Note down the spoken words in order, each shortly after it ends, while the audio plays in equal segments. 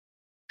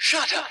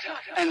Shut up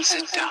and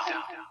sit down.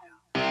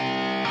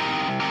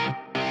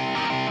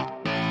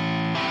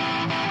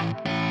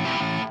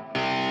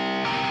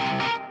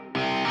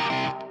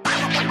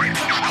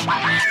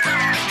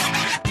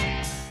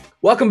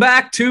 Welcome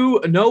back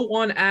to No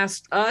One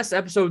Asked Us,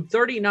 episode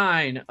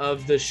 39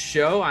 of the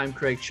show. I'm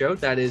Craig Choate.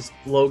 That is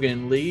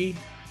Logan Lee,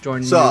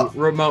 joining you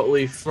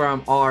remotely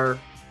from our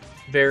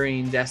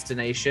varying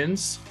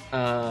destinations.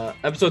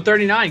 Episode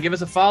 39, give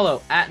us a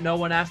follow at No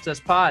One Asked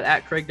Us Pod,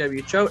 at Craig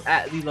W. Choate,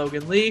 at the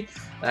Logan Lee.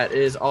 That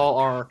is all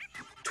our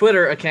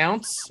Twitter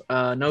accounts.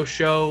 No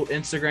show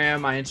Instagram.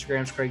 My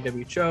Instagram's Craig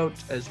W. Choate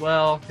as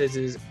well. His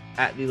is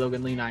at the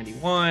Logan Lee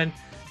 91.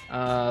 We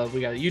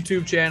got a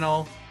YouTube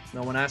channel.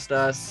 No One Asked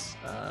Us,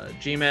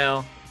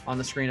 Gmail on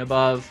the screen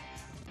above,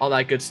 all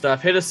that good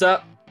stuff. Hit us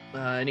up.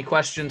 Any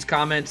questions,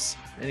 comments,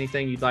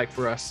 anything you'd like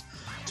for us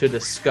to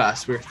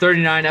discuss. We're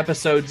 39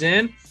 episodes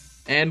in,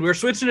 and we're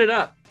switching it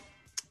up.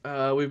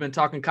 We've been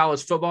talking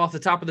college football at the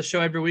top of the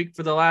show every week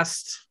for the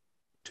last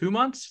 3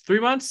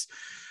 months.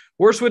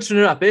 We're switching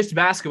it up. It's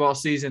basketball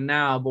season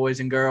now, boys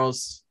and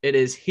girls. It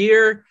is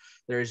here.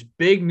 There's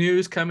big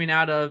news coming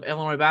out of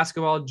Illinois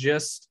basketball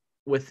just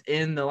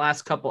within the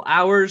last couple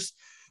hours.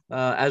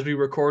 As we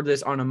record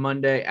this on a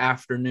Monday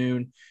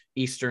afternoon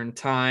Eastern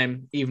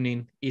time,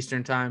 evening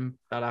Eastern time,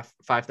 about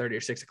 5:30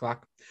 or 6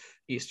 o'clock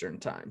Eastern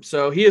time.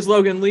 So he is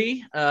Logan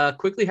Lee.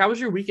 Quickly, how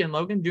was your weekend,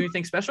 Logan? Do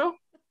anything special?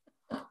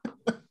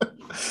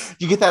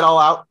 You get that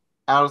all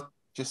out.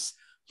 Just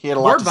he had a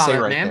lot word to vomit, say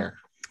right man. there.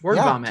 Word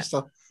vomit. Just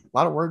a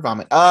lot of word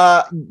vomit.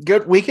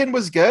 Good weekend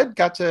was good.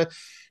 Got to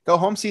go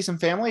home, see some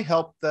family,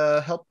 help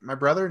my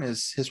brother and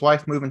his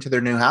wife move into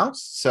their new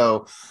house.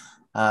 So.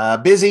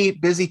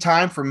 Busy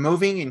time for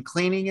moving and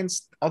cleaning and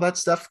all that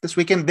stuff this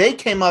weekend. They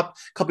came up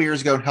a couple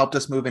years ago and helped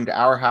us move into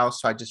our house.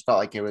 So I just felt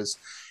like it was,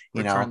 I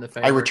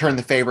returned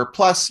the favor.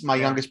 Plus my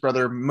youngest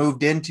brother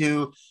moved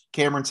into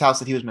Cameron's house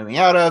that he was moving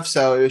out of.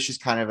 So it was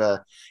just kind of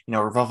a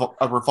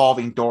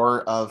revolving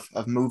door of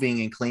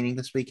moving and cleaning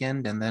this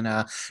weekend. And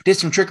then, did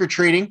some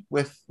trick-or-treating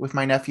with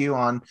my nephew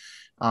on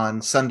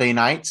Sunday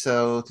night.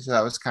 So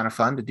that was kind of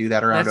fun to do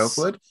that around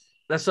Oakwood.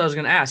 That's what I was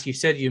going to ask. You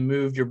said you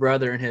moved your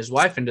brother and his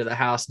wife into the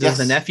house. Does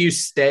the nephew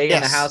stay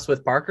in the house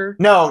with Parker?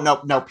 No.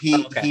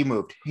 He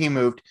moved.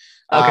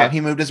 Okay.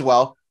 He moved as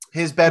well.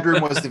 His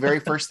bedroom was the very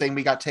first thing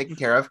we got taken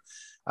care of.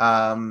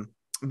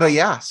 But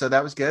yeah, so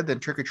that was good. Then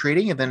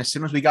trick-or-treating. And then as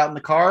soon as we got in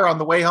the car on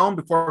the way home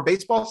before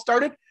baseball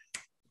started,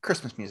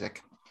 Christmas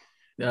music.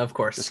 Yeah, of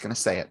course. Just going to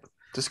say it.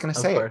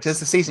 It. 'Tis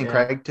the season,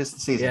 Craig. 'Tis the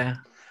season. Yeah.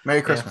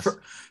 Merry Christmas. Yeah.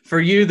 For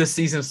you, the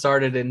season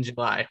started in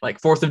July,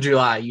 like 4th of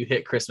July, you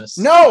hit Christmas.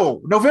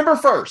 No, November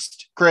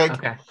 1st, Craig.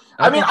 Okay.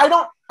 I mean, I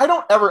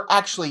don't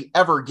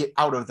ever get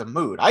out of the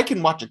mood. I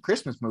can watch a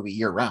Christmas movie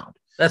year round.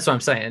 That's what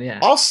I'm saying. Yeah.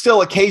 I'll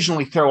still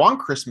occasionally throw on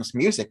Christmas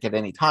music at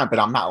any time, but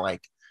I'm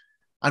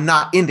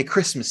not into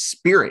Christmas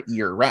spirit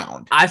year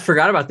round. I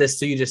forgot about this.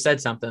 So you just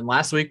said something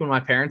last week when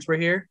my parents were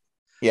here.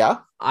 Yeah.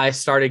 I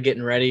started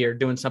getting ready or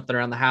doing something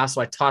around the house.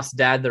 So I tossed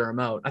Dad the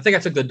remote. I think I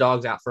took the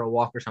dogs out for a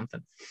walk or something.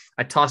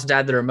 I tossed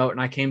Dad the remote and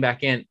I came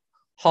back in.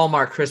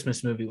 Hallmark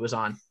Christmas movie was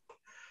on.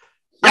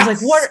 I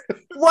was like,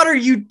 what are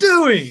you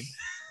doing?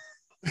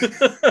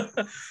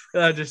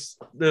 It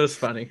was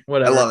funny.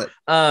 Whatever. I love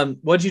it.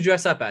 What did you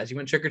dress up as? You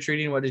went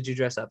trick-or-treating. What did you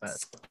dress up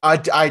as? I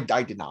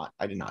did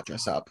not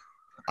dress up.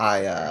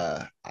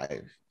 I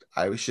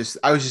was just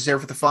there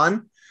for the fun.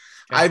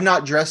 Okay. I've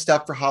not dressed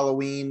up for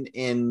Halloween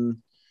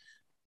in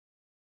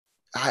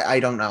I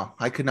don't know.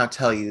 I could not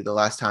tell you the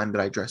last time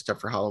that I dressed up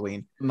for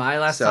Halloween. My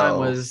last time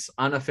was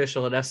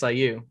unofficial at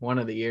SIU, one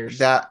of the years.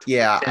 And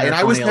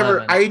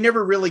I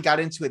never really got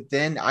into it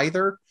then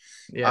either.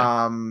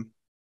 Yeah.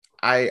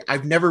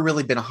 I've never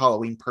really been a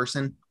Halloween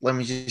person. Let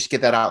me just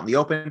get that out in the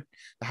open.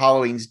 The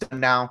Halloween's done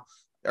now,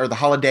 or the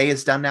holiday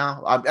is done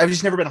now. I've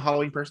just never been a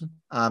Halloween person.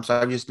 So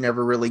I've just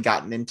never really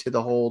gotten into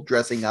the whole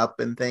dressing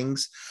up and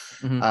things.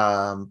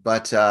 Mm-hmm.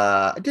 But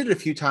I did it a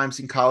few times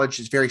in college.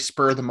 It's very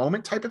spur of the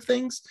moment type of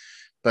things.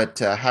 But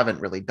haven't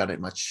really done it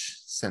much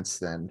since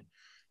then.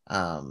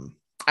 I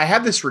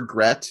have this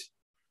regret,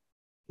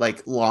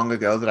 like long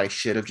ago, that I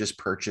should have just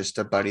purchased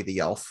a Buddy the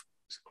Elf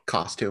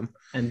costume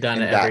and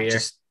done it every year.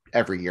 Just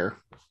every year.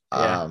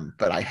 Yeah.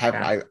 But I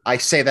haven't. Yeah. I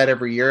say that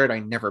every year, and I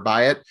never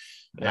buy it.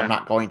 And I'm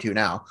not going to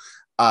now.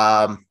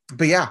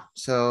 But yeah,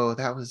 so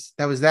that was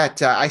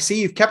that. I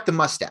see you've kept the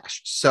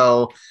mustache.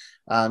 So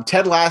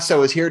Ted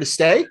Lasso is here to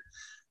stay.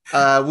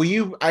 Will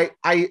you?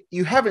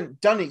 You haven't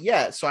done it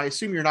yet, so I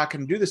assume you're not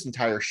going to do this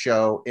entire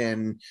show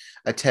in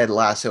a Ted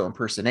Lasso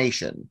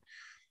impersonation.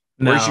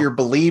 No. Where's your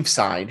believe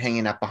sign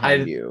hanging up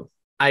behind you?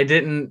 I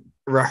didn't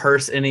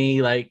rehearse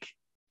any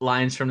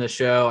lines from the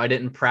show. I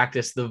didn't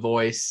practice the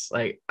voice.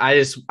 I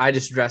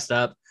just dressed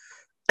up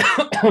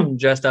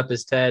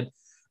as Ted,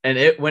 and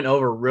it went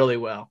over really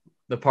well.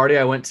 The party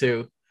I went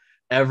to,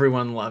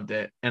 everyone loved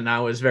it, and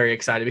I was very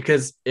excited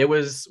because we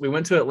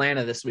went to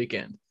Atlanta this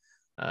weekend.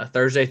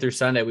 Thursday through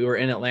Sunday, we were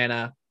in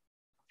Atlanta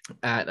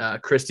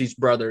at Christy's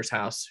brother's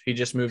house. He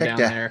just moved down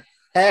there.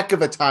 Heck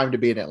of a time to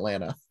be in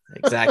Atlanta.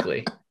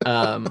 Exactly.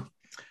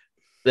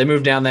 They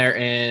moved down there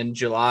in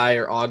July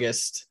or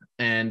August.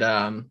 And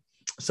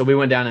so we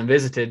went down and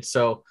visited.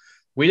 So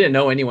we didn't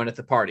know anyone at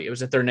the party. It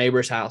was at their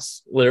neighbor's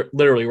house,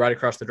 literally right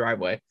across the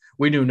driveway.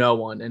 We knew no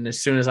one. And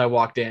as soon as I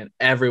walked in,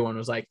 everyone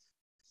was like,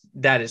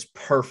 that is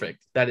perfect.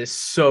 That is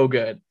so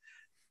good.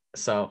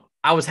 So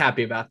I was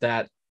happy about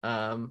that.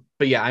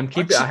 But yeah,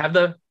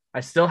 I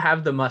still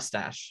have the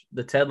mustache.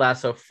 The Ted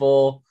Lasso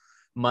full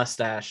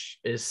mustache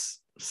is,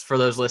 for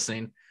those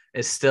listening,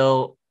 is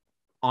still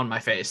on my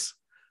face.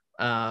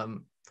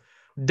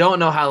 Don't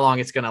know how long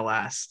it's going to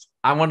last.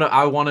 I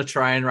want to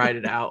try and ride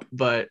it out,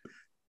 but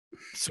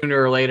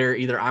sooner or later,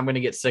 either I'm going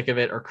to get sick of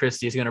it or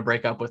Christy is going to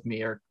break up with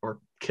me or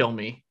kill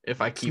me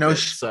if I keep it.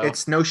 So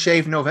it's No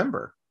Shave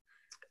November.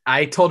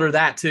 I told her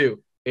that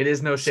too. It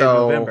is No Shave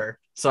November.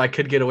 So I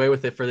could get away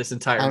with it for this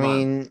entire month. I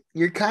mean,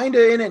 you're kind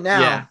of in it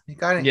now.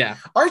 Yeah.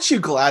 Aren't you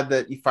glad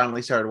that you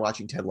finally started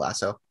watching Ted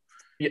Lasso?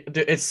 Yeah,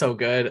 dude, it's so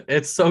good.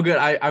 It's so good.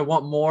 I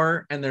want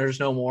more, and there's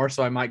no more,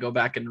 so I might go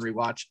back and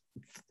rewatch.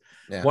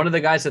 Yeah. One of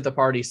the guys at the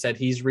party said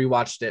he's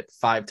rewatched it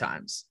 5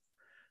 times.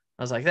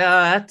 I was like,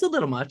 that's a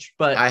little much,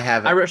 but I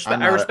haven't. I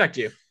respect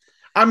you.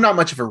 I'm not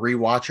much of a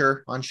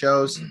rewatcher on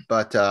shows,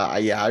 but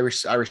I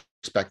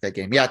respect that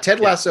game. Yeah, Ted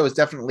Lasso is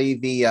definitely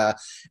the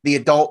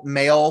adult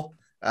male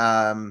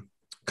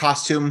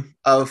costume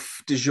of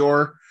du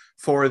jour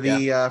for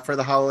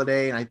the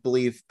holiday, and I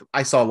believe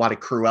I saw a lot of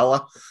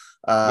Cruella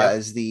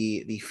as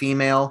the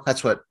female.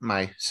 That's what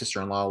my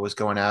sister-in-law was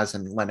going as,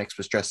 and Lennox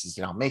was dressed as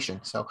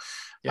Dalmatian. So,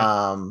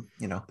 that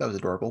was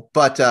adorable.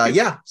 But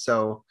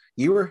so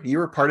you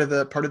were part of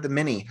the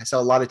mini. I saw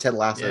a lot of Ted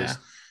Lassos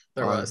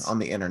on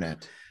the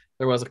internet.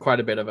 There was quite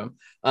a bit of them.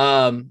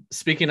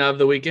 Speaking of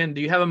the weekend,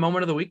 do you have a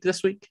moment of the week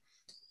this week?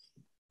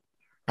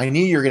 I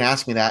knew you were going to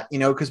ask me that,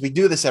 because we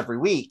do this every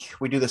week.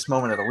 We do this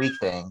moment of the week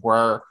thing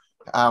where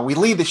we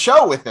lead the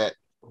show with it.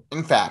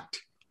 In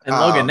fact, and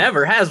Logan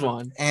never has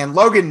one.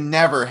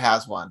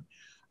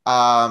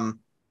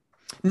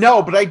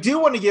 No, but I do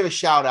want to give a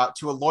shout out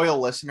to a loyal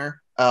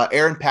listener,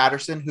 Aaron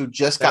Patterson, who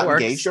just got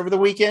engaged over the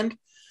weekend.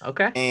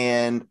 Okay.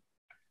 And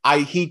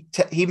he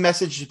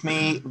messaged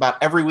me about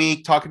every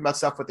week talking about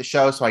stuff with the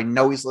show. So I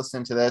know he's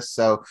listening to this.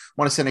 So I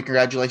want to send a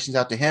congratulations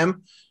out to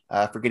him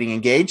for getting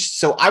engaged.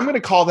 So I'm going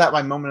to call that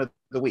my moment of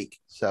the week.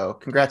 So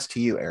congrats to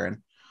you,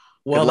 Aaron.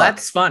 Well,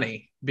 that's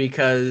funny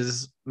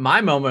because my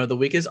moment of the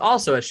week is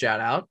also a shout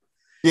out.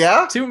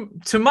 Yeah.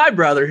 To my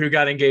brother who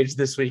got engaged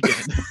this weekend.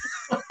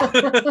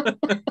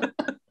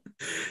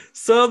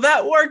 So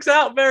that works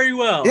out very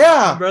well.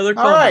 Yeah.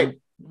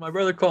 My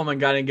brother Coleman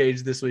got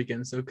engaged this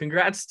weekend. So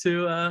congrats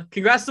to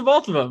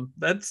both of them.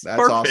 That's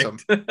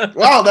perfect. Awesome.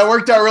 Wow, that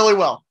worked out really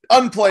well.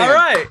 Unplanned. All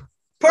right.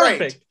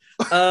 Perfect.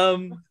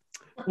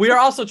 We are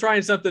also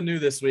trying something new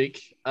this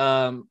week.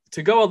 To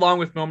go along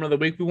with moment of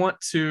the week, we want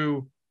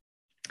to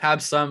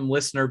have some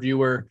listener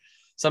viewer,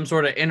 some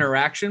sort of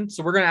interaction.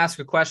 So we're going to ask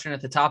a question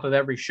at the top of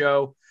every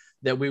show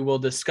that we will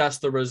discuss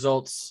the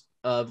results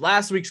of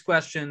last week's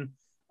question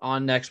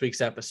on next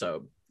week's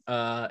episode.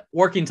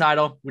 Working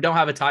title. We don't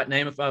have a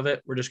name of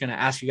it. We're just going to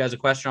ask you guys a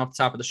question off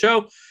the top of the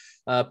show.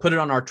 Put it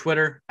on our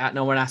Twitter at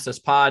No One Asked Us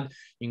Pod.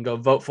 You can go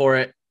vote for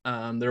it.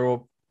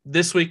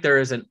 This week there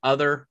is an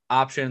other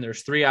option.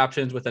 There's 3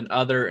 options with an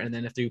other, and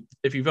then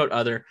if you vote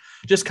other,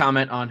 just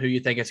comment on who you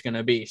think it's going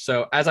to be.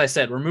 So as I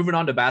said, we're moving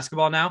on to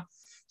basketball now.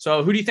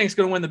 So who do you think is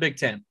going to win the Big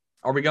Ten?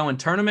 Are we going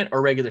tournament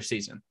or regular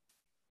season?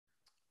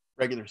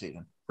 Regular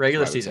season.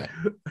 Regular season.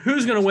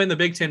 Who's going to win the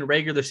Big Ten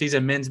regular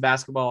season men's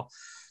basketball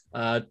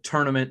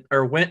tournament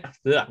or win?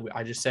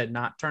 I just said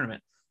not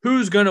tournament.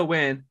 Who's going to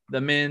win the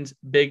men's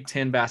Big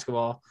Ten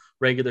basketball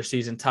regular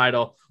season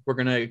title? We're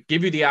going to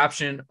give you the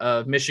option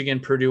of Michigan,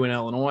 Purdue, and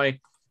Illinois,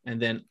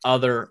 and then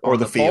other or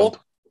the field.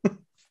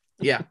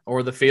 Yeah,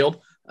 or the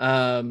field.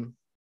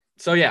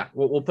 So yeah,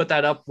 we'll put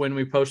that up when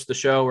we post the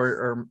show,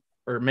 or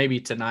maybe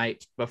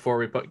tonight before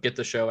we get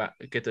the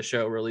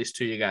show released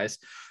to you guys.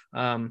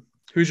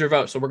 Who's your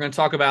vote? So we're going to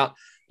talk about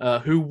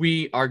who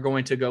we are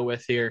going to go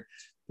with here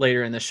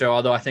later in the show.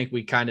 Although I think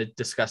we kind of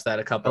discussed that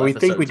a couple. We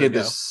think we did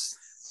this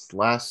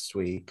last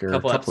week or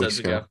a couple weeks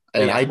ago.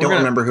 And I don't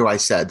remember who I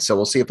said, so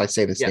we'll see if I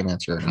say the same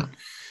answer or not.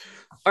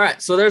 All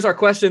right, so there's our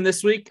question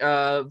this week.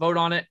 Vote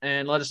on it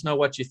and let us know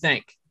what you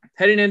think.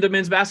 Heading into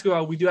men's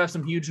basketball, we do have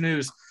some huge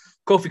news.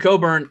 Kofi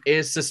Cockburn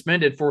is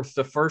suspended for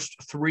the first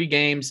 3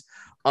 games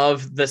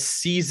of the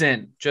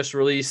season. Just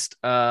released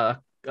a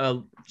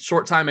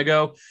short time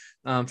ago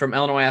from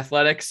Illinois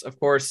Athletics. Of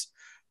course,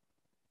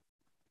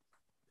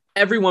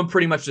 everyone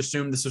pretty much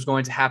assumed this was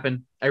going to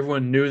happen.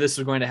 Everyone knew this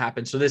was going to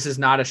happen, so this is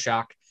not a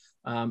shock.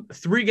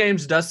 3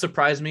 games does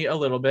surprise me a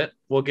little bit.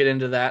 We'll get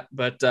into that,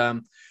 but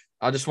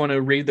I just want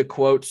to read the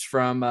quotes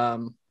from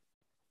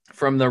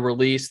the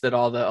release that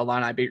all the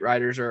Illini beat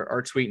writers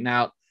are tweeting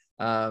out.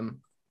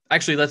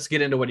 Actually, let's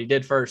get into what he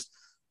did first.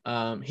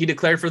 He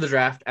declared for the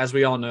draft, as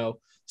we all know.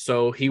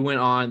 So he went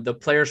on the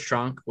Players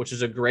Trunk, which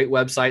is a great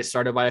website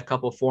started by a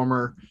couple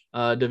former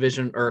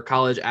division or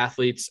college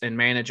athletes and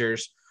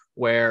managers,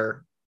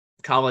 where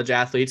college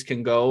athletes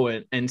can go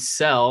and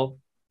sell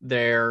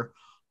their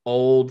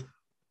old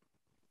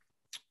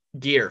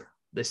gear,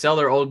 They sell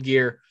their old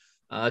gear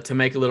to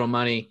make a little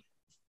money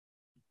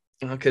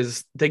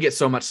because they get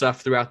so much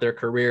stuff throughout their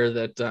career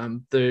that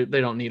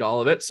they don't need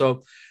all of it.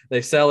 So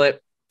they sell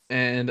it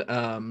and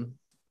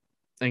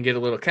get a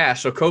little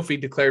cash. So Kofi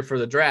declared for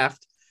the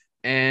draft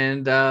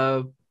and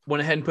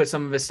went ahead and put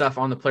some of his stuff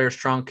on the player's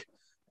trunk.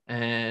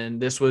 And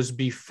this was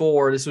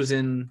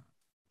in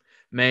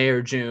May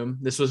or June.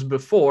 This was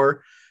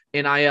before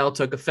NIL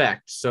took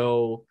effect.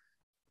 So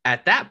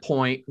at that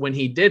point, when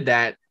he did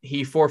that,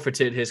 he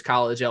forfeited his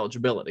college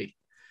eligibility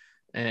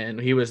and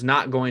he was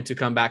not going to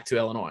come back to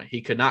Illinois.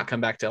 He could not come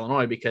back to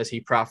Illinois because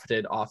he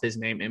profited off his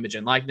name, image,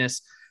 and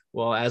likeness.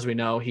 Well, as we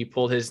know, he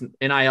pulled his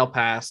NIL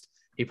passed.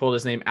 He pulled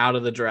his name out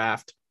of the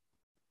draft.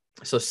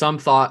 So some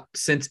thought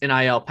since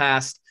NIL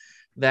passed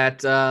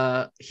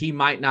that he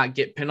might not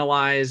get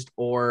penalized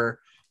or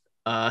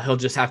he'll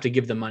just have to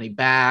give the money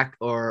back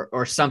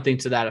or something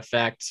to that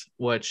effect,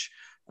 which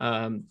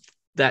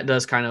that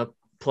does kind of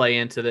play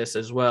into this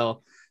as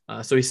well.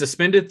 So he's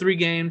suspended 3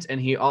 games,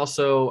 and he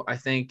also, I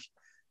think,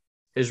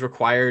 is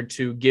required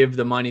to give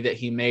the money that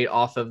he made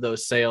off of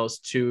those sales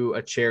to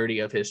a charity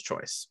of his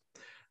choice.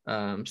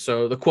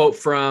 So the quote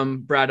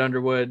from Brad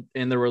Underwood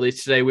in the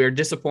release today: "We are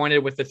disappointed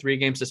with the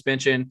 3-game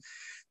suspension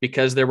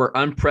because there were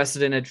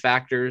unprecedented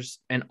factors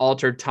and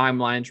altered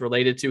timelines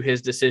related to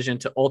his decision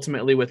to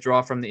ultimately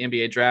withdraw from the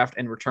NBA draft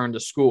and return to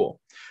school.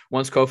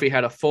 Once Kofi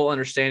had a full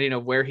understanding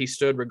of where he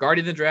stood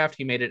regarding the draft,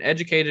 he made an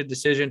educated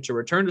decision to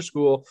return to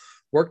school,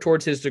 work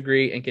towards his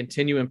degree, and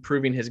continue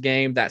improving his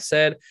game. That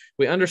said,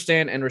 we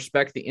understand and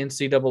respect the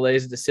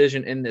NCAA's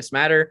decision in this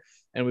matter,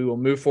 and we will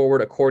move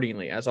forward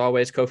accordingly. As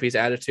always, Kofi's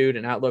attitude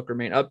and outlook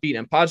remain upbeat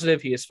and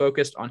positive. He is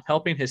focused on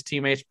helping his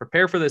teammates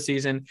prepare for the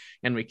season,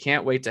 and we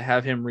can't wait to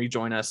have him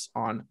rejoin us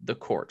on the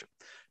court."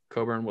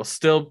 Cockburn will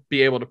still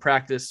be able to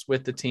practice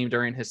with the team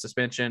during his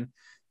suspension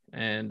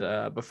and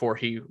before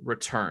he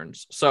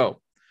returns. So,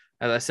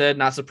 as I said,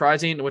 not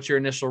surprising. What's your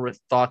initial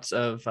thoughts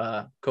of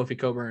Kofi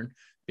Cockburn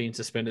being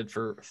suspended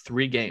for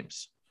 3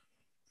 games?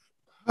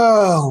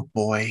 Oh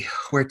boy,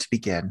 where to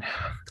begin?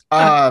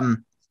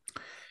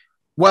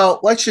 Well,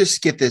 let's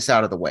just get this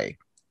out of the way.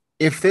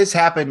 If this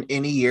happened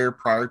any year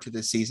prior to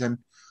this season,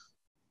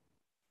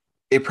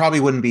 it probably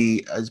wouldn't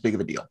be as big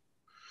of a deal.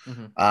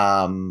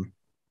 Mm-hmm.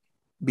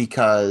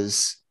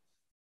 Because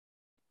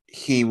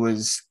he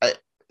was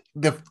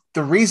the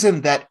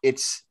reason that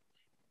it's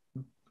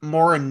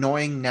more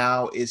annoying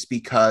now is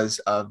because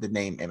of the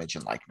name, image,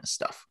 and likeness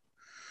stuff.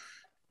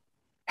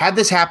 Had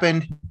this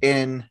happened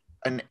in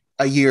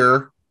a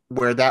year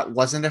where that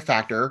wasn't a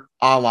factor,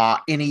 a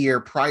la any year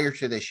prior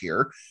to this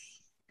year,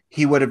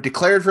 he would have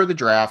declared for the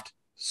draft,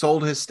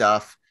 sold his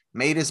stuff,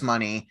 made his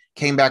money,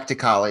 came back to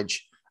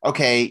college.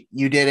 Okay,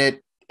 you did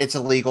it. It's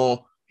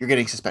illegal. You're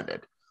getting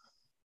suspended.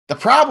 The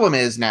problem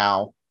is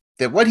now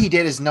that what he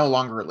did is no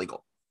longer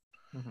illegal.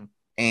 Mm-hmm.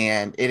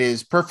 And it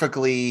is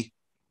perfectly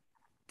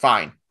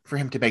fine for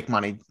him to make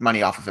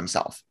money off of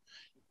himself.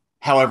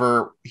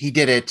 However, he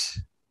did it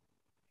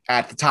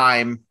at the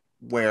time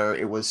where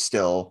it was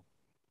still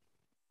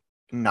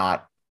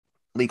not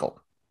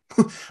legal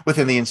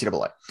within the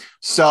NCAA.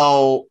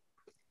 So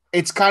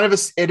it's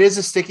it is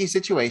a sticky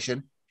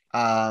situation.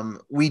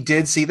 We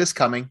did see this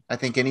coming. I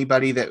think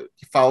anybody that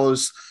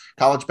follows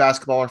college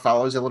basketball or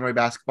follows Illinois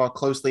basketball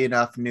closely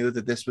enough knew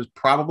that this was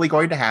probably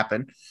going to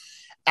happen.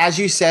 As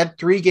you said,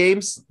 3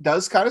 games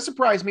does kind of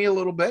surprise me a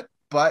little bit,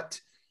 but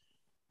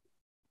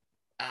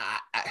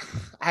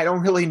I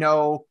don't really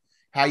know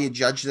how you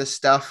judge this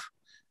stuff.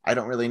 I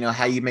don't really know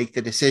how you make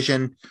the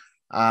decision.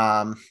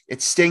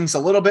 It stings a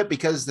little bit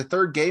because the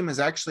 3rd game is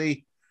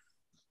actually,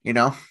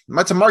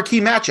 it's a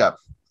marquee matchup.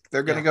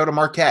 They're going to go to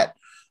Marquette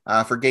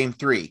for game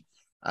 3.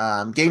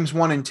 Games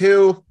 1 and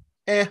 2,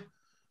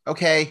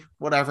 okay,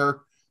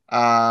 whatever.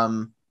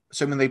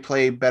 Assuming they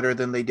play better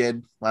than they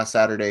did last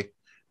Saturday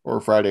or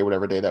Friday,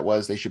 whatever day that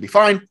was, they should be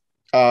fine.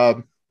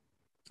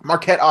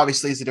 Marquette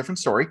obviously is a different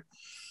story.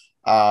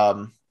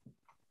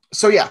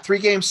 So yeah, 3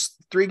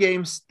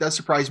 games does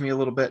surprise me a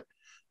little bit.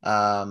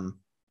 I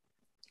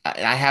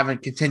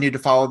haven't continued to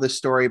follow this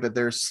story, but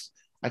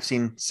I've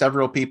seen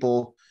several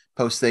people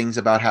post things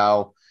about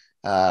how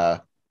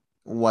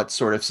what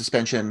sort of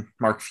suspension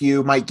Mark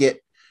Few might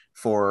get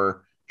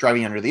for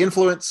driving under the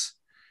influence.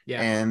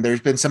 Yeah. And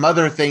there's been some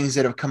other things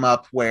that have come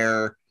up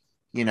where,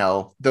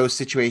 those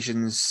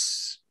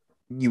situations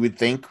you would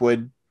think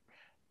would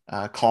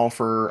call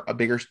for a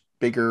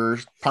bigger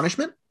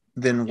punishment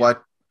than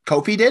what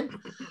Kofi did.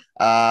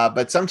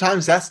 But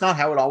sometimes that's not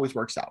how it always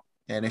works out.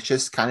 And it's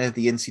just kind of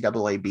the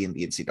NCAA being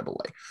the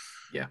NCAA.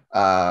 Yeah.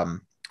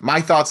 My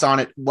thoughts on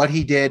it, what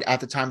he did at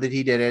the time that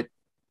he did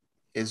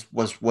it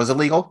was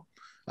illegal.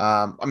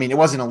 It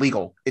wasn't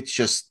illegal. It's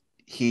just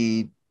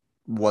he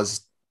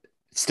was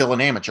still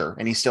an amateur,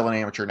 and he's still an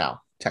amateur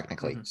now,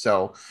 technically. Mm-hmm.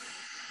 So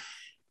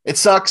it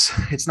sucks.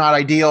 It's not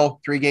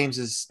ideal. 3 games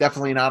is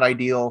definitely not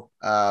ideal.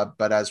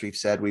 But as we've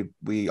said,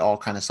 we all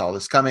kind of saw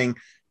this coming.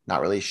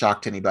 Not really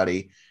shocked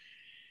anybody.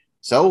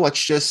 So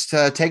let's just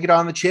take it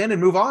on the chin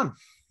and move on,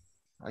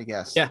 I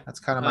guess. Yeah. That's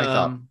kind of my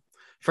thought.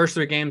 First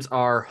three games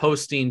are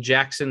hosting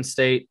Jackson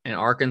State and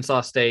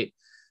Arkansas State.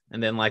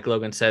 And then, like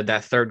Logan said,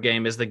 that third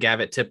game is the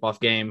Gavitt tip-off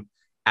game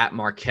at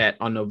Marquette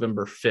on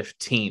November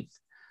 15th.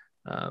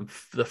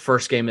 The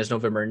first game is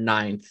November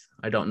 9th.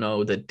 I don't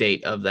know the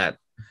date of that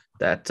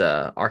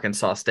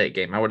Arkansas State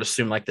game. I would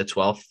assume like the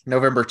 12th.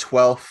 November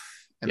 12th,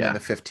 and then the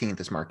 15th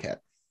is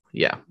Marquette.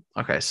 Yeah.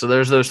 Okay. So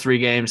there's those three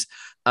games.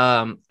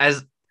 And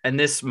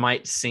this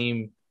might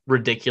seem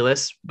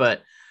ridiculous,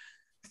 but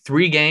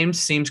 3 games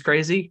seems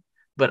crazy,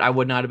 but I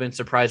would not have been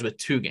surprised with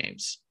 2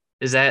 games.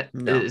 Does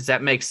that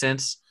make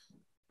sense?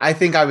 I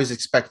think I was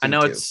expecting. I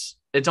know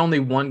it's only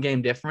 1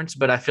 game difference,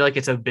 but I feel like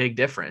it's a big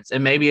difference.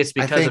 And maybe it's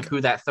because of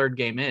who that third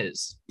game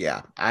is.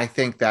 Yeah. I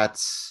think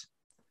that's,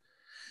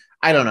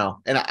 I don't know.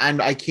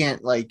 And I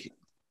can't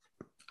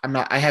I'm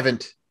not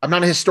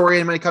a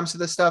historian when it comes to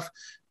this stuff.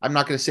 I'm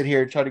not going to sit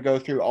here and try to go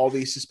through all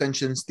these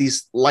suspensions,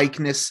 these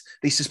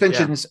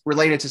suspensions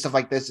related to stuff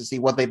like this to see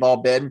what they've all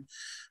been.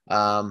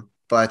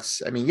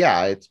 But I mean,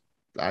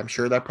 I'm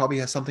sure that probably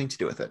has something to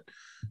do with it.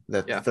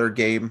 The third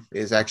game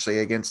is actually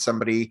against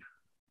somebody,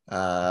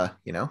 a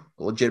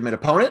legitimate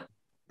opponent,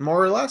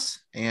 more or less.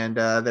 And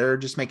they're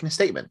just making a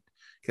statement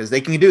because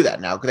they can do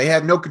that now because they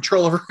have no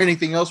control over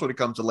anything else when it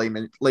comes to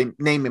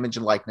name, image,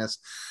 and likeness.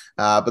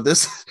 But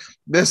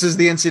this is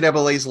the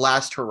NCAA's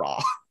last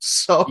hurrah.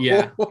 So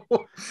they're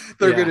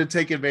going to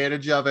take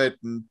advantage of it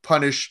and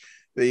punish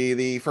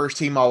the first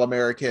team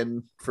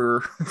All-American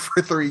for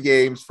 3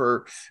 games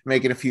for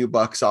making a few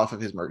bucks off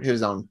of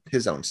his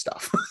own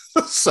stuff.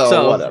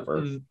 so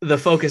whatever. The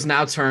focus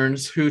now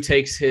turns who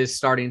takes his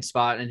starting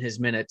spot and his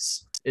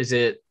minutes. Is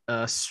it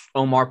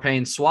Omar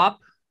Payne swap?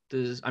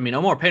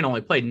 Omar Payne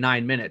only played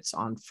 9 minutes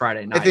on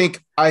Friday night.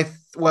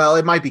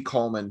 It might be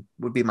Coleman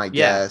would be my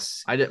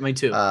guess. Me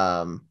too.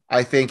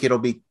 I think it'll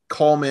be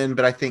Coleman,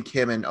 but I think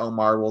him and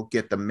Omar will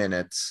get the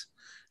minutes,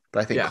 but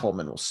I think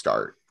Coleman will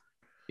start.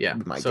 Yeah.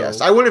 My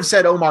guess. I would have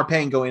said Omar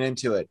Payne going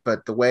into it,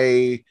 but the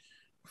way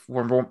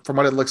from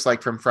what it looks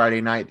like from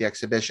Friday night, the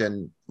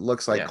exhibition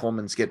looks like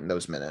Coleman's getting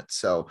those minutes.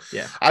 So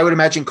I would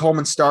imagine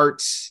Coleman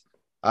starts.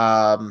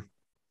 Unless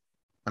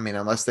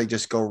they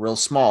just go real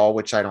small,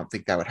 which I don't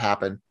think that would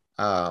happen.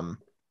 I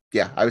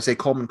would say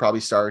Coleman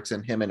probably starts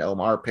and him and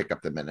Omar pick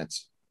up the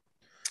minutes.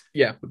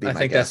 Yeah, I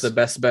think that's the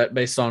best bet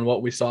based on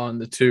what we saw in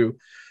the 2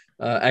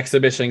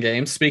 exhibition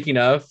games. Speaking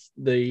of,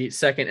 the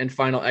second and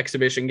final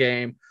exhibition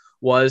game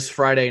was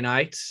Friday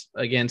night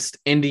against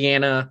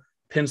Indiana,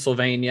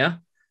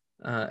 Pennsylvania.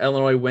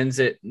 Illinois wins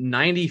it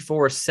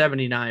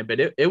 94-79, but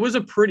it was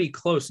a pretty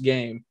close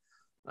game.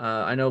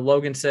 I know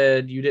Logan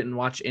said you didn't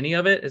watch any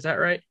of it. Is that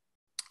right?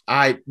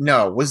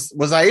 No.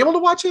 Was I able to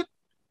watch it?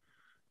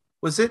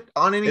 Was it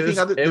on anything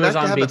other? Did I have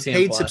to have a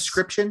paid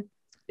subscription?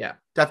 Yeah.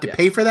 Do I have to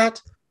pay for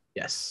that?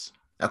 Yes.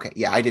 Okay.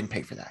 Yeah, I didn't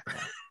pay for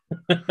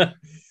that.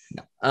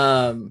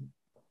 No.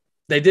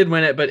 They did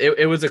win it, but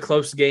it was a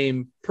close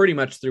game pretty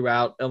much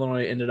throughout.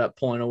 Illinois ended up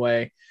pulling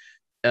away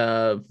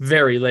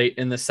very late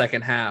in the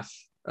second half.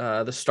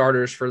 The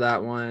starters for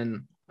that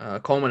one,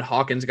 Coleman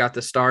Hawkins got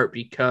the start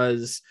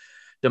because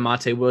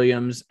DeMonte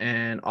Williams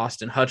and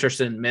Austin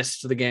Hutcherson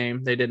missed the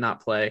game. They did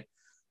not play.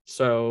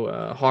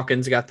 So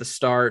Hawkins got the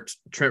start.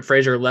 Trent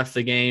Frazier left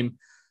the game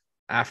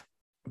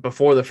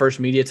before the first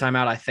media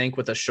timeout, I think,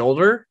 with a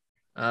shoulder.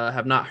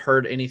 Have not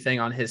heard anything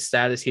on his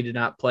status. He did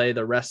not play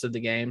the rest of the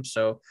game.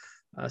 So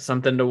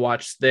something to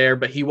watch there.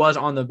 But he was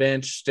on the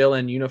bench, still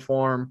in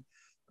uniform.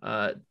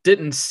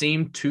 Didn't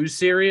seem too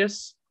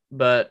serious,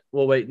 but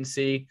we'll wait and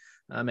see.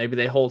 Maybe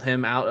they hold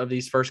him out of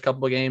these first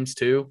couple of games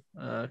too,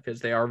 because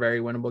they are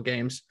very winnable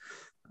games.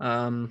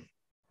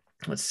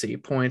 Let's see,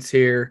 points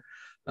here.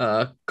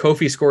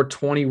 Kofi scored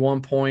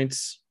 21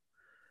 points.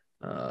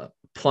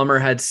 Plummer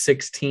had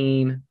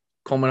 16.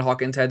 Coleman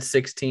Hawkins had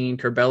 16.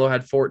 Curbelo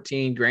had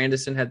 14.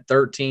 Grandison had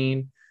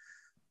 13.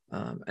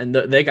 And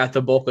they got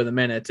the bulk of the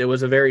minutes. It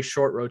was a very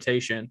short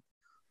rotation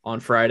on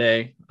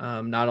Friday.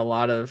 Not a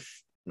lot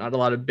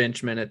of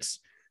bench minutes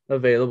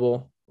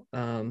available.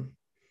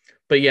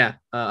 But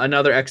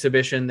another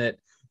exhibition that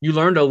you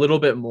learned a little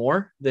bit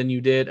more than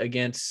you did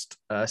against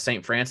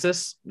St.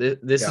 Francis.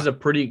 This is a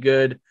pretty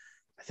good,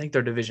 I think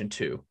they're Division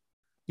II.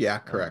 Yeah,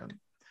 correct.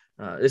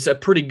 It's a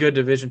pretty good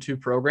Division II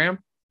program.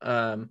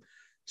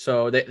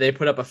 So they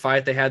put up a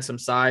fight. They had some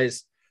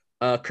size.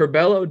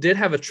 Curbelo did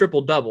have a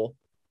triple-double,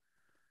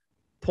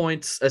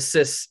 points,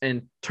 assists,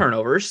 and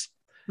turnovers.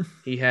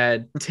 He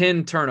had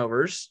 10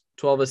 turnovers,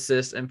 12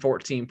 assists, and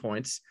 14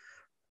 points.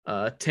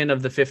 10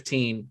 of the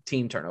 15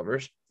 team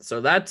turnovers. So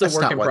that's a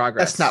work in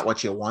progress. That's not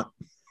what you want.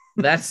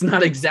 That's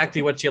not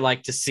exactly what you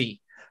like to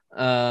see.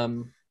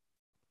 But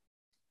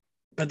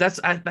that's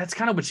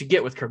kind of what you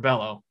get with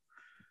Curbelo.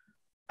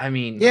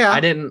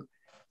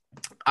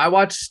 I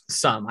watched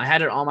some. I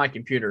had it on my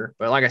computer,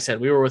 but like I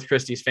said, we were with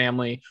Christy's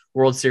family.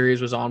 World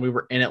Series was on. We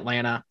were in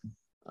Atlanta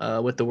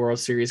with the World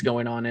Series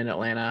going on in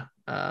Atlanta.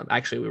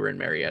 Actually, we were in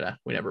Marietta.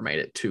 We never made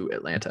it to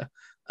Atlanta.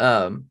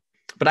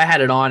 But I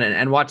had it on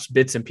and watched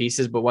bits and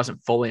pieces, but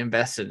wasn't fully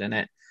invested in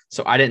it.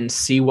 So I didn't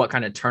see what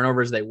kind of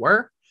turnovers they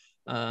were.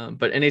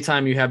 But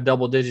anytime you have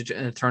double digits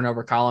in the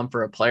turnover column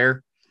for a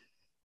player,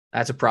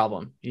 That's a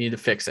problem. You need to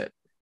fix it.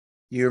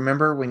 You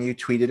remember when you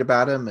tweeted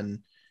about him and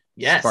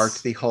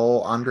sparked the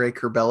whole Andre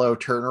Curbelo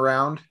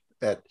turnaround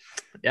that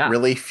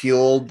really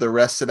fueled the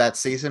rest of that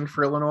season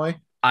for Illinois?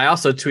 I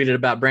also tweeted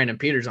about Brandon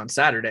Peters on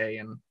Saturday,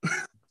 and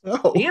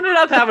he ended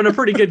up having a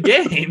pretty good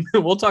game.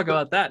 We'll talk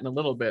about that in a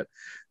little bit.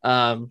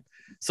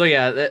 So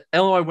yeah,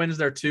 Illinois wins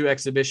their 2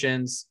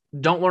 exhibitions.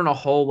 Don't learn a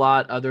whole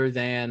lot other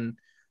than,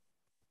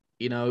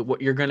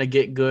 what you're going to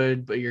get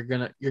good, but you're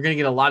going to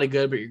get a lot of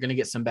good, but you're going to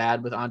get some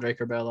bad with Andre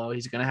Curbelo.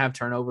 He's going to have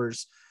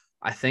turnovers.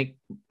 I think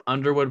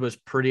Underwood was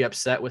pretty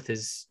upset with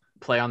his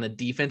play on the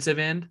defensive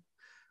end.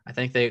 I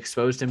think they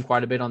exposed him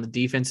quite a bit on the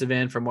defensive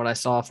end from what I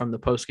saw from the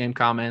post-game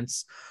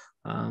comments.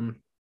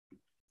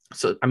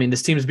 So, I mean,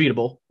 this team is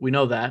beatable. We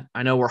know that.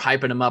 I know we're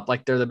hyping them up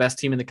like they're the best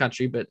team in the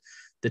country, but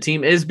the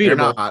team is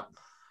beatable.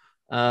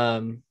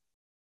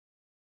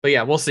 But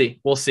yeah, we'll see.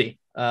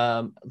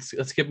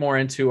 Let's get more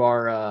into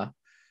our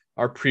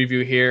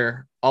preview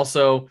here.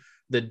 Also,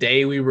 the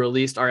day we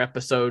released our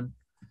episode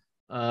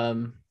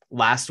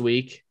last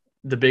week,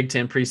 the Big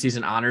Ten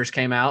preseason honors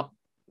came out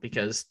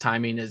because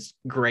timing is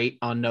great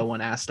on No One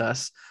Asked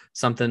Us.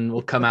 Something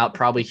will come out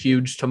probably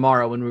huge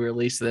tomorrow when we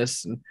release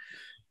this,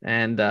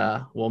 and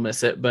we'll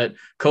miss it. But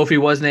Kofi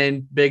was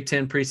named Big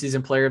Ten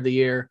preseason player of the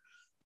year,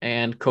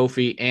 and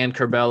Kofi and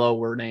Curbelo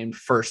were named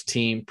first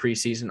team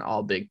preseason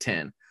all Big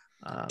Ten.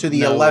 To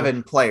the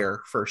 11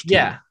 player first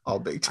team all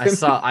Big Ten.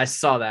 I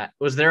saw that.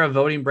 Was there a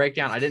voting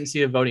breakdown? I didn't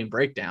see a voting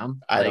breakdown.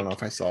 I don't know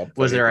if I saw.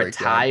 Was there a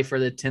tie for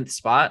the 10th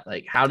spot?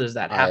 Like, how does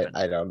that happen?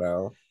 I don't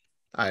know.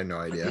 I have no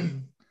idea.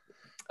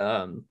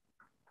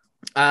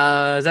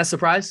 Is that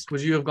surprise?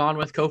 Would you have gone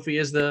with Kofi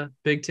as the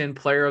Big Ten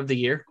player of the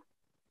year?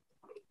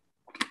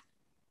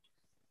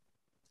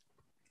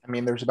 I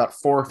mean, there's about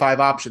 4 or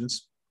 5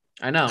 options.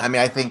 I know. I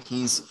mean, I think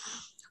he's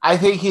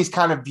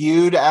kind of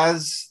viewed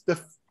as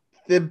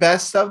the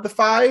best of the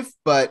 5,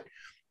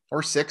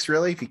 or 6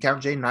 really, if you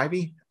count Jaden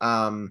Ivey.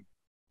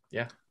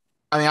 Yeah.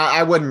 I mean,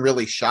 I wasn't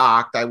really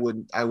shocked. I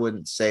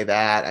wouldn't say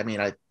that. I mean,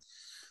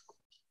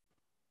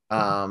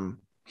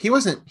 he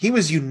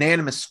was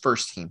unanimous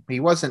first team. He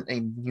wasn't a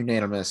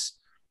unanimous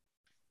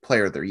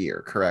player of the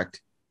year,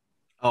 correct?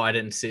 Oh, I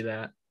didn't see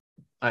that.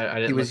 I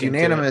didn't. He was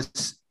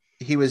unanimous.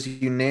 He was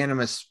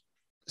unanimous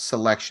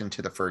selection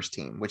to the first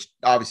team, which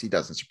obviously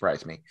doesn't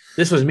surprise me.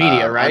 This was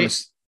media, right?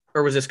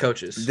 Or was this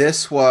coaches?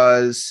 This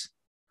was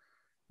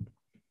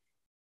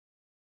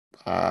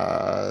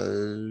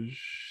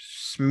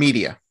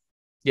media.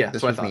 Yeah,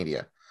 this was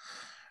media.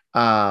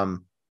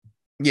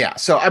 Yeah.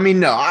 So, I mean,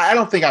 no, I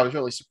don't think I was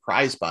really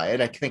surprised by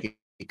it. I think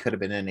it could have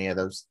been any of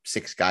those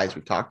 6 guys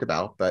we've talked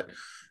about, but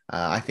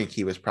I think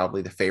he was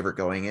probably the favorite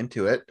going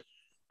into it.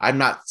 I'm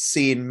not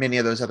seeing many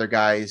of those other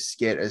guys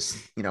get as,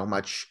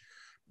 much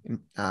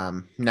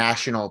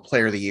national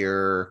player of the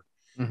year,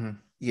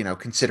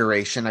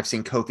 consideration. I've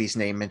seen Kofi's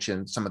name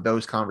mentioned some of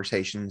those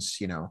conversations,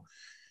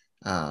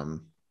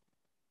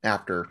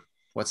 after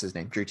what's his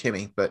name, Drew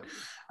Timme. But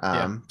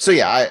so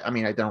yeah, I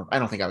mean, I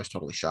don't think I was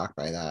totally shocked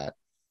by that.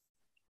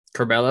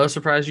 Curbelo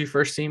surprised you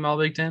first team all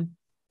Big Ten?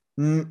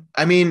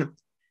 I mean,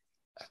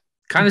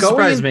 kind of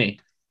surprised me.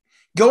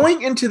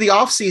 Going into the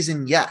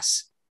offseason,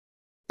 yes.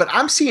 But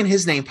I'm seeing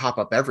his name pop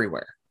up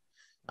everywhere.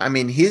 I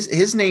mean,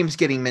 his name's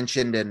getting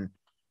mentioned in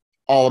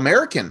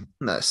All-American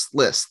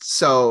list.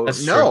 So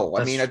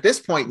I mean, at this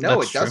point,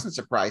 no, it doesn't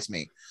surprise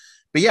me.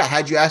 But yeah,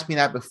 had you asked me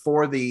that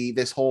before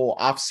this whole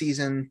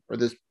offseason or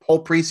this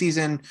whole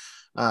preseason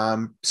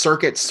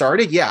circuit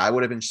started, yeah, I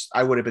would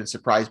have been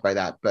surprised by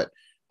that. But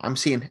I've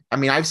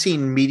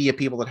seen media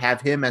people that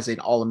have him as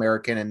an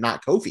All-American and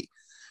not Kofi.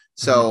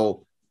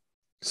 So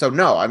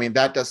no, I mean,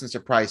 that doesn't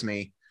surprise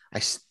me.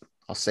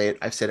 I'll say it.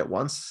 I've said it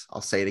once.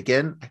 I'll say it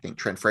again. I think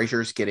Trent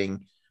Frazier's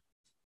getting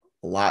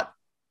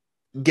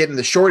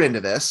the short end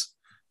of this.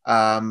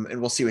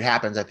 And we'll see what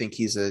happens. I think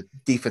he's a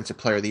defensive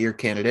player of the year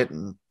candidate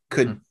and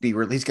he's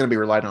going to be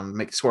relied on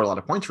to score a lot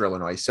of points for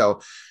Illinois.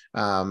 So,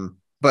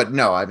 but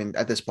no, I mean,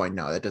 at this point,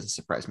 no, that doesn't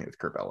surprise me with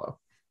Curbelo.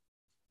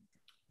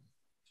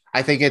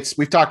 I think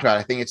we've talked about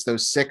it. I think it's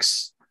those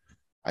 6.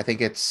 I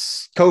think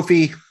it's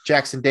Kofi,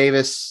 Jackson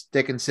Davis,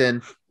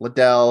 Dickinson,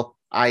 Liddell,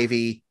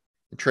 Ivey,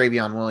 and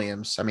Travion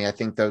Williams. I mean, I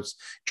think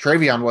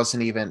Travion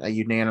wasn't even a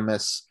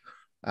unanimous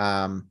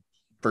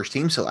first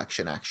team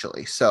selection,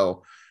 actually.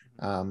 So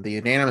the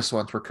unanimous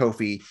ones were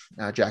Kofi,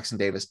 Jackson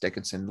Davis,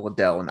 Dickinson,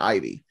 Liddell, and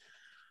Ivey.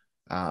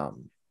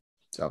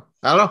 So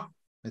I don't know.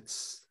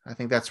 I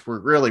think that's where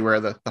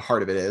the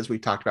heart of it is. We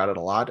talked about it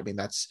a lot. I mean,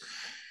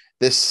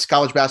 this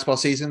college basketball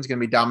season is going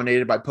to be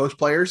dominated by post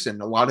players,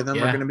 and a lot of them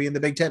are going to be in the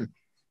Big Ten.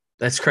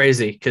 That's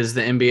crazy because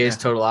the NBA is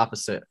total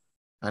opposite.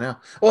 I know.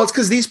 Well, it's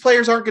because these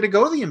players aren't going to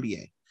go to the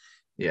NBA.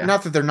 Yeah.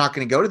 Not that they're not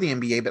going to go to the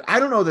NBA, but I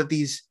don't know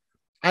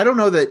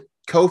that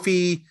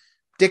Kofi,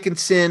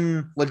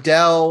 Dickinson,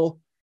 Liddell,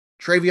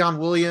 Travion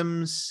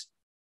Williams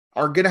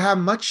are going to have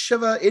much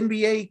of an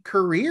NBA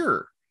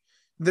career.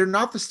 They're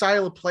not the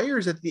style of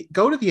players that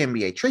go to the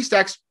NBA.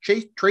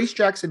 Trace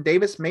Jackson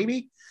Davis,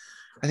 maybe.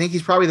 I think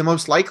he's probably the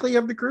most likely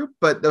of the group,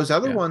 but those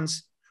other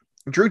ones,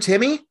 Drew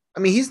Timme, I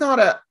mean,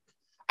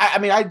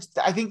 I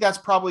think that's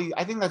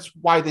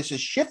why this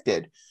has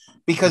shifted,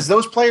 because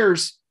those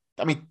players,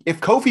 I mean, if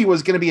Kofi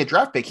was going to be a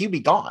draft pick, he'd be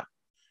gone.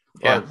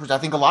 Yeah. I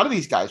think a lot of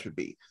these guys would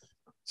be.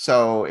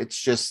 So it's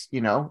just,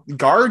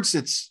 guards,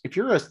 if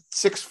you're a 6'4",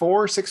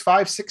 6'5",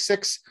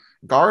 6'6"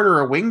 guard or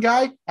a wing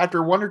guy,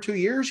 after 1 or 2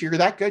 years, you're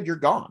that good, you're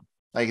gone.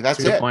 Like, that's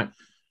it. Point.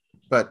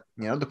 But,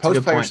 the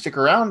post players stick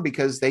around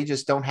because they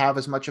just don't have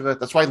as much of it.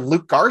 That's why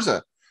Luke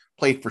Garza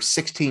played for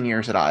 16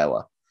 years at Iowa.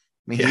 I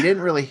mean,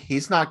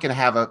 he's not going to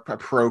have a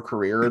pro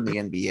career in the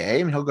NBA.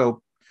 I mean, he'll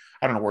go,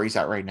 I don't know where he's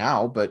at right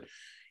now, but,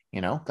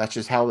 that's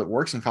just how it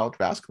works in college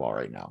basketball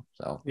right now.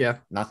 So,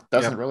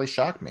 doesn't really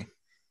shock me.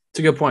 It's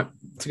a good point.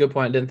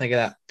 I didn't think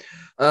of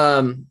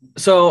that.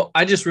 So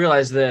I just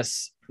realized that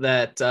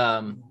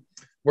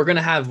we're going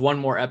to have one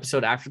more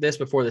episode after this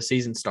before the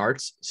season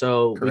starts.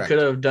 So Correct. We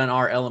could have done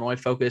our Illinois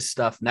focused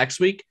stuff next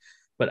week,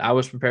 but I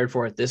was prepared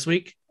for it this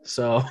week.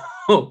 So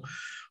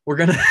we're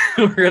going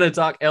to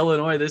talk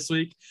Illinois this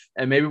week,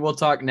 and maybe we'll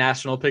talk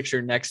national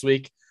picture next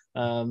week.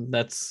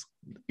 That's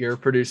your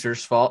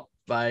producer's fault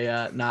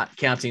by not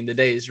counting the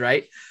days,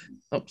 right?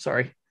 Oh,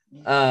 sorry.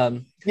 We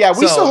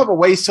still have a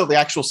ways till the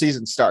actual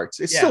season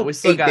starts. It's still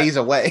 8 days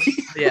away.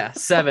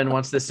 7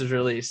 once this is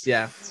released.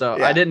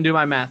 I didn't do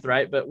my math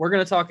right, but we're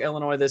going to talk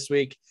Illinois this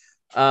week.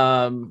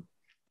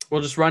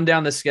 We'll just run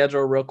down the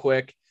schedule real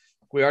quick.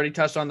 We already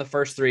touched on the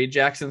first 3: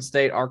 Jackson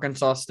State,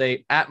 Arkansas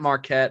State, at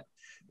Marquette,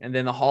 and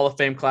then the Hall of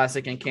Fame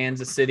Classic in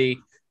Kansas City,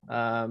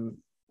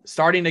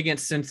 starting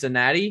against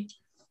Cincinnati.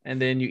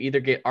 And then you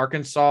either get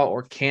Arkansas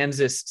or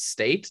Kansas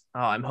State. Oh,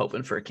 I'm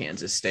hoping for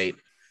Kansas State.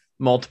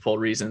 Multiple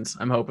reasons.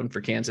 I'm hoping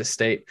for Kansas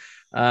State.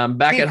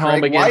 Back at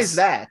home against why is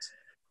that?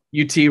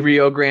 UT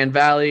Rio Grande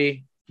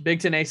Valley, Big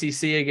Ten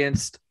ACC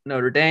against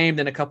Notre Dame,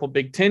 then a couple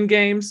Big Ten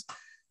games,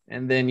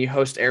 and then you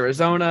host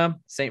Arizona,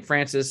 St.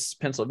 Francis,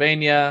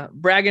 Pennsylvania,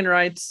 bragging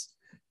rights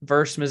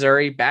versus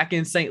Missouri, back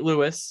in St.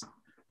 Louis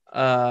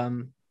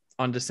on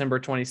December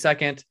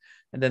 22nd,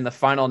 and then the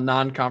final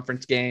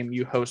non-conference game,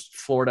 you host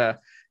Florida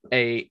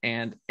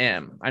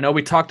A&M. I know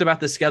we talked about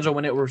the schedule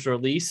when it was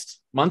released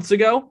months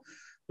ago,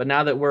 but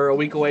now that we're a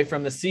week away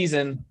from the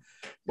season,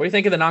 what do you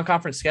think of the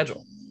non-conference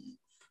schedule?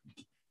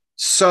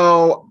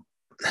 So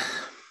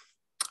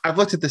I've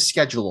looked at the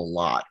schedule a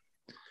lot.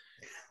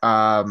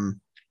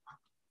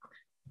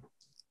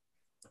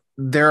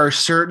 There are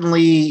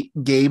certainly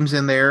games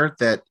in there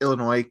that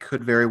Illinois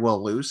could very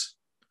well lose,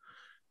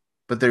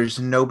 but there's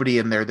nobody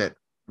in there that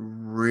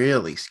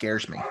really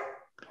scares me.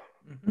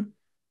 Mm-hmm.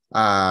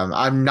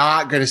 I'm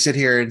not going to sit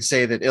here and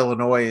say that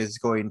Illinois is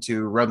going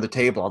to run the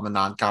table on the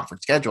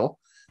non-conference schedule,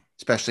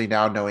 especially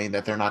now knowing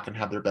that they're not going to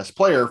have their best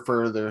player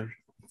for the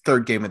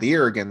third game of the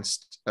year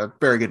against a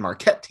very good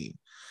Marquette team.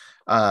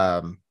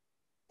 But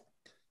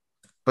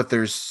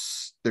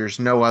there's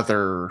no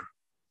other,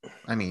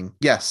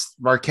 yes,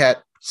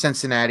 Marquette,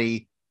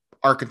 Cincinnati,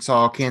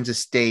 Arkansas, Kansas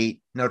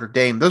State, Notre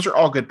Dame, those are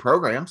all good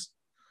programs,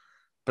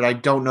 but I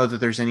don't know that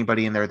there's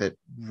anybody in there that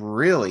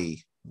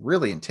really,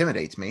 really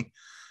intimidates me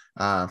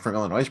from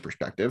Illinois'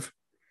 perspective.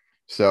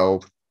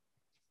 So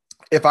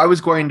if I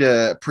was going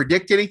to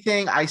predict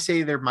anything, I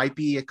say there might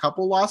be a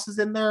couple losses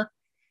in there,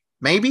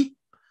 maybe.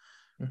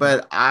 Mm-hmm.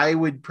 But I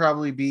would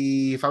probably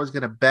be, if I was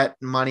going to bet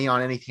money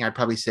on anything, I'd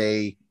probably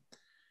say,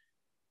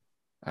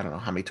 I don't know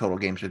how many total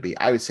games would be.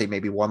 I would say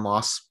maybe 1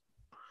 loss.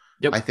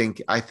 Yep. I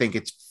think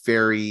it's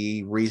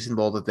very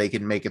reasonable that they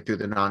can make it through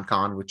the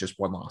non-con with just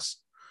 1 loss.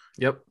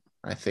 Yep.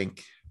 I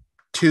think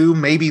 2,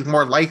 maybe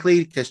more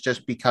likely,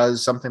 just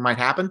because something might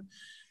happen.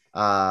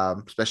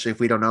 Especially if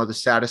we don't know the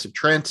status of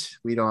Trent.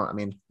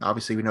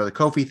 Obviously we know the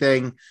Kofi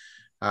thing.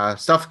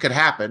 Stuff could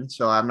happen.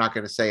 So I'm not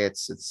going to say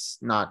it's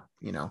not,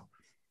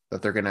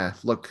 that they're going to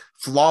look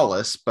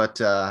flawless, but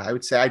I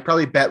would say I'd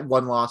probably bet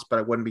 1 loss, but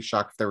I wouldn't be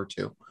shocked if there were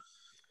 2.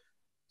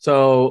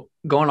 So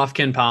going off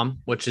KenPom,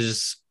 which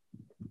is,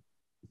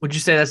 would you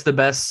say that's the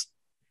best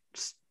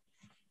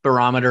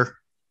barometer?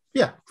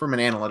 Yeah. From an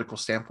analytical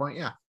standpoint.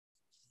 Yeah.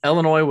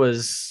 Illinois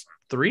was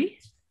 3.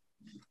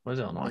 What is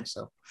Illinois?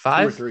 So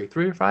 5, 3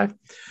 or 5.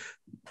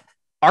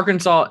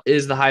 Arkansas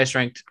is the highest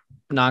ranked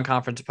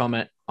non-conference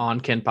opponent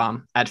on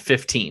KenPom at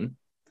 15.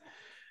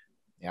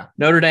 Yeah.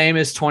 Notre Dame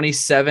is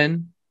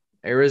 27.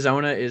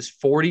 Arizona is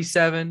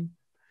 47.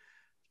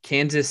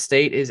 Kansas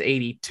State is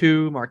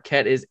 82.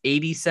 Marquette is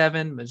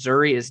 87.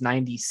 Missouri is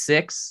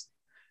 96.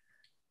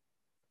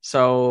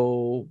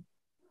 So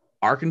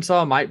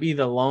Arkansas might be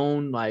the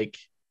lone, that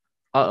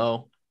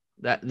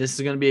this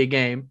is going to be a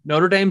game.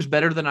 Notre Dame's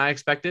better than I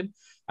expected.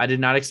 I did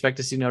not expect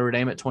to see Notre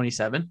Dame at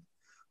 27.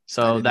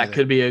 So that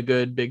could be a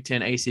good Big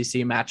Ten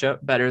ACC matchup,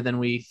 better than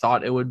we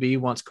thought it would be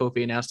once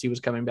Kofi announced he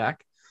was coming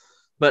back.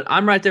 But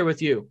I'm right there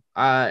with you.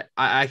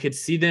 I could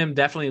see them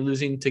definitely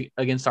losing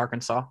against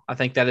Arkansas. I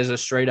think that is a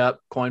straight up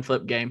coin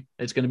flip game.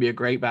 It's going to be a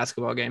great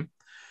basketball game.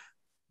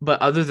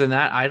 But other than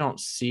that, I don't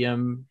see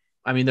them.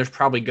 There's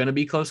probably going to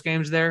be close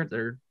games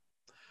there.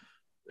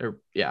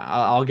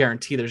 I'll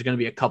guarantee there's going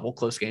to be a couple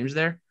close games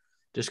there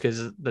just because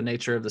of the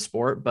nature of the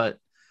sport. But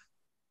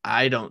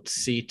I don't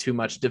see too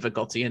much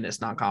difficulty in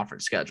this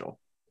non-conference schedule.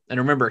 And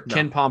remember,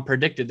 Ken Palm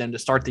predicted them to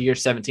start the year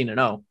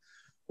 17-0,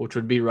 which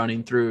would be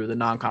running through the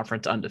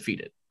non-conference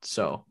undefeated.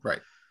 So,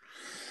 right.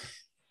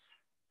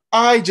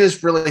 I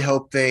just really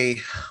hope they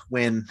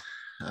win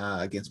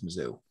against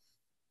Mizzou.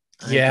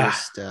 I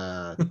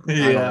don't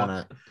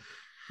want to.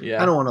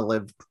 Yeah, I don't want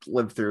to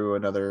live through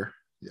another.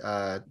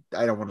 I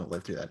don't want to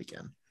live through that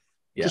again.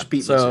 Yeah. Just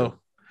beat Mizzou.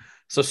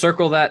 So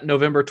circle that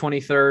November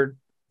 23rd,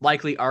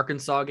 likely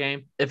Arkansas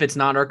game. If it's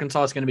not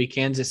Arkansas, it's going to be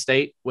Kansas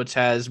State, which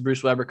has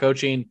Bruce Weber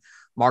coaching,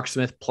 Mark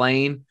Smith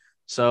playing.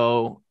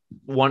 So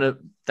one of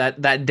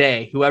that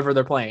day, whoever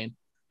they're playing,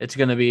 it's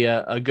going to be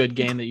a good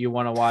game that you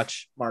want to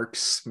watch. Mark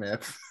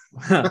Smith.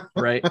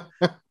 Right.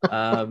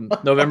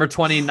 November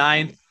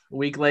 29th,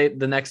 week late,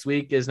 the next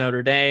week is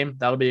Notre Dame.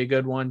 That'll be a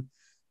good one.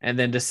 And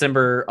then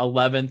December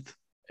 11th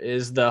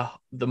is the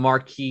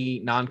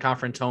marquee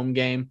non-conference home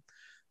game,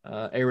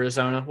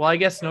 Arizona. Well, I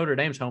guess Notre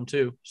Dame's home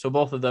too. So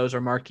both of those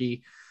are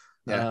marquee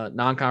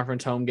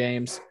non-conference home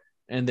games.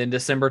 And then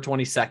December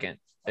 22nd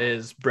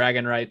is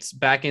bragging rights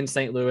back in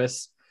St.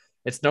 Louis.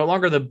 It's no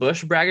longer the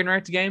Bush bragging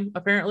rights game,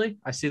 apparently.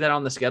 I see that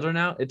on the schedule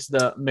now. It's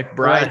the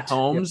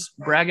McBride-Holmes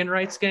bragging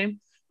rights game,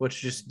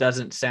 which just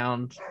doesn't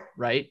sound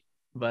right.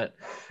 But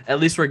at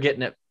least we're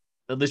getting it.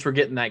 At least we're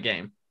getting that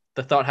game.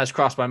 The thought has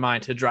crossed my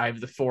mind to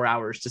drive the 4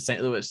 hours to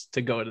St. Louis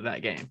to go to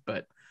that game,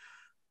 but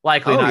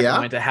likely not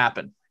going to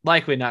happen.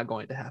 Likely not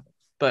going to happen.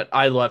 But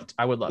I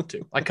would love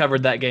to. I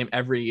covered that game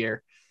every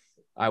year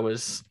I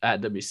was at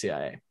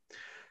WCIA.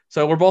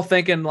 So we're both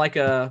thinking like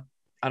I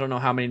don't know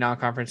how many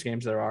non-conference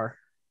games there are.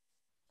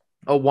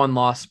 A one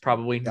loss,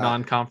 probably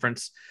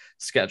non-conference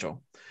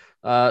schedule.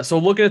 So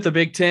looking at the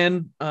Big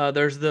Ten,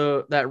 there's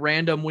that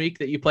random week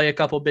that you play a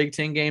couple Big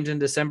Ten games in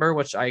December,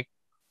 which I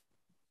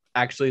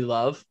actually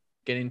love,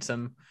 getting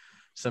some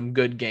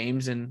good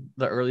games in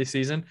the early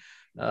season.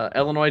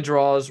 Illinois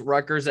draws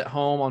Rutgers at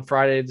home on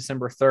Friday,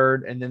 December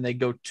 3rd, and then they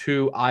go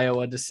to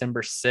Iowa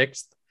December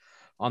 6th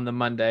on the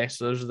Monday.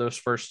 So those are those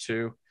first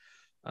two.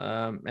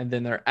 And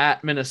then they're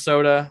at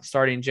Minnesota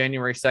starting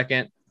January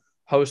 2nd,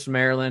 host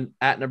Maryland,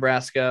 at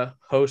Nebraska,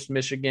 host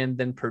Michigan,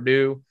 then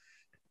Purdue,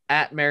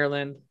 at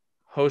Maryland,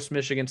 host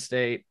Michigan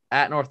State,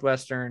 at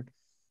Northwestern,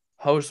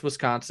 host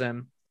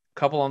Wisconsin,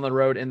 couple on the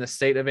road in the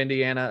state of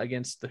Indiana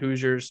against the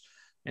Hoosiers,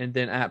 and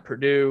then at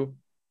Purdue,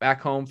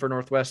 back home for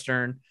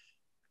Northwestern,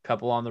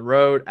 couple on the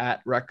road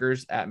at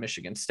Rutgers, at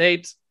Michigan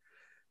State,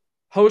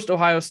 host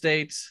Ohio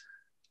State,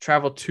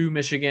 travel to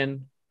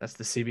Michigan. That's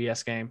the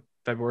CBS game,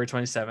 February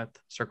 27th,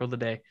 circle the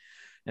day,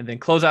 and then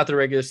close out the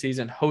regular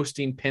season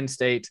hosting Penn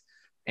State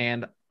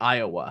and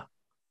Iowa.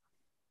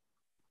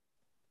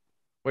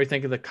 What do you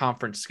think of the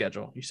conference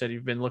schedule? You said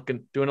you've been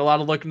doing a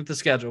lot of looking at the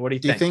schedule. What do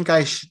you think? Do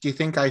you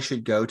think I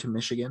should go to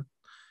Michigan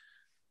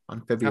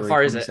on February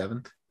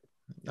 27th?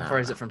 How far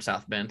is it from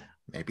South Bend?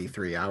 Maybe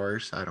 3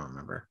 hours. I don't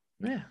remember.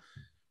 Yeah,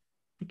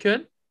 you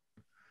could.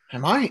 I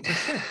might.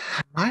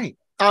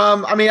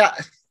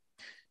 The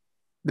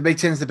Big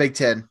Ten is the Big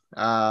Ten.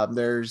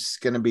 There's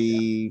going to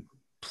be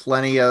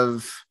plenty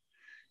of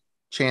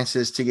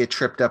chances to get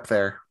tripped up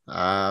there.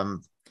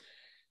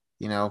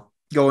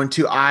 Going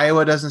to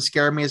Iowa doesn't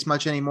scare me as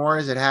much anymore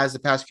as it has the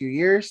past few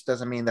years.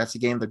 Doesn't mean that's a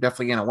game they're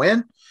definitely going to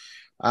win.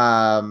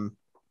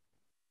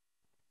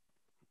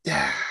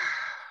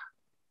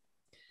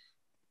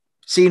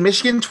 Seeing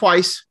Michigan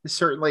twice is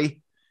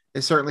certainly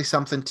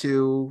something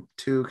to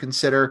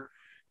consider,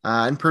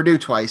 and Purdue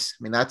twice.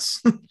 I mean,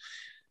 that's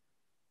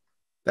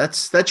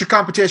your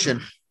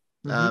competition.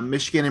 Mm-hmm.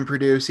 Michigan and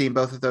Purdue, seeing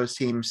both of those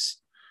teams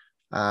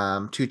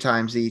 2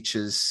 times each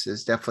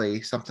is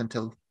definitely something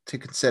to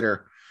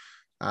consider.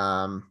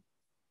 I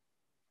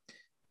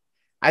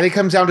think it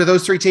comes down to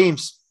those 3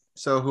 teams.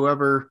 So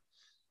whoever,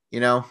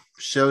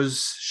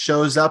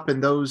 shows up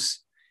in those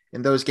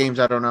games,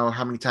 I don't know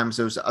how many times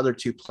those other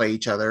 2 play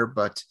each other,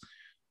 but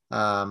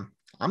I'm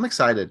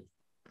excited.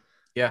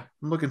 Yeah.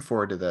 I'm looking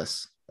forward to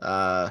this.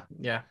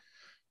 Yeah.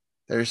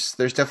 There's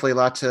definitely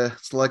going to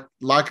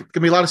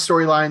be a lot of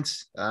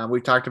storylines.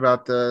 We've talked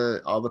about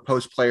all the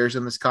post players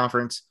in this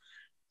conference.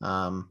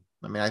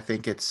 I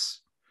think it's,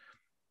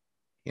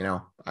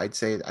 I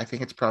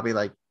think it's probably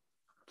like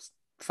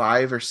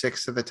 5 or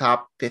 6 of the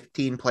top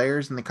 15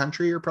 players in the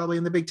country are probably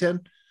in the Big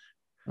Ten.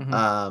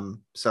 Mm-hmm.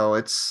 So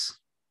it's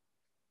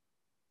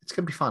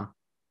going to be fun.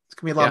 It's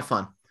going to be a lot of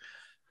fun.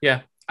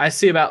 Yeah. I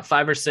see about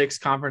 5 or 6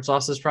 conference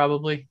losses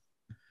probably.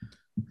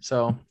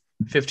 So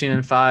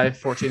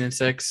 15-5,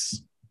 14-6.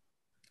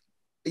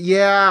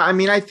 Yeah.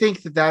 I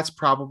think that's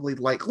probably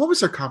what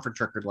was their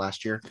conference record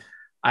last year?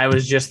 I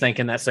was just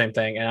thinking that same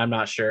thing, and I'm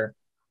not sure.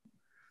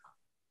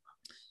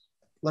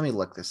 Let me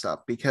look this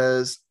up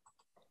because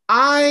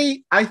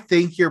I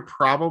think you're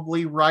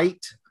probably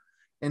right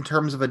in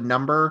terms of a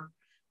number.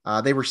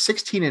 They were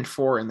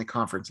 16-4 in the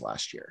conference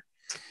last year.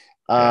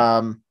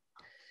 Yeah.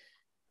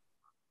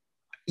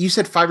 You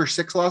said 5 or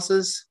 6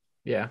 losses?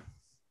 Yeah.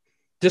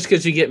 Just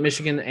because you get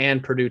Michigan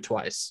and Purdue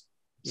twice.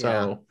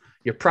 So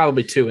you're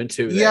probably 2-2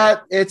 there. Yeah,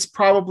 it's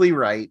probably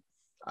right.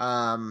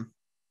 I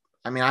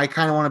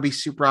kind of want to be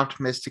super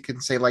optimistic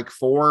and say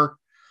 4.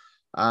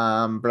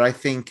 But I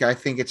think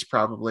it's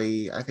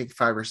probably, I think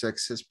 5 or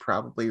 6 is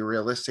probably a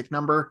realistic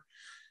number.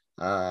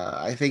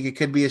 I think it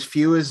could be as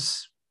few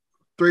as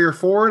 3 or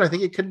 4, and I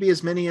think it could be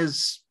as many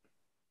as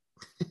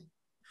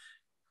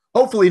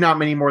hopefully not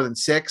many more than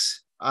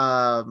 6.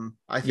 I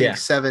think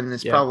 7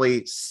 is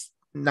probably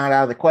not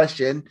out of the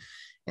question,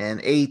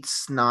 and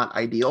 8's not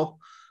ideal.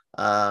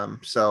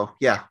 So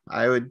yeah,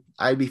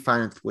 I'd be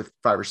fine with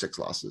 5 or 6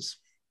 losses.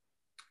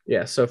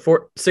 Yeah, so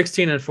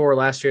 16-4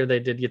 last year, they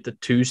did get the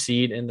 2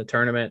 seed in the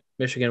tournament.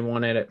 Michigan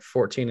won it at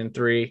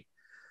 14-3.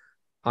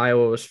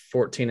 Iowa was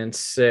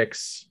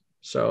 14-6.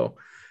 So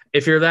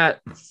if you're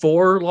that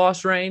 4 or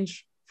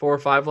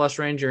 5 loss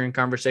range, you're in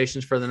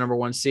conversations for the number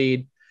 1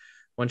 seed.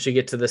 Once you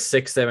get to the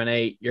 6, 7,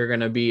 8, you're going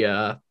to be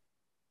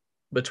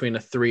between a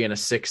 3 and a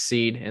 6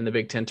 seed in the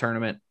Big Ten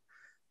tournament.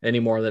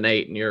 Any more than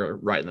 8, and you're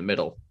right in the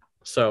middle.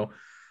 So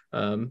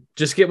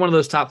just get one of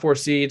those top 4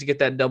 seeds, get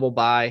that double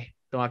bye.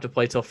 Don't have to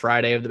play till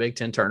Friday of the Big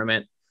Ten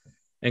tournament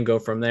and go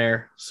from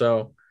there.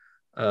 So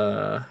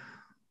how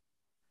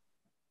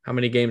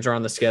many games are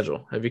on the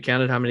schedule? Have you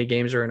counted how many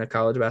games are in a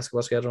college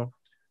basketball schedule?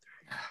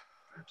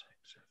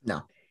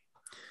 No.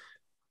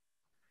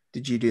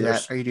 Did you do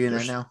that? Are you doing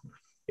that now?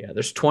 Yeah,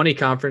 there's 20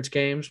 conference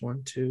games.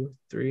 1, 2,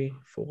 3,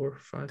 4,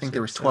 5, I think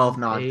there was 12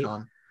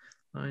 non-con.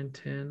 9,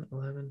 10,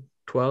 11,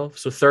 12.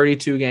 So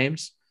 32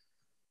 games.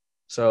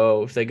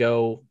 So if they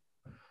go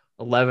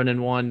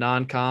 11-1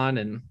 non-con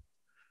and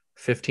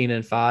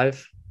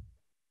 15-5,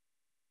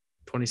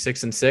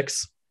 26-6,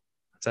 is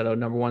that a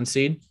number 1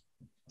 seed?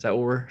 Is that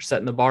what we're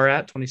setting the bar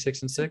at?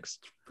 26-6?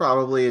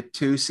 Probably a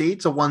 2 seed.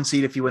 It's a 1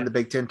 seed if you win the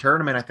Big Ten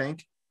tournament, I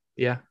think.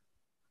 Yeah.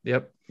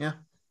 Yep. Yeah.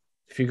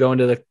 If you go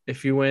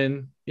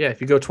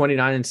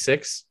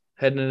 29-6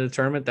 heading into the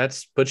tournament,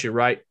 that's puts you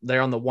right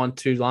there on the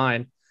 1-2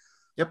 line.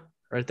 Yep.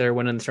 Right there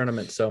winning the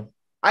tournament. So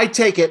I'd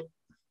take it.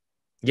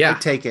 Yeah.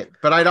 I'd take it.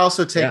 But I'd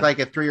also take like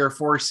a 3 or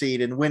 4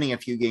 seed and winning a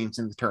few games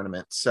in the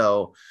tournament.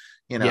 So,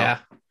 Yeah.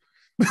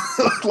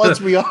 Let's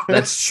be honest.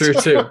 That's true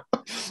too.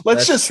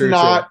 Let's just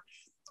not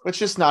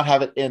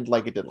have it end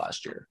like it did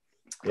last year.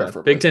 Yeah.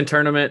 Big Ten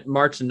tournament,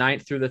 March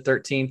 9th through the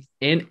 13th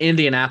in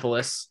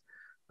Indianapolis.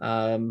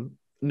 No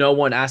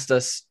one asked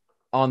us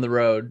on the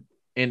road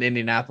in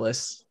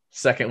Indianapolis,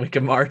 second week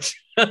of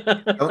March.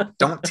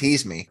 don't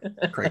tease me,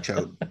 Craig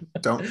Choate.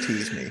 Don't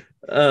tease me.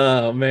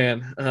 Oh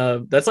man.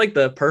 That's like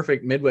the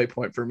perfect midway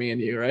point for me and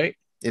you, right?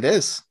 It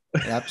is.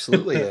 It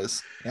absolutely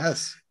is.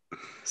 Yes.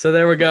 So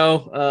there we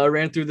go.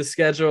 Ran through the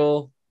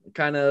schedule,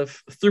 kind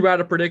of threw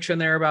out a prediction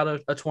there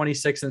about a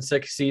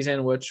 26-6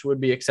 season, which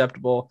would be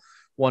acceptable,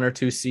 1 or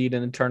 2 seed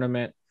in the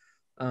tournament.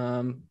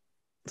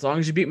 As long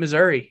as you beat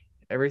Missouri,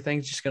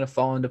 everything's just going to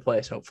fall into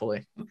place,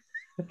 hopefully.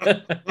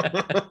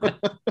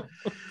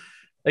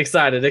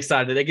 Excited.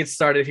 It gets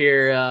started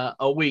here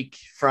a week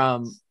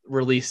from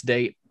release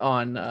date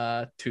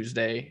on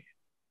Tuesday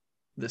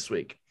this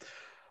week.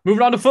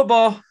 Moving on to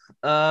football.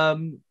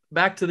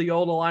 Back to the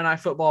old Illini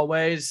football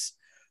ways.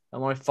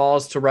 Illinois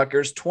falls to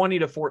Rutgers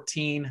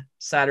 20-14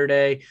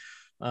 Saturday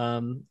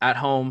at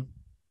home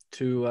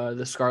to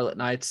the Scarlet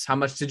Knights. How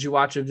much did you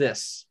watch of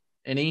this?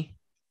 Any?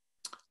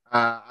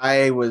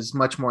 I was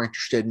much more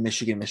interested in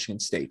Michigan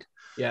State.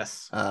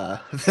 Yes. Than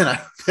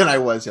I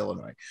was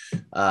Illinois.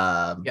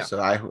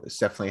 So I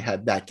definitely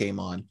had that game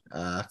on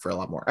for a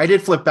lot more. I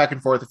did flip back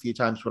and forth a few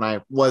times when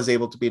I was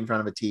able to be in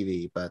front of a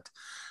TV, but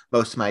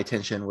most of my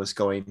attention was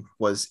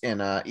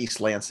in East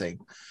Lansing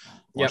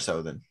more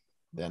so than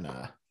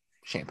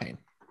Champaign.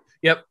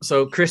 Yep.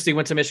 So Christy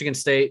went to Michigan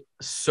State.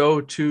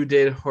 So too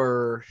did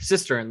her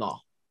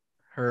sister-in-law.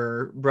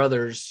 Her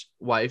brother's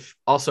wife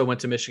also went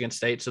to Michigan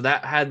State. So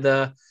that had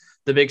the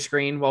big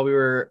screen while we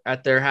were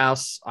at their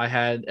house. I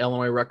had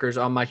Illinois Rutgers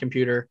on my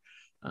computer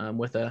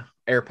with a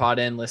AirPod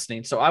in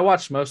listening. So I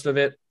watched most of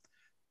it.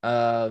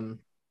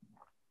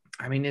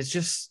 It's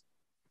just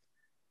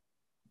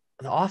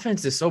the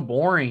offense is so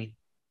boring.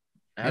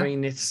 I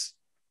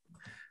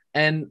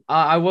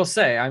will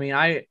say,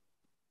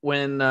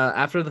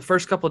 after the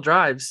first couple of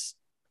drives,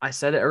 I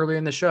said it earlier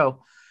in the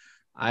show,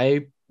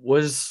 I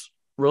was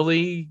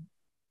really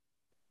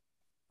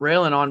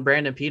railing on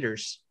Brandon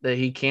Peters that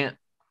he can't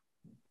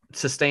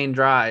sustain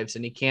drives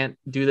and he can't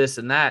do this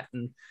and that.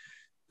 And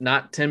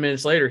not 10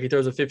 minutes later, he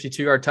throws a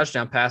 52-yard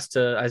touchdown pass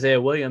to Isaiah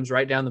Williams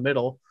right down the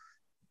middle,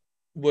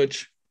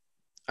 which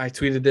I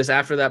tweeted this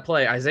after that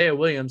play. Isaiah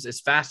Williams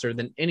is faster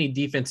than any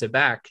defensive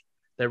back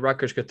that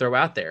Rutgers could throw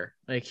out there.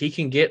 Like, he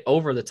can get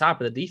over the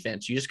top of the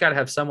defense. You just got to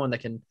have someone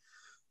that can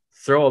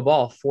throw a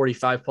ball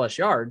 45 plus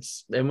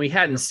yards. And we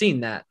hadn't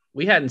seen that.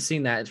 We hadn't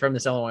seen that from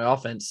this Illinois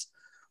offense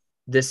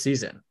this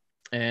season.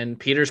 And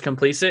Peters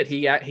completes it.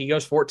 He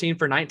goes 14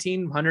 for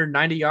 19,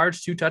 190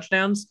 yards, 2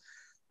 touchdowns,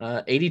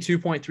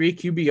 82.3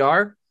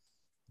 QBR.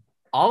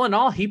 All in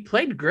all, he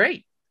played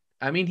great.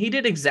 He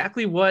did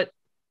exactly what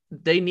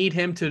they need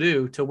him to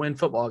do to win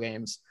football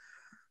games.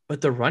 But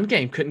the run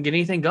game couldn't get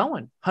anything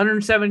going.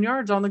 107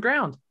 yards on the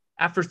ground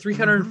after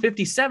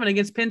 357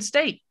 against Penn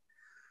State.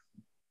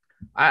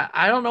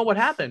 I don't know what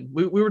happened.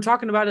 We were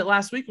talking about it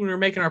last week when we were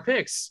making our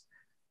picks.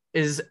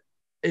 Is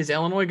is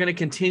Illinois going to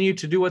continue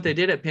to do what they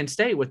did at Penn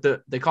State with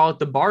they call it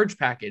the barge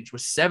package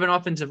with 7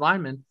 offensive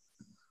linemen?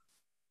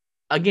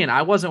 Again,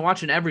 I wasn't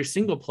watching every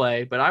single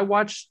play, but I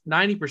watched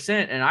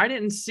 90% and I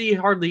didn't see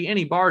hardly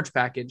any barge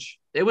package.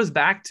 It was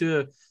back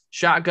to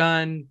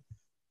shotgun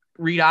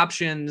read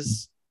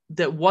options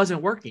that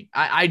wasn't working.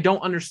 I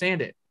don't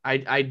understand it.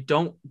 I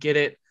don't get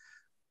it.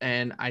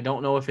 And I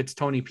don't know if it's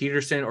Tony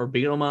Peterson or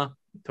Bielema.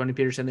 Tony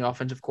Peterson, the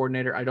offensive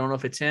coordinator. I don't know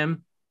if it's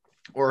him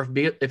or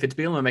if it's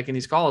Bielema making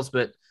these calls,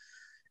 but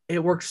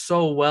it worked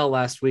so well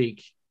last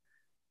week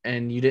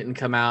and you didn't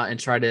come out and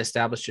try to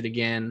establish it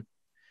again.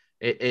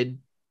 It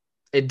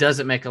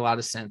doesn't make a lot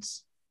of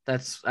sense. I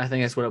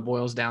think that's what it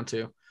boils down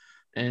to.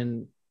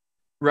 And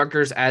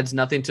Rutgers adds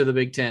nothing to the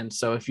Big Ten.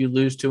 So if you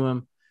lose to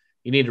them,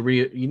 you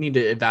need to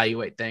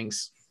evaluate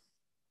things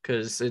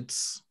because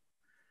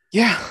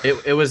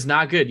it was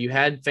not good. You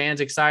had fans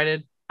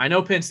excited. I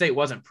know Penn State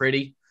wasn't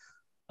pretty.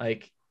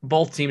 Like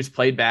both teams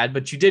played bad,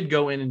 but you did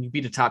go in and you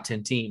beat a top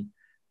 10 team.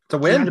 To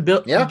win.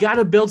 You got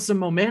to build some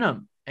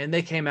momentum. And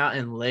they came out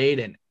and laid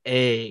an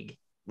egg.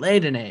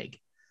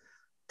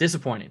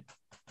 Disappointing.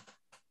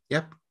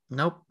 Yep.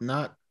 Nope.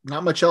 Not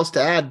much else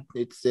to add.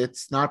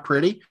 It's not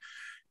pretty.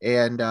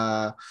 And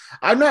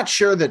I'm not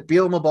sure that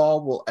Bielema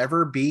ball will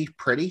ever be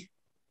pretty.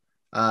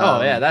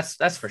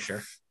 That's for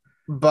sure.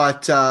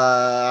 But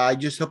I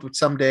just hope that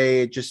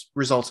someday it just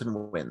results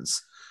in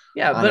wins.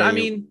 Yeah, but I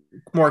mean,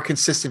 more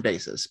consistent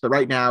basis. But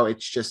right now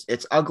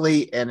it's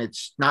ugly and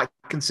it's not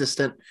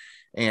consistent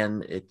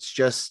and it's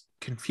just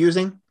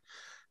confusing.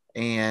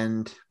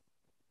 And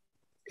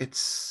you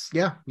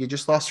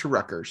just lost to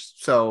Rutgers.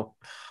 So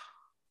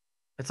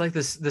it's like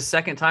the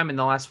second time in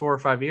the last 4 or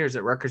 5 years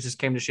that Rutgers just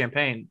came to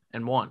Champaign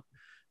and won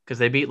because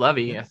they beat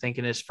Levy, I think,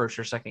 in his first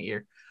or second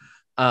year.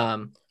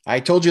 I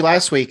told you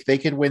last week they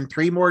could win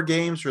 3 more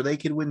games or they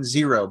could win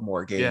 0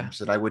 more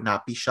games, and I would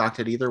not be shocked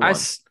at either one.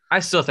 I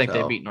still think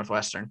they beat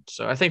Northwestern,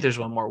 so I think there's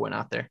one more win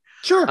out there.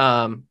 Sure.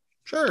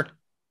 Sure.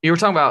 You were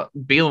talking about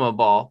Bielema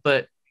ball,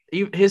 but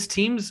his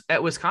teams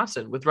at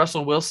Wisconsin with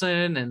Russell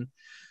Wilson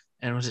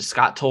and was it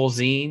Scott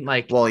Tolzien?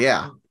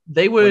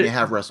 They would when you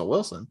have Russell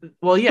Wilson.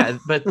 Well, yeah,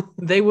 but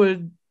they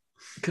would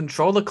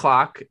control the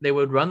clock. They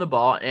would run the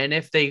ball, and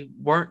if they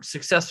weren't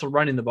successful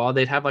running the ball,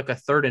 they'd have like a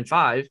 3rd and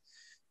 5.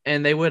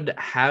 And they would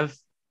have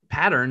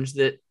patterns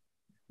that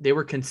they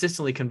were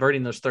consistently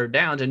converting those 3rd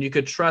downs, and you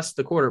could trust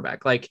the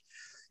quarterback. Like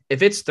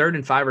if it's 3rd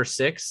and 5 or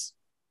 6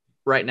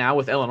 right now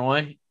with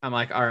Illinois, I'm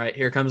like, all right,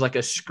 here comes like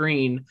a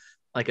screen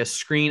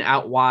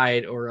out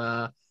wide or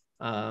a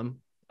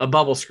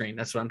bubble screen.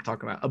 That's what I'm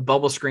talking about. A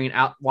bubble screen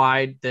out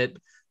wide that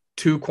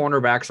 2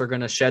 cornerbacks are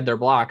going to shed their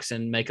blocks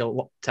and make a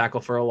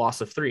tackle for a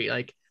loss of 3.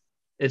 Like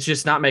it's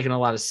just not making a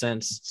lot of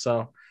sense.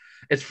 So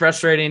it's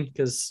frustrating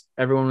because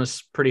everyone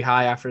was pretty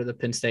high after the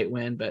Penn State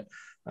win, but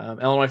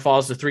Illinois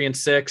falls to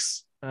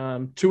 3-6,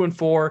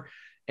 2-4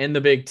 in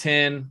the Big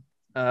Ten.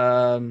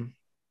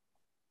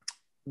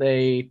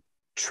 They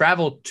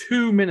traveled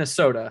to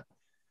Minnesota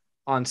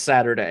on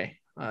Saturday,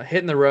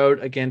 hitting the road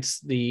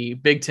against the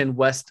Big Ten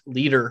West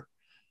leader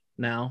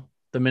now,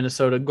 the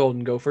Minnesota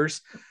Golden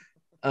Gophers.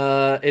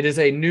 It is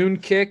a noon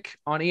kick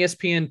on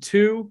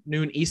ESPN2,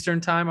 noon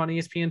Eastern time on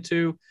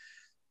ESPN2.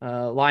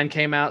 Line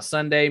came out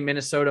Sunday,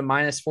 Minnesota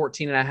minus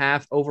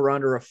 14.5, over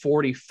under a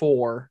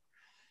 44.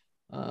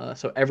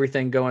 So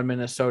everything going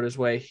Minnesota's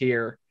way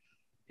here.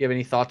 Do you have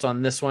any thoughts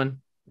on this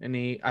one?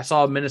 I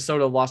saw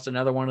Minnesota lost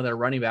another one of their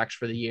running backs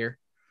for the year.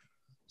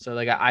 So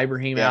they got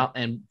Ibrahim out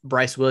and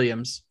Bryce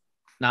Williams,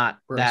 not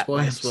Bryce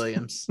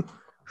Williams.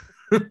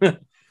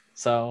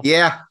 So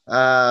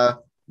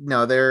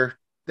no,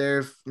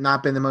 they've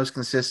not been the most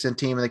consistent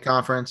team in the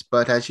conference,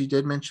 but as you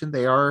did mention,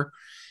 they are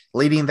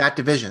leading that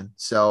division.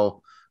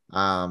 So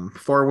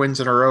 4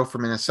 wins in a row for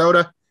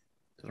Minnesota.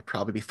 It'll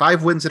probably be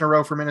 5 wins in a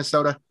row for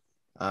Minnesota.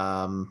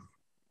 I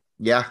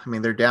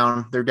mean, they're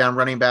down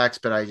running backs,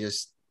 but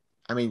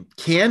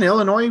can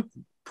Illinois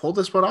pull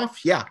this one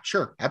off? Yeah,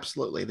 sure.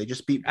 Absolutely. They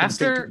just beat Penn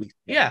State 2 weeks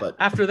ago,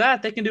 after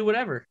that, they can do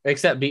whatever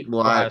except beat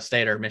Ohio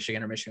State or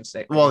Michigan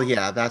State. Well,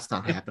 yeah, that's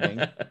not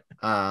happening.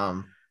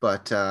 I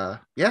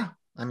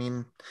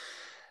mean,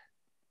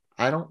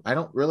 I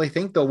don't really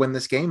think they'll win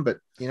this game, but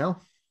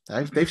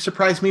they've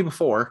surprised me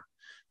before.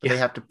 But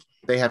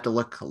they have to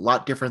look a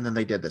lot different than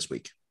they did this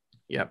week.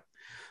 Yep.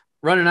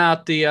 Running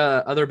out the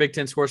other Big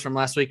Ten scores from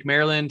last week.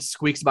 Maryland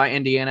squeaks by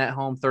Indiana at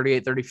home,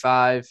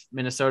 38-35.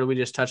 Minnesota, we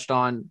just touched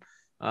on,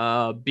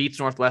 beats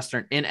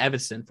Northwestern in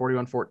Evanston,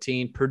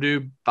 41-14.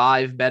 Purdue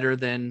 5 better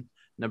than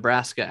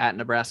Nebraska at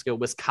Nebraska.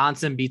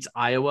 Wisconsin beats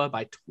Iowa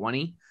by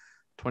 20,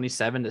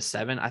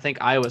 27-7. I think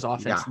Iowa's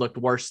offense looked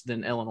worse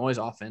than Illinois'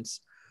 offense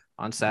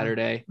on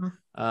Saturday.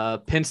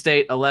 Penn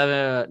State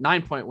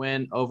 9-point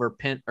win over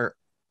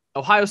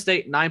Ohio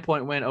State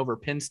 9-point win over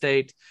Penn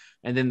State.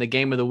 And then the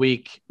game of the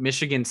week,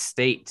 Michigan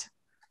State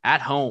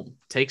at home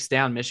takes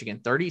down Michigan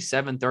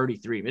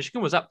 37-33.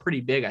 Michigan was up pretty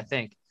big, I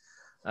think.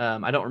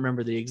 I don't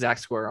remember the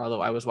exact score,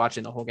 although I was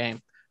watching the whole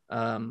game.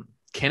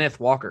 Kenneth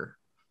Walker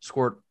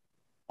scored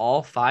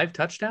all 5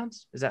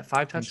 touchdowns. Is that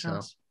 5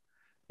 touchdowns?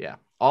 Yeah,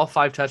 all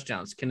 5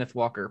 touchdowns. Kenneth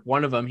Walker,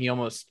 one of them, he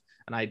almost,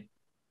 and I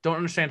don't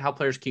understand how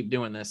players keep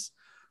doing this,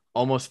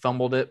 almost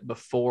fumbled it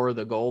before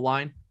the goal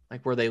line,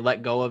 like where they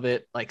let go of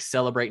it, like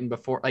celebrating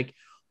before, like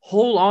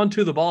hold on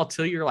to the ball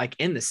till you're like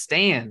in the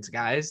stands,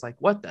 guys. Like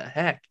what the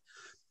heck?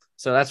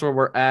 So that's where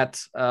we're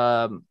at.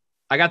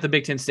 I got the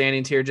Big Ten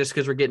standings here just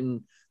because we're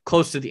getting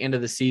close to the end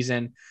of the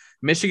season.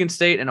 Michigan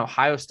State and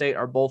Ohio State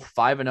are both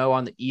 5-0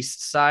 on the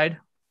east side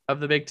of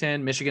the Big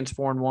Ten. Michigan's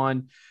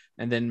 4-1.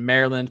 And then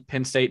Maryland,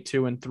 Penn State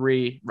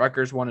 2-3,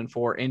 Rutgers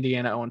 1-4,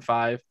 Indiana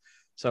 0-5.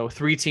 So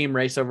 3-team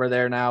race over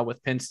there now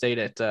with Penn State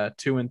at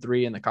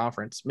 2-3 in the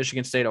conference.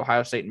 Michigan State,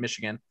 Ohio State, and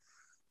Michigan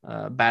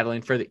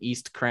battling for the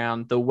East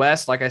crown. The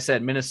West, like I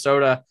said,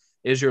 Minnesota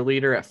is your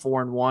leader at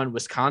 4-1.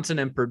 Wisconsin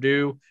and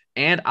Purdue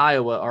and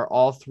Iowa are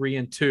all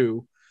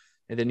 3-2.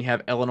 And then you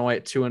have Illinois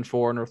at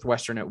 2-4,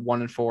 Northwestern at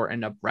 1-4,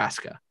 and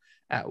Nebraska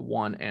at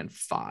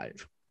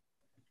 1-5.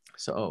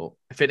 So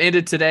if it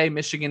ended today,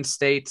 Michigan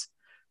State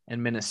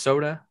and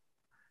Minnesota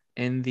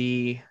in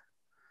the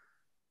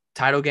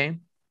title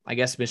game, I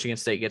guess Michigan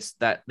State gets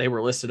that. They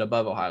were listed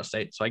above Ohio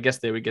State, so I guess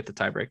they would get the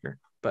tiebreaker,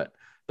 but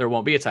there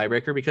won't be a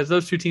tiebreaker because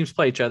those two teams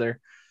play each other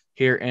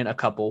here in a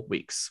couple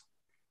weeks.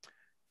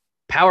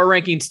 Power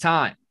rankings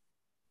time.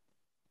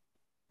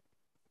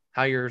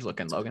 How yours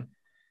looking, Logan?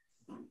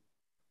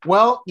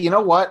 Well, you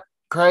know what,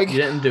 Craig? You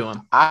didn't do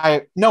them.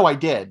 I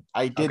did.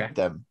 I did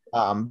them.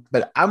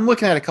 But I'm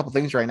looking at a couple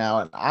things right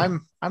now,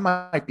 and I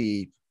might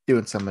be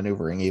doing some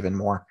maneuvering even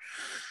more.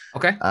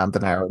 Okay.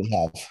 Than I already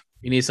have.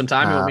 You need some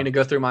time. You want me to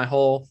go through my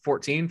whole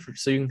 14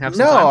 so you can have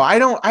some no,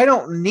 time? I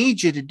don't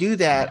need you to do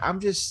that. I'm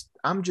just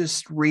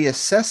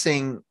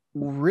reassessing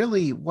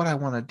really what I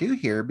want to do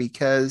here,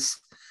 because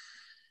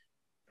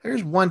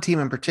there's one team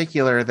in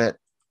particular that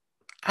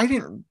I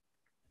didn't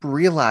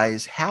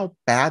realize how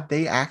bad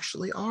they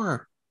actually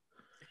are.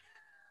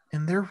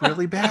 And they're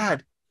really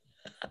bad.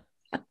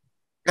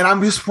 And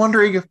I'm just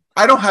wondering if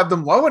I don't have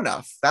them low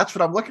enough. That's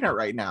what I'm looking at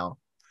right now.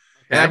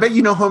 Okay. And I bet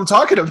you know who I'm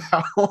talking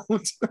about.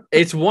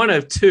 It's one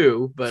of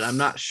two, but I'm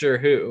not sure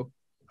who.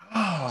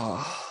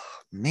 Oh,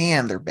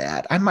 man, they're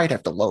bad. I might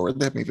have to lower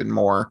them even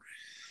more.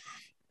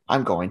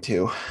 I'm going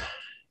to.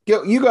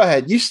 You go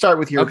ahead. You start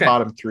with your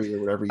bottom 3 or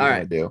whatever you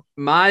want to do.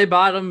 My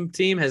bottom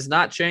team has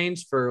not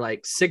changed for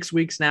like 6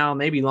 weeks now,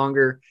 maybe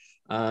longer.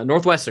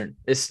 Northwestern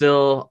is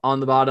still on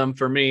the bottom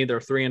for me. They're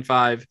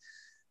 3-5.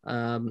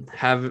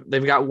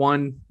 They've got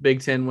one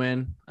Big Ten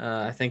win.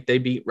 I think they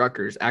beat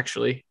Rutgers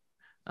actually,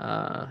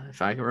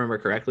 if I can remember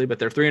correctly, but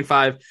they're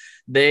 3-5.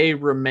 They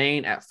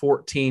remain at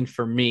 14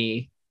 for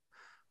me.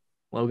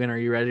 Logan, are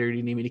you ready or do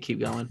you need me to keep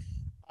going?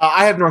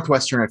 I have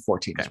Northwestern at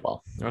 14 as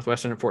well.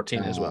 Northwestern at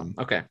 14 as well.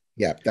 Okay.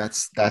 Yeah,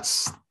 that's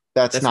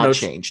not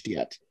changed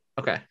yet.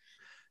 Okay.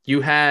 You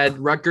had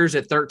Rutgers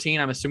at 13.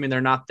 I'm assuming they're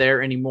not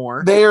there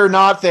anymore. They are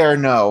not there.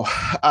 No.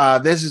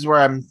 This is where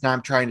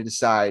I'm trying to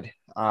decide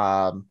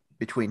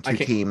between two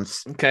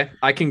teams. Okay.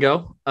 I can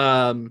go.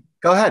 Go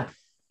ahead.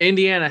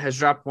 Indiana has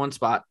dropped one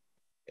spot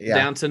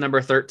down to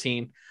number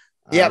 13.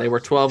 Yeah. They were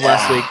 12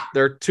 last week.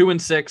 They're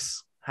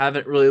 2-6.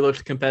 Haven't really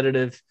looked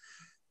competitive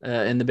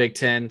in the Big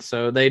Ten.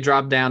 So they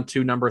dropped down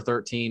to number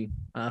 13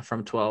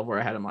 from 12 where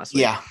I had them last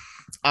week. Yeah.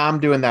 I'm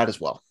doing that as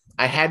well.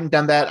 I hadn't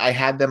done that. I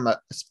had them a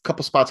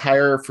couple spots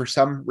higher for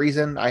some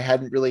reason. I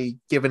hadn't really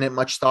given it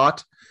much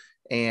thought.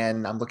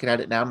 And I'm looking at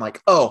it now. I'm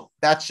like, oh,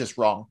 that's just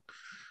wrong.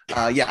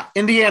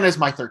 Indiana is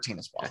my 13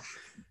 as well.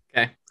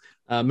 Okay.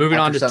 Moving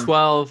on to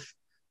 12.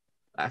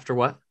 After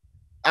what?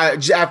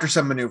 After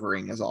some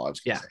maneuvering is all I was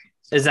going to say.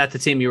 So. Is that the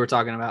team you were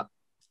talking about?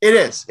 It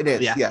is.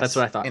 Yeah, yes. That's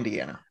what I thought.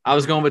 Indiana. I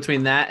was going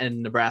between that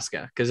and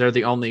Nebraska because they're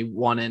the only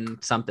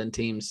 1-something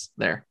teams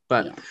there.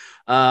 But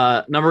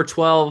number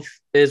 12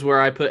 is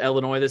where I put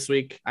Illinois this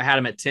week. I had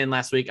them at 10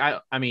 last week. I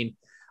mean,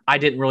 I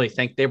didn't really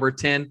think they were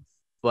 10,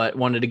 but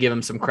wanted to give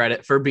them some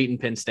credit for beating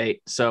Penn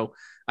State. So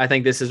I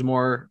think this is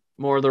more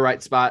the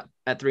right spot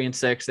at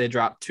 3-6. They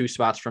dropped 2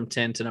 spots from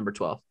 10 to number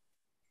 12.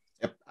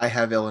 Yep, I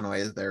have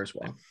Illinois there as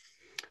well.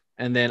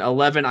 And then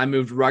 11, I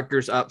moved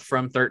Rutgers up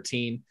from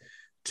 13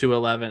 to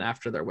 11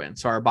 after their win.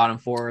 So our bottom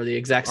 4 are the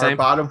exact same. Our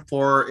bottom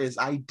 4 is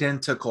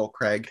identical,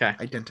 Craig. Okay.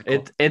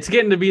 Identical. It's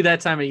getting to be that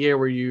time of year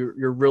where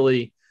you're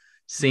really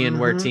seeing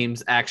where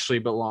teams actually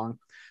belong.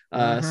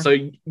 So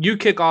you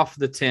kick off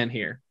the 10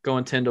 here,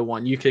 going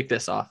 10-1. You kick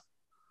this off.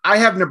 I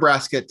have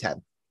Nebraska at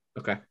 10.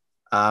 Okay.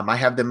 I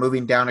have them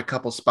moving down a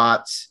couple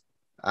spots.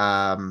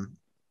 Who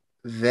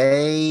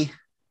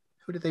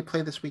did they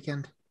play this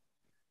weekend?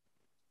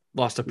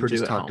 Lost to Purdue. We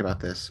just talked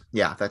about this.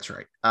 Yeah, that's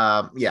right.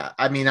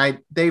 I mean,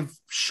 they've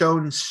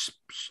shown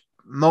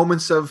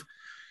moments of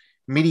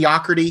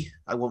mediocrity.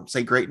 I won't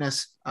say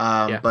greatness,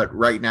 but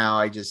right now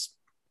I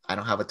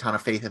don't have a ton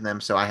of faith in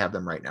them, so I have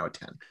them right now at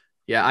 10.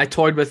 Yeah, I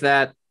toyed with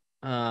that.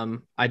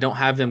 I don't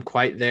have them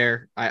quite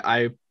there.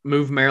 I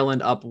moved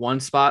Maryland up 1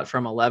 spot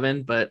from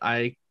 11, but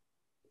I'm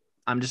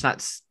just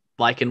not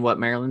liking what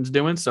Maryland's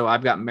doing, so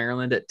I've got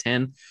Maryland at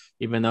 10,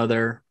 even though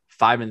they're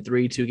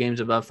 5-3, 2 games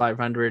above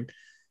 500.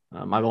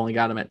 I've only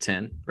got them at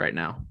 10 right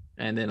now.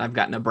 And then I've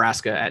got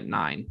Nebraska at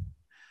 9.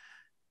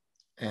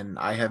 and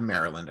I have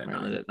Maryland at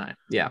Maryland 9. at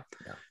 9.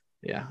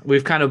 Yeah.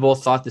 We've kind of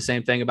both thought the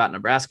same thing about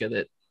Nebraska,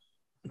 that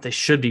they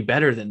should be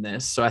better than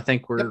this. So I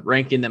think we're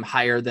ranking them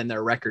higher than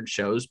their record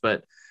shows,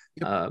 but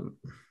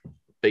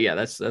yeah,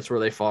 that's where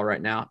they fall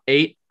right now.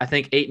 8, I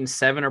think 8 and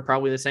 7 are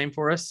probably the same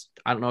for us.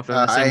 I don't know if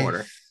they're in the same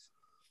order.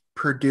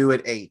 Purdue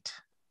at 8.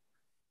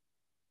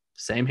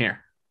 Same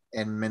here.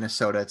 And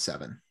Minnesota at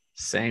 7.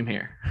 Same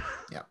here.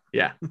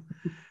 Yeah.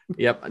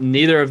 Yep.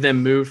 Neither of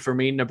them moved for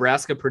me.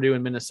 Nebraska, Purdue,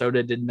 and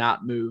Minnesota did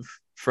not move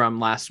from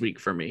last week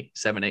for me.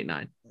 7, 8,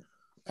 9.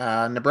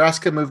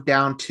 Nebraska moved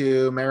down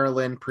to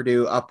Maryland,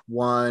 Purdue up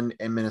 1,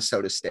 and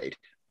Minnesota stayed.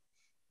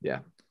 Yeah.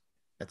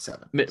 At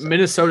 7.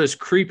 Minnesota's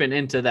creeping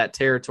into that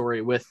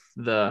territory with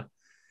the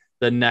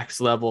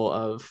next level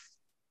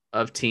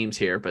of teams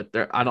here, but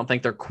I don't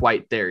think they're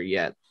quite there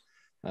yet.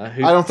 I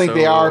don't think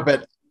they are,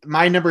 but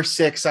my number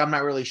 6, I'm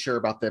not really sure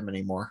about them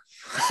anymore.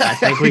 I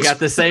think we got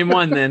the same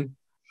one then.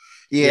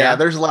 Yeah,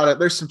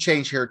 there's some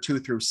change here, 2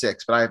 through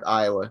 6, but I have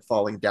Iowa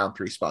falling down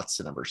 3 spots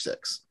to number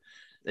 6.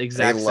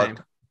 Exact they same.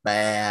 Looked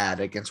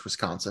bad against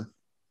Wisconsin.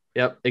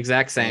 Yep,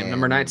 exact same.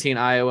 Number 19,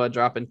 Iowa,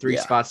 dropping 3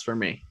 spots for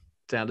me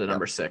down to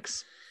number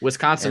 6.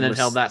 Wisconsin had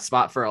held that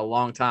spot for a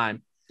long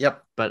time.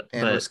 Yep. But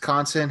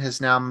Wisconsin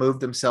has now moved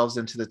themselves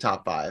into the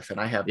top 5, and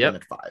I have them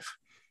at 5.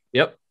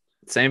 Yep.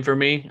 Same for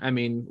me. I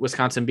mean,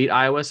 Wisconsin beat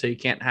Iowa, so you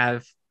can't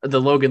have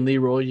the Logan Lee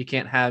rule. You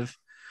can't have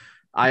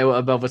Iowa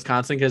above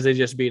Wisconsin because they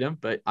just beat them.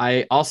 But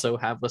I also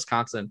have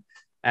Wisconsin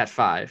at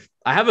 5.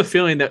 I have a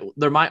feeling that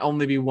there might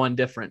only be one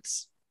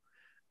difference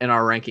in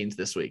our rankings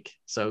this week.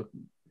 So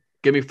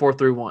give me 4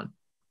 through 1.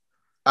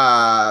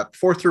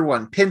 4 through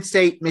 1. Penn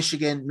State,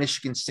 Michigan,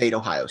 Michigan State,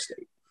 Ohio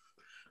State.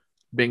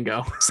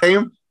 Bingo.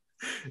 Same.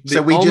 The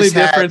only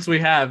difference we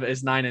have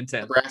is 9 and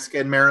 10. Nebraska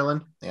and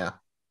Maryland. Yeah.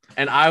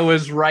 And I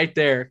was right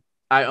there.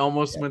 I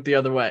almost went the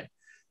other way.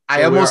 So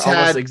I almost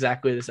had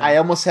exactly the same. I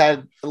almost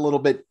had a little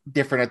bit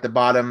different at the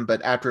bottom,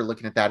 but after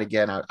looking at that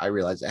again, I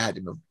realized I had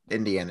to move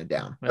Indiana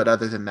down. But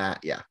other than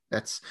that,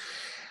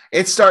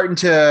 it's starting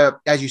to,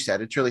 as you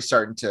said, it's really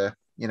starting to,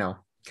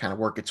 kind of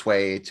work its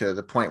way to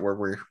the point where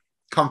we're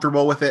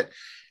comfortable with it.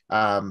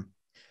 I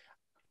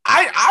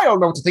don't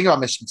know what to think about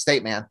Michigan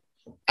State, man.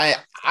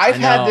 I've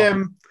had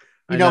them,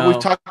 we've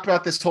talked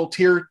about this whole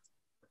tier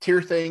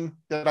thing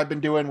that I've been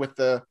doing with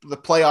the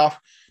playoff,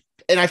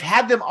 and I've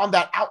had them on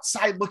that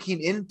outside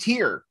looking in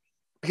tier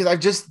because I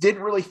just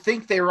didn't really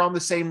think they were on the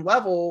same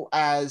level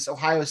as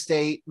Ohio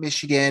State,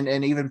 Michigan,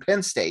 and even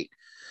Penn State.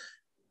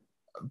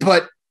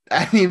 But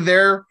I mean,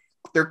 they're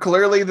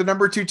clearly the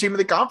number 2 team in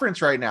the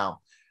conference right now.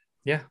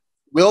 Yeah.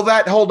 Will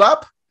that hold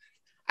up?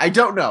 I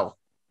don't know.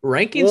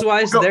 Rankings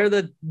wise, they're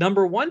the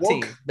number 1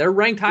 team. They're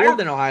ranked higher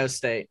than Ohio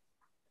State.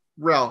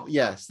 Well,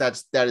 yes,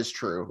 that is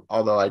true.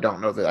 Although I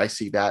don't know that I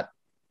see that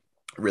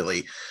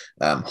really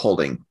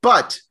holding.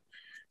 But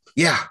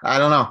yeah, I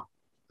don't know.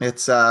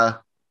 It's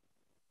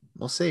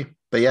we'll see.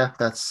 But yeah,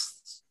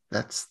 that's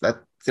the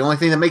only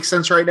thing that makes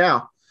sense right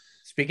now.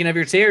 Speaking of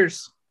your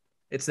tiers,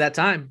 it's that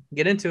time.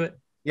 Get into it.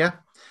 Yeah.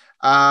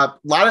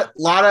 Lot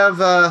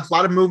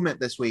of movement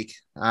this week.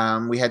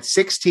 We had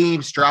 6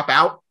 teams drop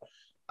out.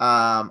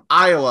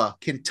 Iowa,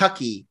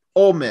 Kentucky,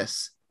 Ole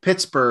Miss,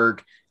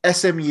 Pittsburgh,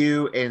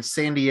 SMU, and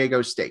San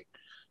Diego State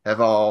have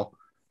all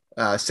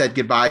said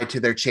goodbye to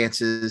their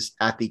chances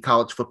at the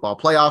college football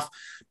playoff.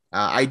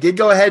 I did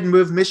go ahead and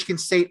move Michigan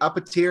State up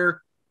a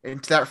tier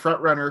into that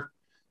front runner.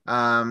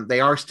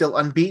 They are still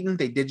unbeaten.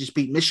 They did just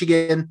beat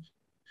Michigan.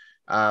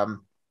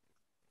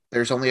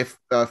 There's only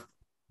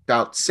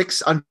about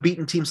 6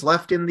 unbeaten teams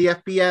left in the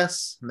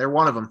FBS, and they're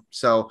one of them.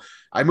 So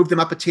I moved them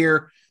up a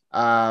tier.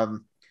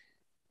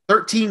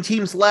 13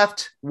 teams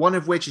left, one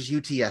of which is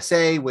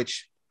UTSA,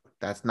 which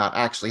that's not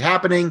actually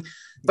happening,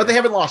 but they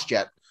haven't lost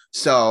yet.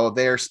 So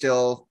they're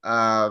still,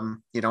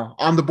 on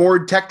the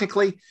board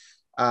technically.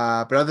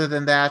 But other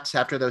than that,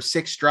 after those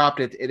 6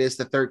 dropped, it is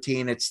the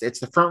 13. It's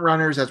the front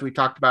runners, as we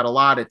talked about a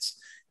lot. It's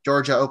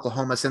Georgia,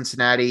 Oklahoma,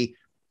 Cincinnati,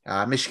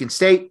 Michigan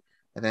State.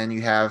 And then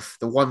you have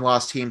the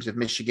 1-loss teams of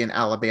Michigan,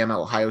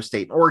 Alabama, Ohio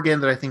State, and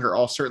Oregon that I think are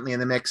all certainly in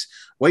the mix.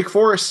 Wake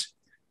Forest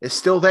is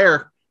still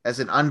there as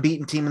an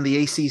unbeaten team in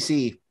the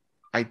ACC.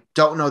 I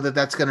don't know that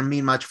that's going to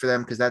mean much for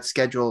them because that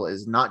schedule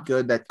is not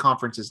good. That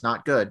conference is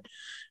not good,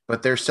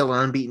 but they're still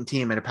an unbeaten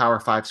team in a Power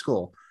 5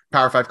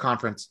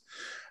 conference.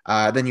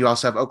 Then you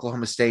also have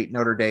Oklahoma State,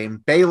 Notre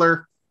Dame,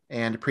 Baylor,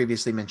 and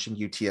previously mentioned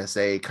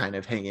UTSA kind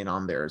of hanging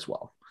on there as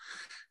well.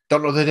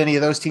 Don't know that any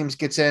of those teams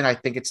gets in. I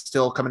think it's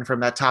still coming from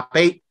that top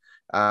 8.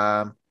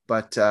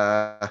 But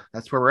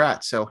that's where we're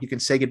at. So you can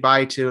say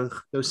goodbye to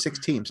those 6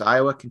 teams: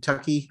 Iowa,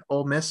 Kentucky,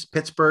 Ole Miss,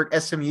 Pittsburgh,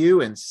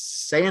 SMU, and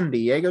San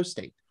Diego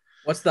State.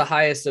 What's the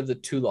highest of the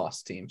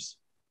 2-loss teams?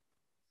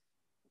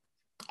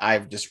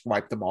 I've just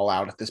wiped them all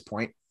out at this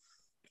point.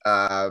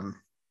 I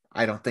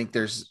don't think a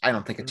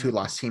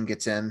 2-loss team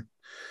gets in.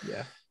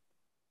 Yeah.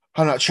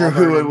 I'm not sure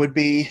who it would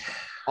be.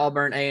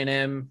 Auburn,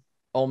 A&M,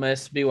 Ole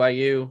Miss,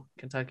 BYU,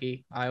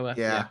 Kentucky, Iowa.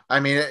 Yeah. I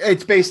mean,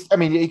 it's based. I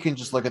mean, you can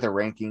just look at their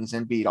rankings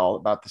and beat all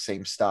about the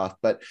same stuff.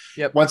 But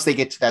once they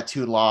get to that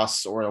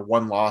 2-loss or a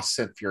 1-loss,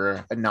 if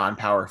you're a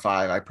non-Power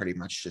 5, I pretty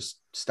much just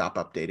stop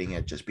updating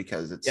it just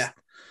because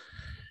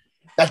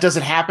that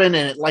doesn't happen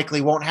and it likely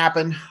won't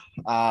happen.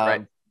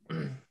 Right.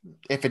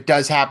 If it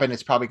does happen,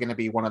 it's probably going to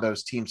be one of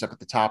those teams up at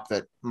the top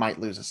that might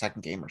lose a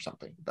second game or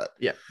something. But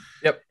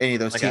any of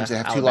those teams that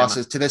have Alabama. 2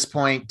 losses to this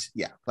point,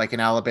 like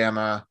an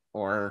Alabama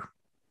or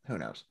who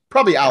knows?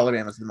 Probably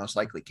Alabama's the most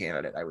likely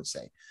candidate, I would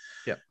say.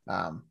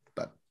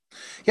 But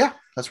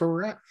that's where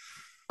we're at.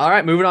 All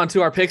right, moving on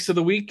to our picks of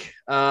the week.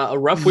 A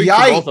rough week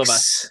for both of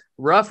us.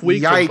 Rough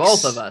week for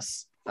both of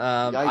us.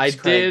 I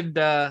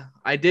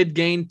did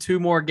gain 2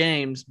 more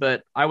games,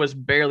 but I was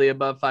barely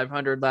above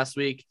 500 last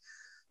week.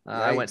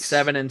 I went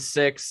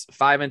 7-6,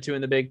 5-2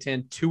 in the Big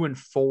Ten,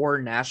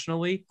 2-4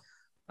 nationally.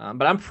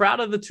 But I'm proud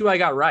of the 2 I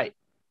got right.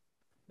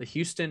 The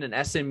Houston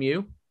and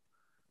SMU,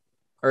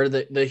 or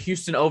the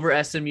Houston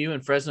over SMU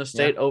and Fresno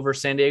State over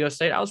San Diego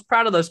State. I was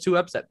proud of those 2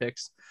 upset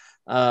picks.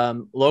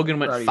 Logan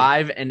went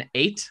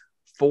 5-8,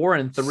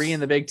 4-3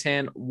 in the Big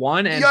Ten,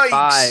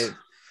 1-5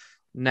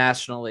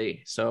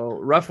 nationally. So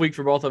rough week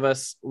for both of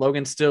us.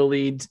 Logan still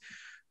leads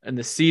in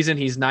the season.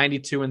 He's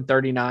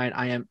 92-39.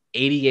 I am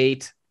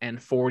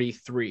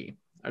 88-43.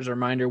 As a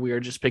reminder, we are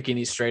just picking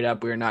these straight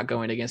up. We are not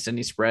going against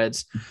any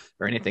spreads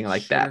or anything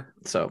like that.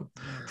 So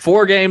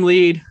 4-game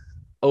lead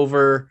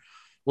over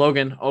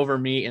Logan, over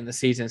me in the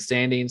season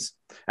standings.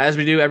 As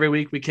we do every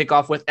week, we kick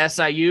off with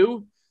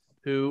SIU,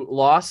 who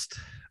lost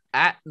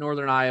at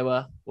Northern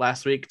Iowa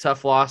last week.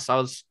 Tough loss. I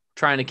was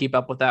trying to keep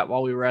up with that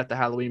while we were at the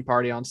Halloween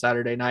party on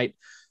Saturday night.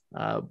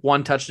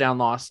 1 touchdown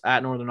loss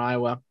at Northern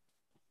Iowa.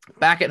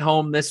 Back at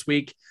home this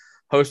week,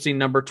 hosting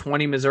number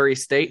 20 Missouri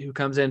State, who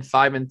comes in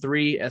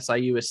 5-3.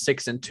 SIU is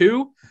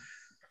 6-2.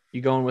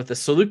 You going with the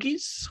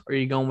Salukis or are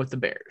you going with the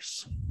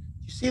Bears?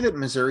 You see that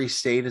Missouri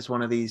State is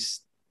one of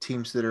these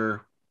teams that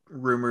are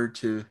rumored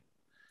to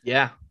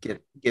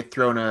get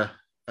thrown a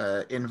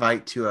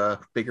invite to a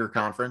bigger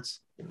conference.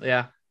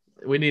 Yeah.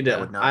 We need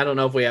to. I don't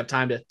know if we have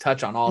time to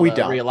touch on all the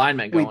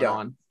realignment going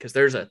on because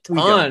there's a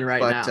ton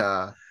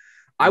now.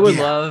 I would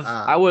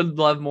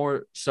love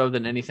more so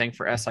than anything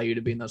for SIU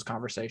to be in those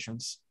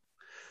conversations.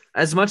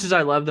 As much as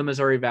I love the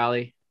Missouri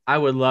Valley, I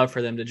would love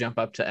for them to jump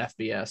up to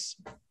FBS.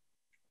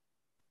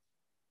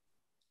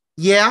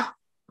 Yeah,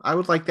 I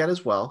would like that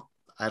as well.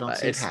 I don't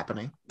see it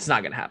happening. It's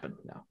not going to happen.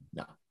 No.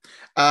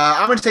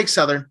 I'm going to take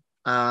Southern.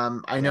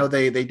 I know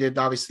they did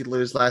obviously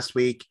lose last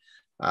week.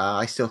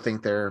 I still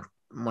think they're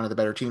one of the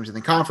better teams in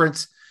the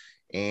conference,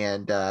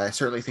 and I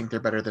certainly think they're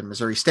better than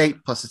Missouri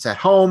State. Plus, it's at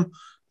home.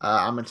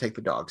 I'm going to take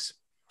the Dogs.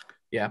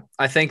 Yeah,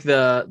 I think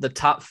the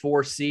top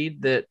 4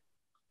 seed that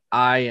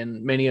I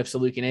and many of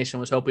Saluki Nation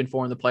was hoping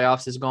for in the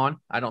playoffs is gone.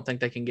 I don't think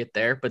they can get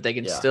there, but they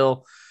can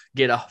still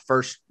get a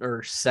first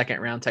or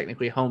second round,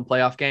 technically home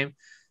playoff game,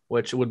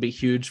 which would be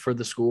huge for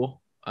the school.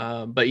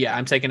 But yeah,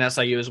 I'm taking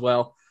SIU as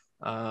well.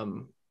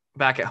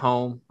 Back at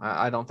home,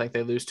 I don't think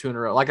they lose 2 in a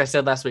row. Like I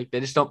said last week,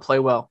 they just don't play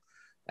well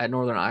at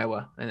Northern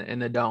Iowa in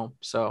the Dome.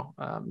 So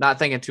not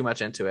thinking too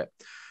much into it.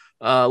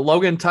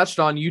 Logan touched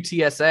on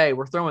UTSA.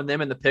 We're throwing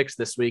them in the picks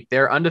this week.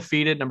 They're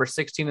undefeated, number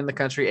 16 in the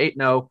country,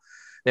 8-0.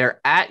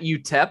 They're at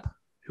UTEP,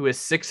 who is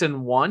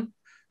 6-1.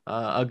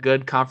 A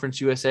good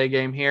Conference USA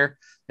game here.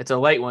 It's a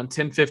late one,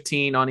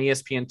 10:15 on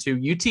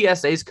ESPN2.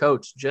 UTSA's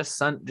coach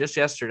just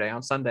yesterday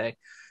on Sunday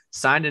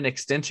signed an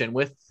extension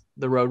with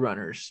the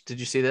Roadrunners. Did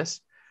you see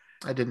this?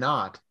 I did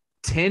not.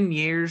 10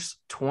 years,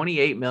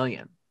 $28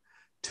 million,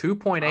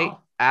 2.8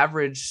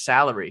 average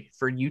salary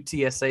for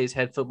UTSA's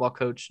head football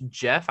coach,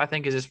 Jeff, I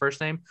think is his first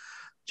name,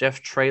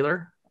 Jeff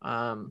Traylor.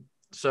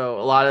 So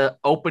a lot of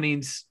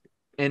openings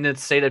in the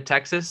state of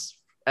Texas,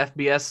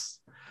 FBS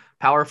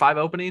Power 5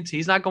 openings.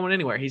 He's not going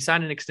anywhere. He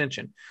signed an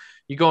extension.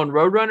 You going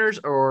Roadrunners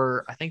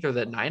or I think they're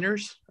the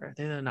Niners? Or are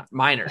they the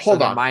Miners?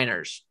 Hold on.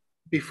 Miners.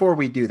 Before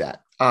we do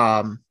that,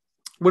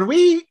 when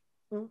we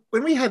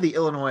had the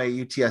Illinois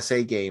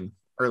UTSA game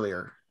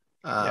earlier,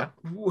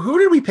 who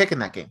did we pick in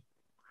that game?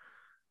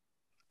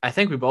 I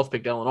think we both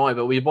picked Illinois,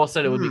 but we both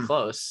said it would be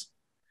close.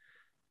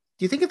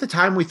 Do you think at the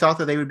time we thought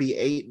that they would be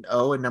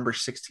 8-0 and number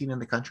 16 in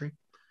the country?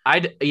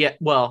 Not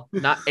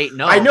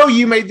 8-0. I know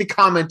you made the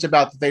comment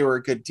about that they were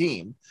a good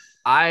team.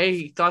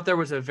 I thought there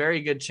was a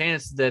very good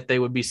chance that they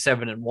would be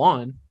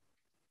 7-1,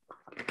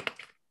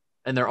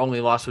 and their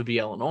only loss would be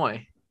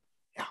Illinois.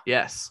 Yeah.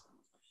 Yes.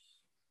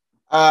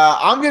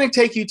 I'm going to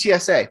take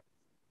UTSA.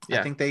 Yeah.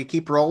 I think they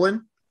keep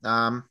rolling.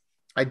 I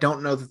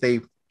don't know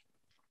that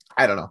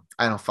I don't know.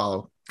 I don't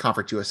follow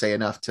Conference USA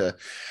enough to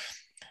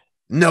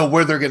know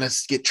where they're going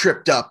to get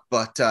tripped up,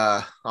 but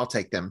I'll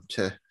take them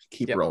to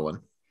keep rolling.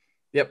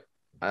 Yep.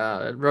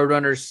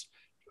 Roadrunners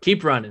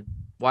keep running.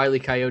 Wile E.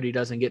 Coyote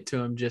doesn't get to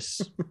him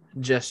just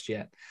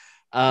yet.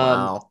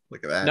 Wow,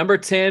 look at that. Number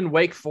 10,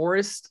 Wake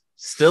Forest,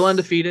 still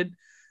undefeated.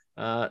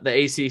 The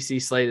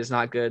ACC slate is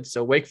not good.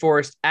 So Wake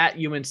Forest at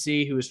UNC,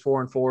 who is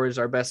 4-4, is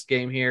our best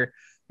game here.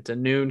 It's a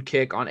noon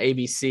kick on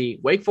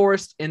ABC. Wake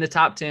Forest in the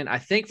top 10, I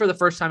think for the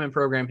first time in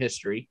program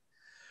history.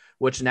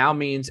 which now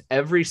means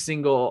every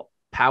single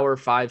Power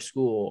 5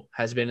 school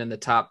has been in the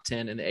top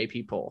 10 in the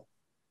AP poll.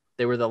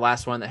 They were the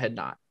last one that had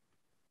not.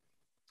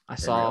 I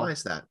saw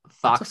realize that.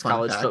 Fox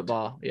College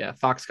Football. Yeah,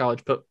 Fox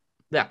College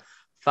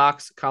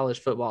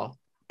Football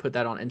put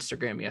that on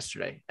Instagram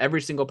yesterday.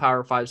 Every single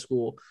Power 5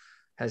 school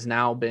has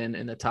now been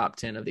in the top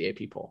 10 of the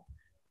AP poll.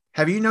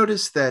 Have you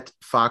noticed that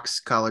Fox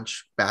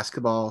College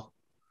basketball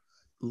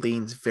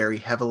leans very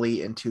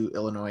heavily into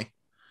Illinois?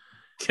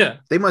 Yeah.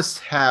 They must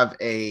have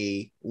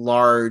a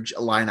large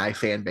Illini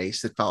fan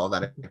base that follow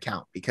that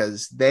account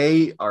because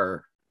they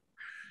are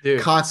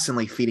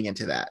constantly feeding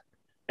into that.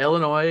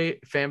 Illinois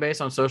fan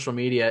base on social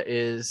media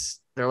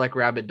they're like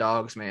rabid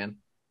dogs, man.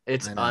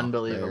 It's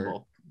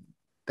unbelievable.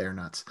 They're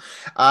nuts.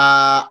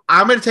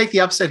 I'm going to take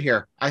the upset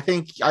here. I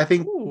think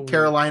Ooh.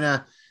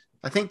 Carolina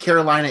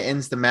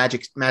ends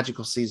the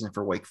magical season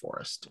for Wake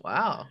Forest.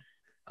 Wow.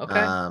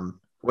 Okay.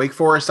 Wake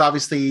Forest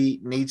obviously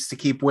needs to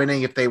keep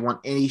winning if they want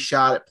any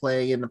shot at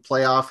playing in the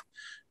playoff.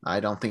 I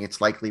don't think it's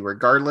likely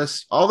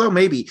regardless. Although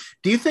maybe.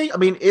 Do you think,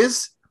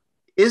 is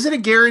it a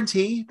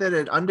guarantee that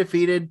an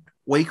undefeated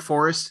Wake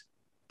Forest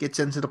gets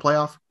into the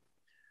playoff?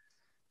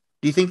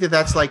 Do you think that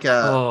that's like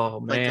I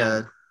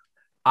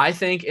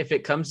think if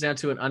it comes down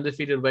to an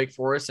undefeated Wake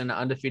Forest and an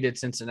undefeated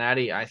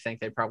Cincinnati, I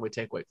think they probably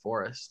take Wake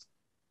Forest.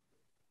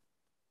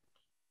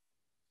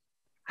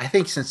 I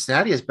think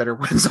Cincinnati has better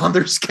wins on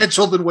their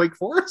schedule than Wake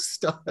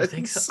Forest does. I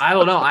think so. I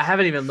don't know. I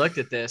haven't even looked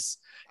at this.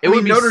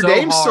 Notre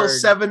Dame's still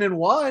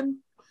 7-1.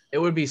 It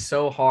would be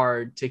so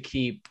hard to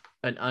keep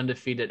an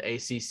undefeated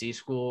ACC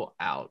school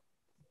out.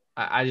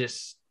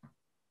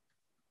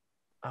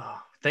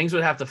 Things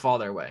would have to fall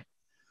their way.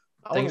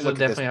 Things would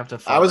definitely have to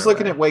fall. I was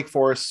looking at Wake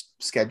Forest's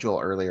schedule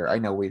earlier. I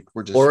know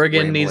we're just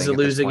Oregon needs to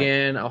lose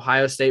again.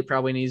 Ohio State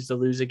probably needs to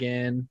lose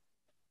again.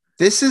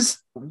 This is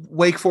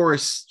Wake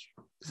Forest's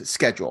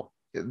schedule.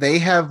 They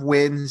have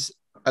wins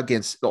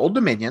against the Old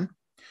Dominion,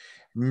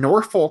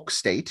 Norfolk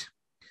State,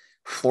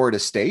 Florida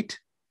State,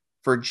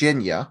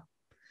 Virginia,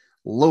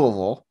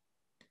 Louisville,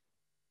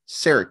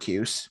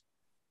 Syracuse,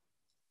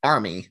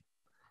 Army,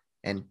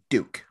 and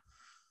Duke.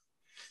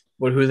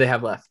 Who do they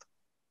have left?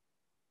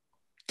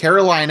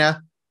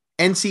 Carolina,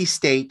 NC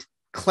State,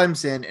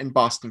 Clemson, and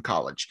Boston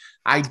College.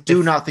 I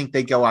do not think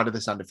they go out of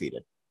this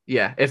undefeated.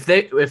 Yeah, if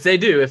they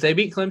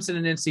beat Clemson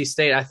and NC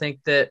State, I think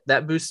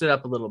that boosts it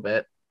up a little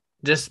bit.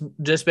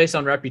 Just based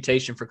on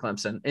reputation for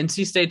Clemson.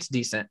 NC State's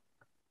decent.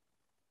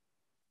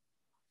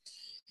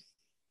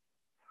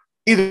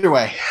 Either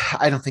way,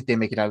 I don't think they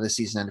make it out of the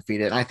season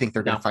undefeated. I think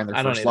they're going to find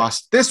their first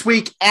loss this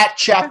week at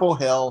Chapel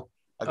Hill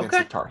against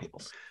the Tar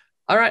Heels.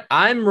 All right,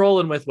 I'm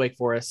rolling with Wake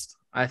Forest.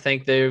 I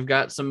think they've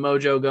got some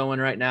mojo going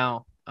right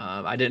now.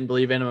 I didn't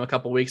believe in them a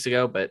couple weeks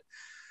ago, but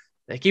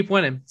they keep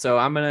winning, so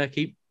I'm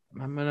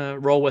gonna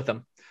roll with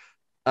them.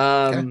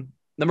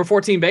 Number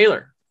 14,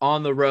 Baylor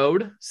on the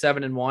road,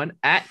 7-1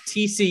 at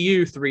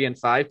TCU,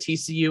 3-5.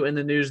 TCU in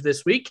the news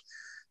this week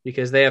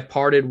because they have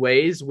parted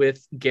ways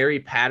with Gary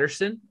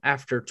Patterson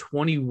after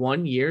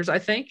 21 years, I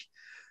think,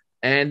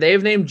 and they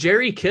have named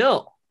Jerry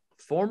Kill,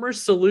 former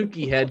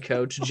Saluki head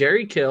coach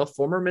Jerry Kill,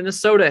 former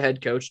Minnesota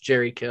head coach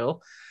Jerry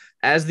Kill,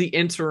 as the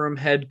interim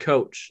head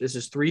coach. This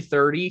is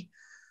 3:30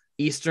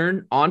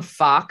 Eastern on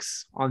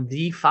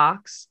the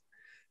Fox,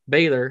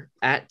 Baylor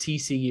at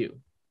TCU.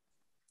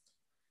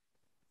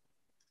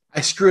 I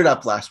screwed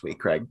up last week,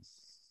 Craig,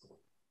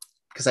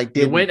 because I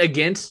did. You went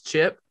against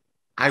Chip.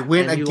 I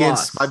went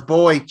against my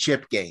boy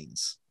Chip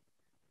Gaines,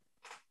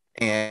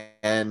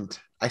 and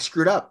I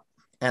screwed up,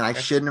 and I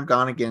shouldn't have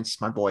gone against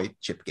my boy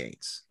Chip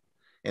Gaines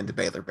and the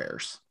Baylor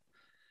Bears.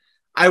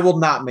 I will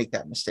not make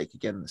that mistake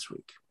again this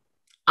week.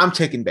 I'm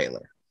taking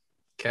Baylor.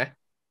 Okay.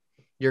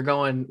 You're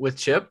going with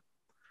Chip?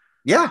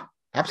 Yeah,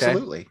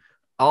 absolutely. Okay.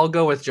 I'll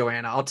go with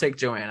Joanna. I'll take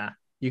Joanna.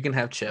 You can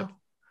have Chip.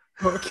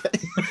 Okay.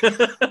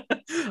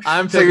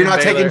 So you're not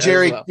taking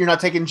Jerry. Well. You're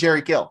not taking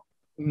Jerry Kill.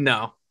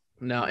 No.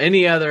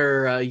 Any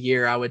other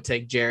year I would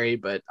take Jerry,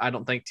 but I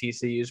don't think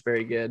TCU is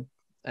very good.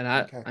 And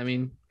I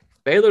mean,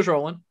 Baylor's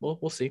rolling.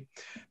 We'll see.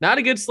 Not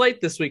a good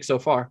slate this week so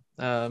far.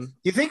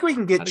 You think we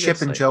can get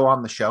Chip and Joe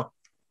on the show?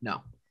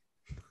 No.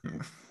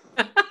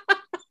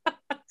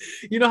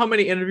 You know how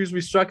many interviews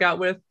we struck out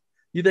with?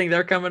 You think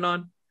they're coming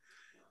on?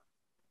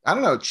 I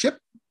don't know. Chip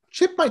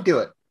might do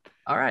it.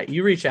 All right.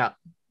 You reach out.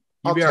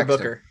 You be our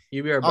booker.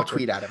 I'll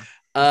tweet at him.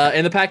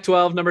 In the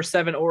Pac-12, number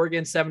 7,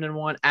 Oregon,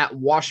 7-1 at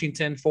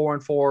Washington,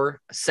 4-4,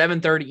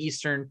 7:30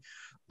 Eastern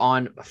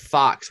on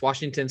Fox.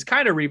 Washington's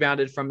kind of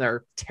rebounded from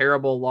their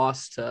terrible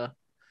loss to,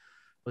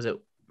 was it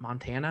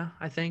Montana?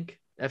 I think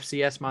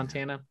FCS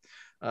Montana.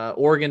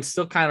 Oregon's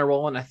still kind of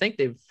rolling. I think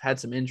they've had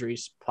some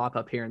injuries pop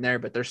up here and there,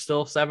 but they're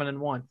still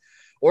 7-1.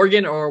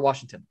 Oregon or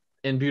Washington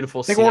in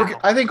beautiful Seattle?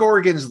 I think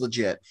Oregon's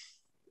legit.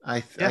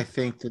 I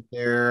think that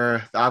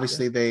they're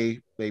obviously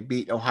they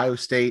beat Ohio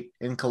State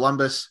in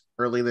Columbus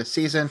early this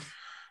season.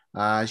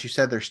 As you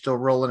said, they're still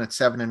rolling at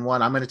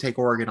 7-1. I'm going to take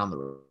Oregon on the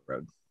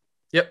road.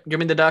 Yep, give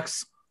me the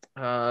Ducks.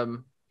 Quack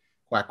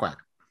quack.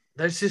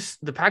 There's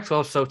just the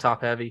Pac-12 is so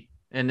top heavy,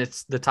 and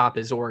the top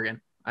is Oregon.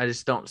 I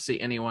just don't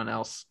see anyone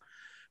else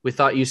We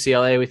thought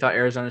UCLA, we thought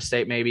Arizona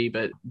State maybe,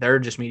 but they're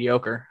just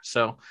mediocre.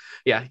 So,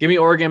 yeah, give me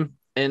Oregon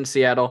in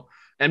Seattle.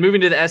 And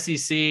moving to the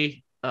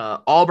SEC,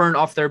 Auburn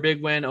off their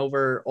big win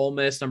over Ole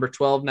Miss, number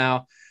 12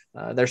 now.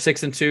 They're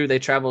 6-2. They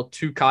travel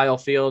to Kyle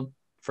Field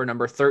for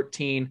number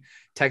 13,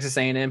 Texas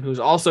A&M, who's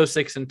also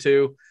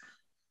 6-2.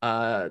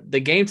 The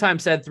game time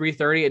said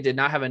 3:30. It did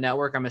not have a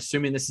network. I'm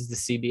assuming this is the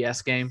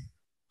CBS game.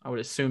 I would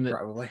assume that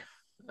Probably.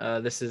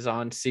 This is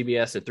on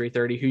CBS at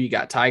 3:30. Who you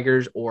got,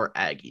 Tigers or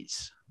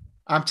Aggies?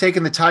 I'm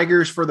taking the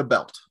Tigers for the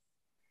belt.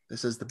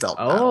 This is the belt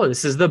battle.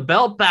 This is the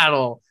belt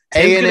battle.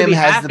 Tim's gonna be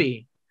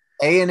happy.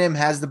 A&M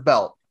has the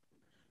belt.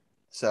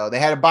 So they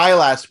had a bye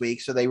last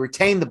week, so they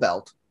retained the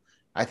belt.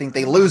 I think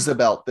they lose the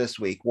belt this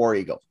week, War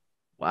Eagle.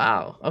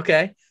 Wow.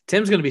 Okay.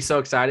 Tim's going to be so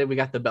excited. We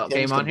got the belt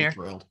game on here.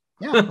 Thrilled.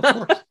 Yeah, of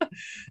course.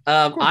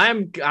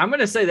 I'm going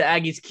to say the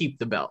Aggies keep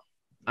the belt.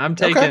 I'm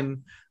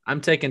taking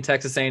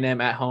Texas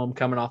A&M at home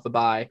coming off a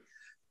bye.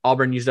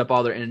 Auburn used up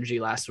all their energy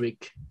last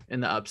week in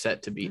the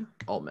upset to beat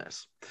Ole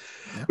Miss.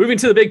 Yeah. Moving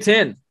to the Big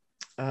Ten.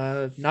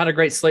 Not a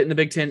great slate in the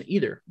Big Ten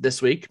either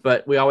this week,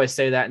 but we always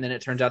say that, and then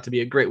it turns out to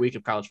be a great week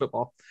of college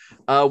football.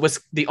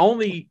 Was the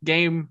only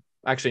game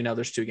 – actually, no,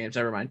 there's two games.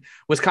 Never mind.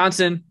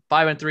 Wisconsin,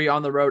 5-3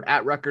 on the road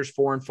at Rutgers,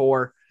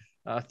 4-4,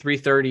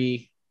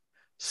 3:30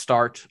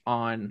 start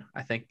on,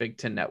 I think, Big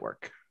Ten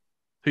Network.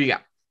 Who you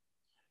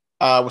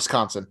got?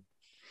 Wisconsin.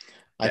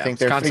 I think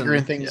they're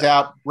figuring things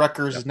out.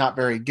 Rutgers is not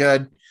very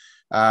good.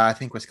 I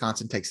think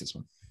Wisconsin takes this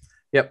one.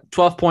 Yep,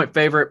 12-point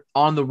favorite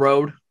on the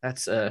road.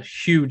 That's a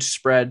huge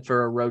spread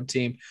for a road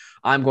team.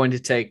 I'm going to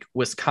take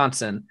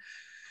Wisconsin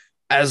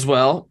as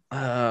well.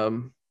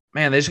 Man,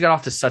 they just got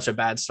off to such a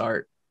bad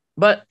start.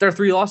 But their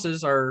three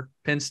losses are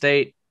Penn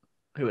State.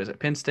 Who is it?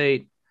 Penn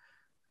State.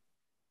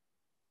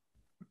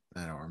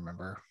 I don't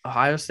remember.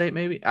 Ohio State,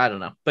 maybe? I don't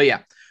know. But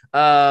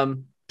yeah.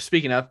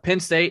 Speaking of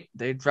Penn State,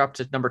 they dropped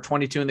to number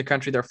 22 in the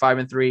country. They're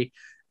 5-3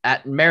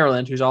 at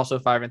Maryland, who's also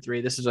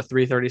 5-3. This is a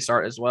 3:30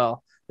 start as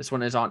well. This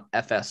one is on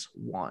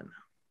FS1.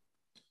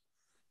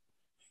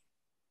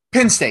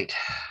 Penn State.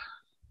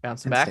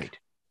 Bouncing back. State.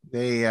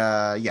 They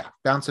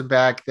bouncing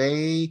back.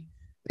 They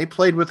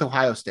played with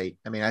Ohio State.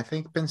 I mean, I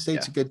think Penn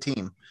State's a good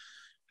team.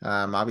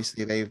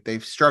 Obviously,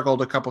 they've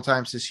struggled a couple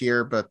times this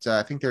year, but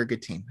I think they're a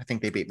good team. I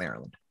think they beat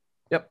Maryland.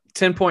 Yep.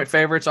 10-point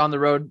favorites on the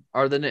road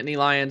are the Nittany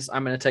Lions.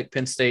 I'm going to take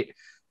Penn State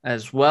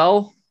as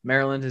well.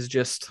 Maryland is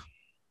just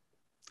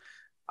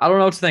 – I don't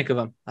know what to think of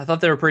them. I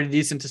thought they were pretty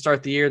decent to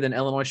start the year. Then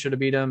Illinois should have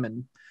beat them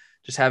and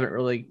just haven't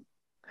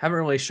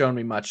really shown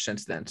me much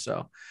since then.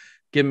 So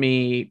give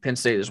me Penn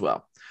State as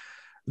well.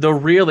 The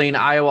reeling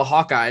Iowa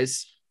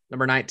Hawkeyes,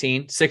 number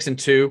 19,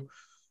 6-2,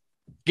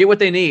 get what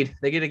they need.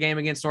 They get a game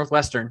against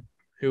Northwestern,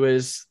 who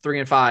is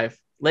 3-5.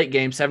 Late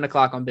game,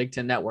 7:00 on Big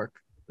Ten Network.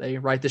 They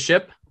right the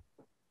ship.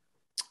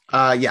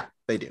 Yeah,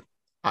 they do.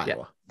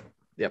 Iowa.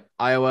 Yep.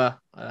 Iowa.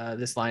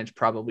 This line's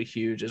probably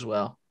huge as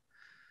well.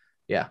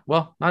 Yeah.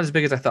 Well, not as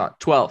big as I thought.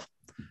 12.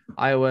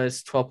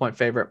 Iowa's 12-point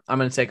favorite. I'm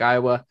going to take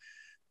Iowa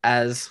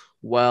as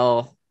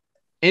well.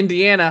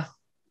 Indiana,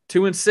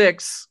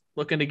 2-6,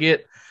 looking to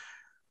get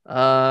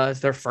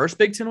their first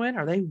Big Ten win.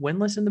 Are they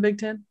winless in the Big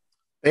Ten?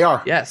 They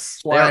are.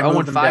 Yes. They are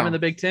 0-5 in the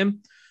Big Ten.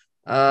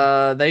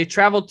 They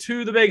traveled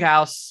to the Big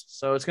House,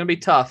 so it's going to be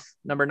tough.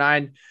 Number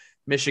 9,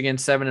 Michigan,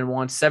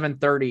 7-1,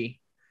 7:30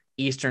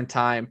 Eastern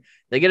time.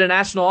 They get a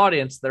national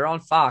audience. They're on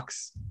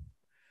Fox.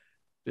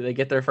 Do they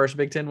get their first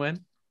Big Ten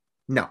win?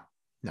 No.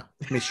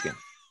 Michigan.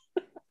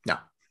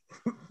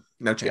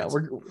 No chance. Yeah,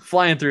 we're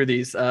flying through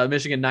these.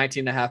 Michigan,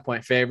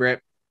 19.5-point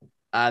favorite.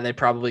 They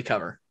probably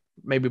cover,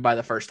 maybe by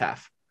the first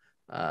half.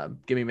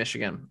 Give me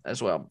Michigan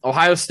as well.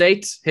 Ohio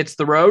State hits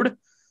the road.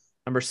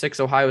 Number 6,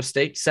 Ohio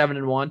State,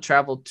 7-1.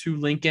 Traveled to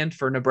Lincoln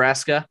for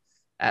Nebraska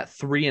at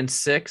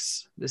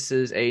 3-6. This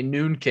is a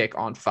noon kick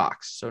on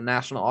Fox. So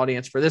national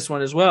audience for this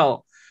one as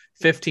well.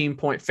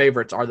 15-point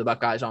favorites are the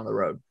Buckeyes on the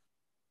road.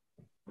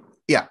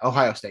 Yeah,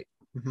 Ohio State.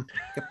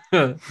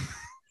 Yep.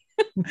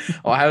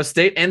 Ohio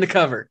State and the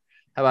cover.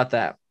 How about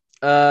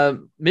that?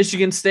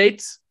 Michigan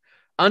State,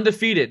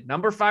 undefeated,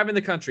 number 5 in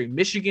the country.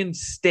 Michigan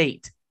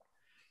State.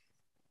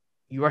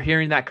 You are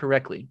hearing that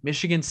correctly.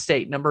 Michigan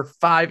State, number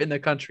 5 in the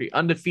country,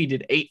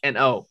 undefeated,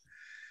 8-0.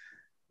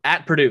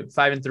 At Purdue,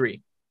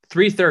 5-3.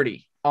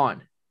 3:30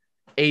 on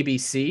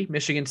ABC.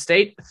 Michigan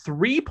State,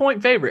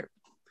 3-point favorite.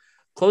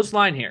 Close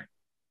line here.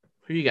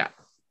 Who you got?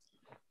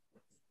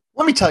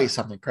 Let me tell you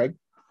something, Craig.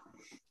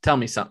 Tell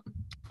me something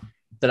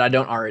that I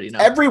don't already know.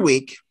 Every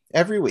week,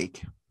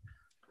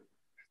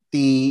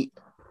 the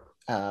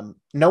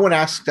No One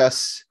Asked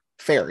Us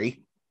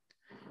Fairy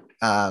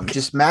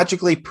just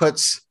magically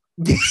puts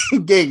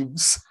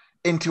games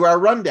into our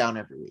rundown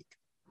every week.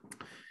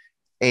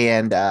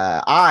 And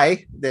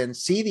I then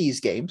see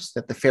these games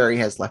that the fairy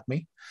has left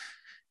me,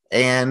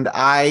 and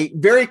I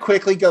very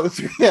quickly go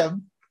through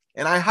them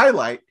and I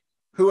highlight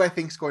who I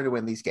think is going to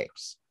win these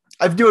games.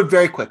 I do it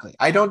very quickly.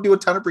 I don't do a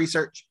ton of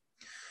research.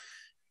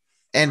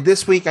 And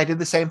this week I did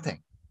the same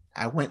thing.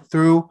 I went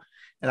through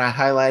and I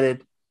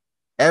highlighted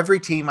every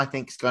team I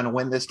think is going to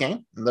win this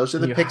game. And those are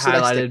the picks that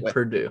I stick with.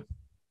 Purdue.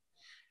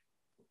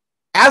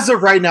 As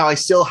of right now, I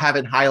still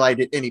haven't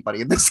highlighted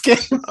anybody in this game.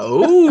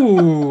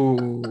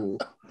 Oh,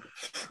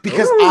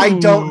 because I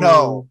don't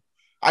know.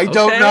 I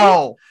don't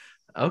know.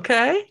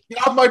 Okay.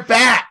 Get off my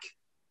back.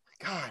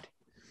 God.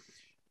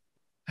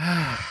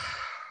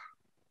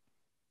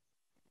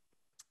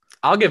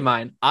 I'll give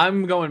mine.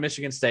 I'm going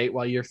Michigan State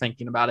while you're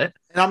thinking about it.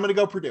 And I'm going to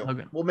go Purdue.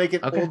 Okay. We'll make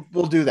it. Okay.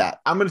 We'll do that.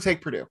 I'm going to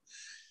take Purdue.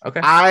 Okay.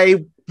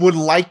 I would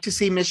like to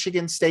see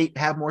Michigan State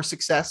have more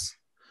success.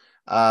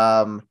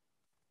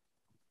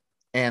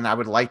 And I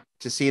would like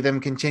to see them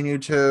continue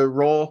to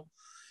roll.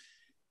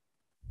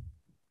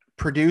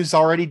 Purdue's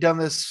already done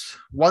this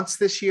once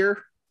this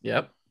year.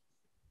 Yep.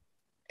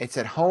 It's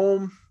at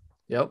home.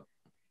 Yep.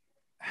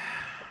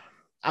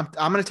 I'm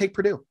going to take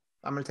Purdue.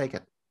 I'm going to take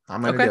it.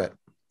 I'm going to do it.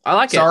 I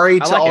like it. Sorry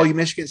to all you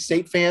Michigan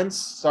State fans.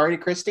 Sorry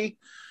to Christy.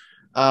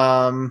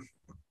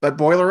 But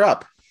boiler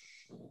up.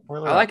 I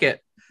like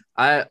it.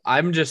 I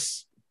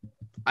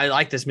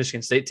like this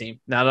Michigan State team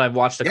now that I've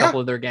watched a couple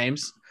of their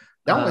games.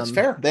 No, it's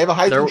fair. They have a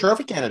Heisman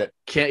Trophy candidate.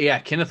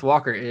 Kenneth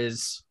Walker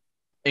is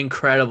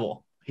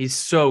incredible. He's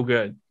so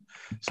good.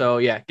 So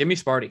yeah, give me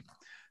Sparty.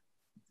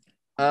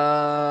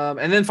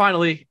 And then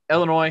finally,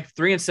 Illinois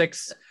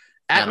 3-6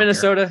 at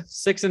Minnesota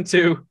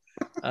 6-2.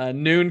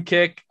 Noon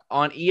kick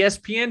on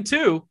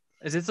ESPN2.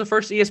 Is this the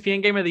first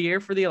ESPN game of the year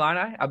for the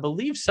Illini? I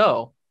believe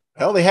so.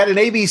 Well, they had an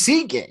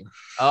ABC game.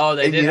 Oh,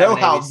 they did. You know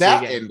how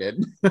that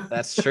ended.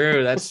 That's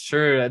true. That's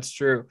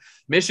true.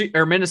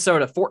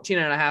 Minnesota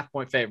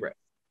 14.5-point favorite.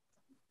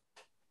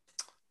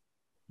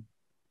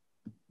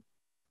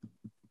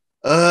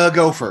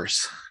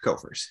 Gophers.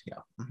 Yeah.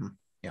 Mm-hmm.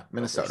 Yeah.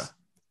 Minnesota.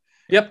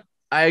 Yep.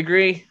 I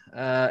agree.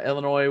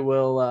 Illinois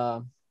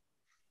will,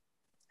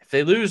 if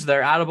they lose,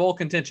 they're out of bowl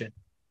contention.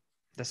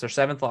 That's their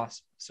 7th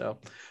loss. So,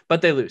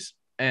 but they lose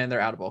and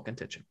they're out of bowl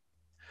contention.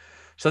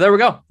 So there we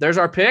go. There's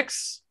our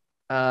picks.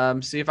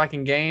 See if I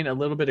can gain a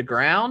little bit of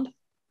ground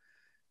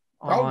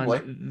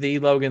on the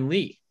Logan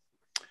Lee.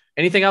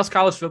 Anything else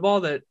college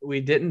football that we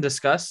didn't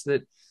discuss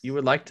that you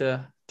would like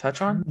to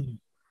touch on?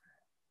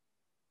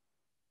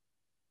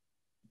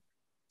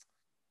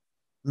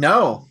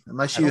 No,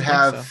 unless you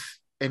have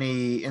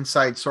any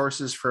inside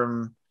sources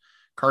from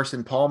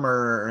Carson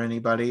Palmer or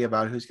anybody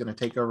about who's going to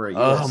take over at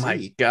USC. Oh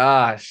my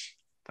gosh.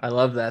 I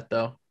love that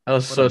though. That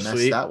was so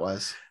sweet. That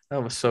was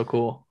so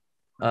cool.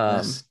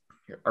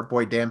 Our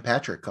boy Dan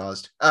Patrick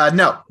caused.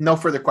 No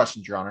further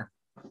questions, Your Honor.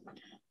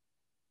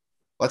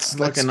 Let's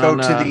go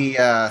to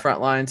the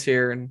front lines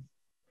here and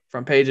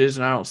front pages,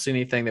 and I don't see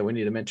anything that we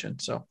need to mention.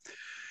 So,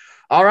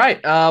 all right,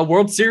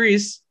 World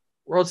Series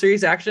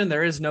action.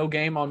 There is no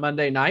game on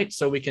Monday night,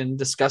 so we can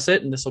discuss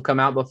it, and this will come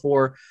out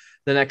before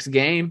the next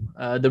game.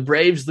 The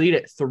Braves lead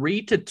at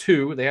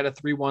 3-2. They had a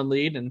 3-1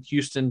 lead, and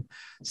Houston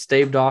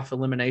staved off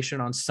elimination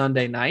on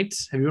Sunday night.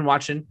 Have you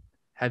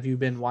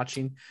been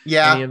watching?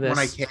 Yeah, any of this? When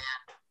I can.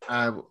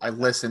 I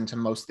listened to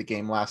most of the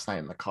game last night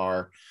in the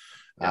car,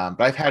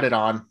 but I've had it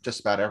on just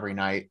about every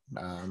night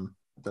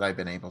that I've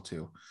been able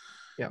to.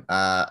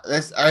 Yeah.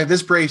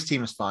 This Braves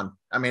team is fun.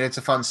 I mean, it's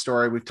a fun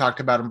story. We've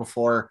talked about them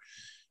before.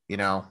 You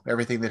know,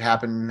 everything that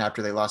happened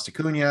after they lost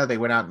Acuna, they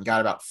went out and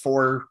got about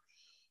four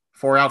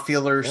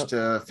outfielders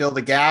to fill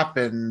the gap,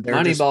 and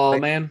they're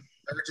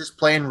just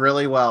playing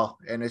really well,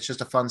 and it's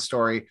just a fun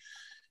story.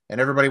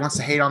 And everybody wants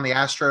to hate on the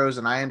Astros,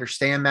 and I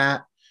understand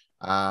that.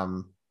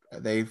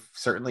 They've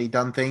certainly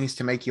done things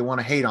to make you want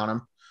to hate on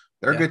them.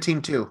 They're a good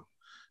team too,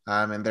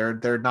 and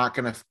they're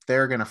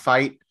gonna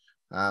fight.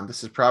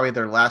 This is probably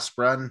their last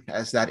run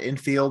as that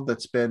infield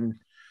that's been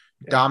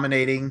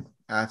dominating.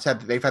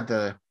 They've had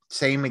the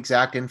same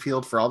exact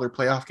infield for all their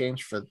playoff games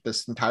for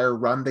this entire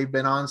run they've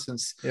been on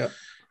since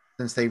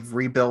they've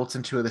rebuilt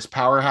into this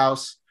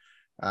powerhouse.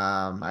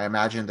 I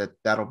imagine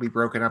that'll be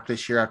broken up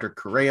this year after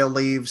Correa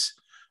leaves.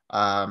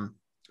 But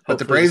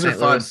the Braves are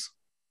fun.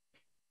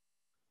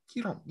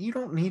 You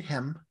don't need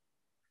him.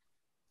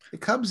 The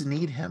Cubs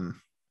need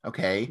him.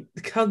 Okay.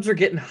 The Cubs are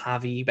getting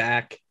Javi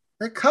back.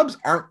 The Cubs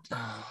aren't.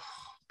 Oh,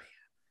 man.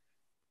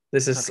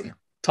 This is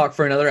talk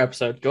for another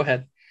episode. Go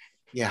ahead.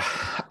 Yeah.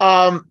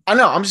 I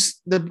know. I'm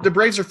just the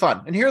Braves are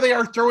fun. And here they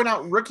are throwing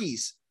out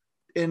rookies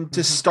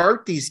to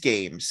start these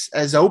games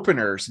as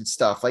openers and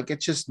stuff. Like,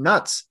 it's just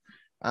nuts.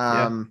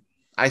 I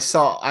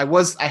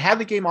had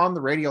the game on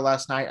the radio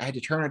last night. I had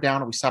to turn it down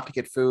and we stopped to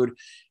get food.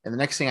 And the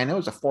next thing I know,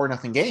 it was a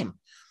 4-0 game.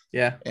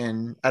 Yeah.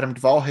 And Adam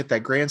Duvall hit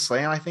that grand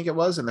slam, I think it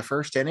was, in the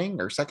first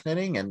inning or second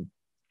inning. And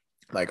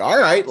like, all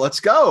right, let's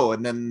go.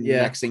 And then the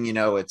next thing you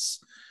know,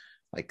 it's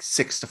like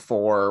 6-4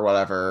 or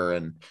whatever.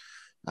 And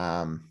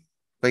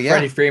but yeah.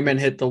 Freddie Freeman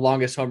hit the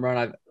longest home run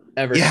I've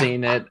ever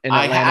seen it in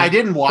Atlanta. I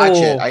didn't watch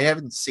it. I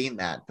haven't seen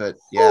that, but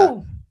yeah.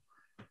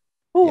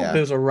 It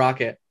was a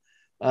rocket.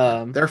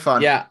 They're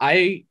fun. Yeah,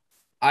 I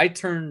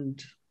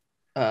turned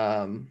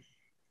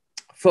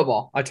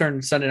football. I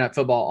turned Sunday Night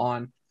Football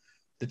on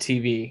the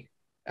TV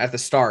at the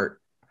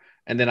start,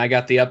 and then I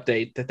got the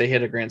update that they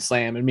hit a grand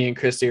slam, and me and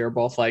Christy are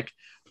both like,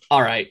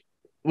 all right,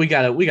 we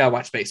gotta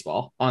watch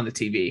baseball on the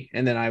TV.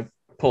 And then I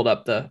pulled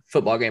up the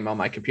football game on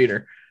my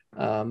computer.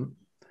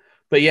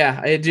 But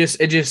yeah,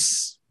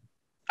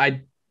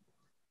 I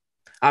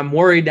I'm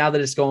worried now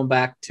that it's going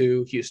back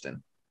to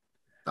Houston.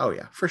 Oh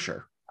yeah, for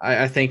sure.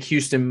 I think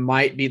Houston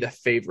might be the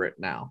favorite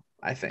now.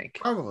 I think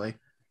probably.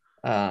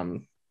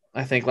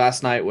 I think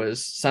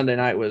Sunday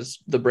night was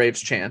the Braves'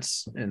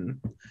 chance,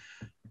 and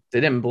they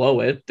didn't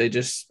blow it. They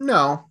just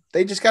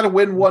got to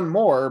win one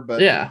more.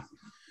 But yeah,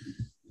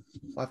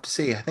 we'll have to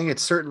see. I think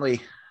it's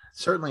certainly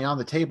on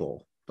the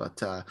table.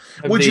 But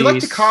would you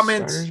like to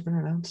comment? Starters been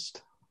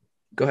announced?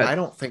 Go ahead. I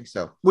don't think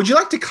so. Would you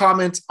like to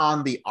comment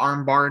on the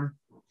arm barn,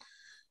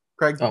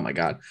 Craig? Oh my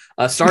God,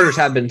 starters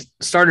have been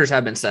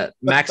set.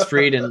 Max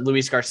Fried and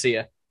Luis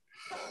Garcia.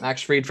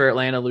 Max Fried for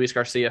Atlanta, Luis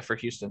Garcia for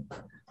Houston.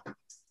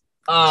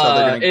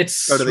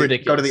 It's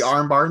ridiculous. Go to the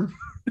arm barn.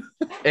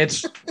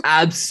 It's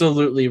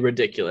absolutely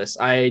ridiculous.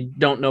 I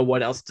don't know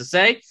what else to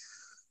say.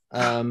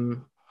 I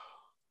don't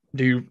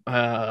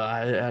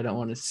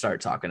want to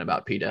start talking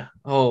about PETA.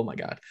 Oh my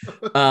God.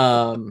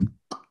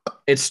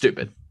 It's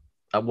stupid.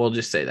 We'll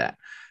just say that.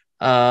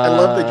 I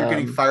love that you're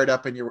getting fired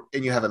up and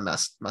you have a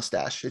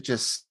mustache. It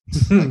just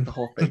like the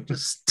whole thing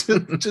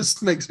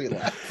just makes me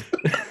laugh.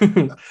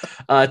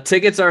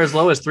 Tickets are as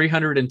low as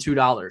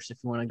 $302 if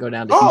you want to go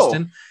down to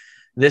Houston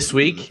this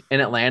week in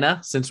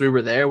Atlanta. Since we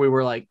were there, we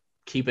were like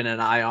keeping an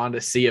eye on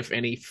to see if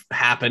any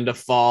happened to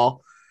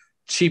fall.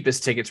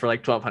 Cheapest tickets were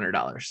like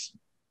 $1,200.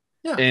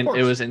 Yeah, and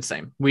it was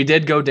insane. We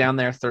did go down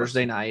there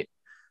Thursday night.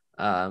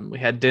 We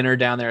had dinner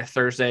down there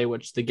Thursday,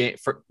 which the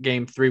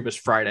game 3 was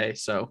Friday.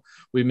 So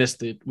we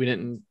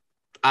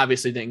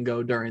obviously didn't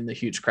go during the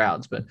huge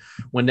crowds, but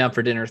went down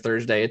for dinner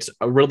Thursday. It's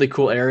a really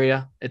cool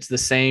area. It's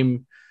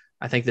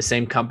I think the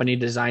same company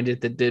designed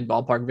it that did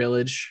Ballpark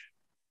Village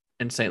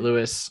in St.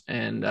 Louis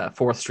and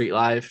 4th Street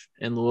Live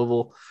in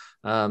Louisville.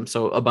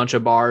 So a bunch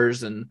of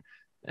bars and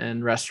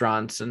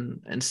restaurants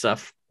and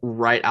stuff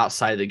right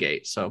outside the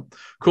gate. So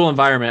cool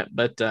environment,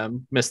 but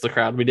missed the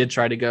crowd. We did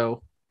try to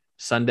go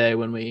Sunday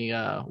when we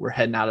were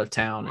heading out of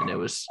town, and it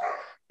was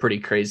pretty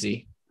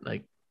crazy.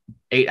 Like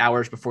 8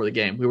 hours before the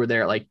game, we were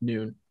there at like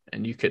noon,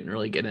 and you couldn't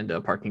really get into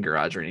a parking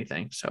garage or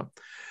anything. So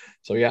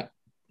yeah,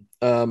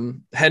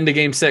 heading to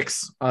Game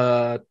 6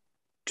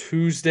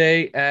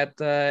 Tuesday at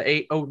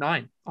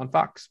 8:09 on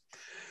Fox.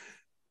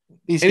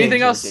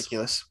 Anything else?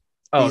 Ridiculous.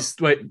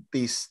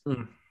 These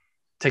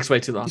takes way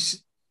too long.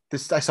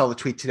 I saw the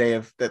tweet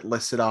today that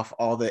listed off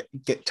all the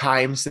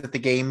times that the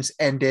games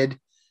ended.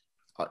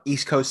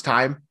 East Coast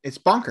time. It's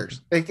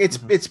bonkers. Like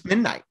it's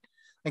midnight.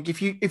 Like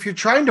if you're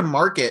trying to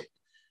market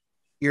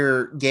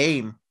your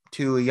game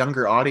to a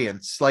younger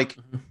audience, like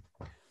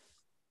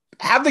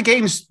have the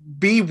games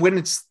be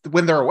when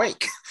they're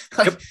awake.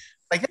 Like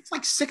it's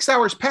like 6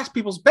 hours past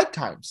people's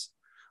bedtimes.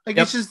 Like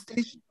it's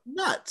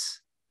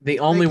nuts. The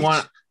only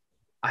one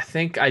I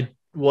think I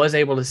was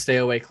able to stay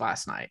awake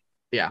last night.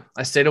 Yeah,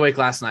 I stayed awake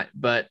last night,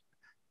 but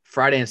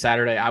Friday and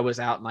Saturday I was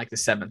out in like the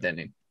 7th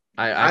inning.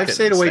 I've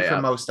stayed awake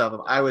for most of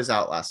them. I was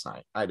out last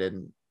night. I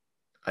didn't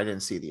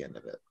see the end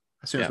of it.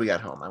 As soon as we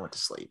got home, I went to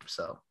sleep.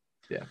 So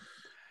yeah.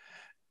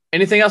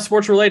 Anything else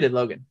sports related,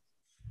 Logan?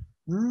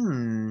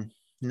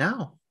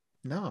 No.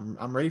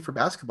 I'm ready for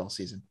basketball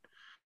season.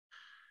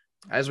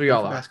 As we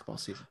all are. Basketball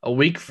season. A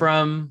week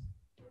from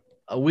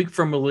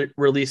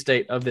release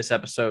date of this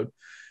episode,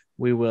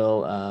 we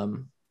will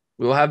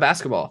have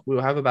basketball. We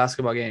will have a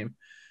basketball game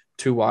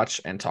to watch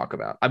and talk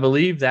about. I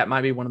believe that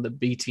might be one of the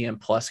BTN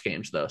Plus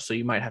games, though, so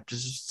you might have to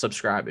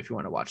subscribe if you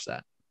want to watch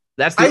that.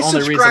 That's the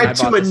only reason I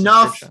bought this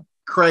enough,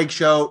 Craig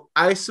Show.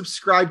 I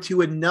subscribe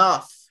to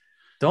enough.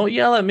 Don't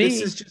yell at me.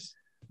 This is just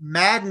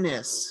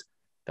madness.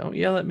 Don't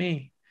yell at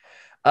me.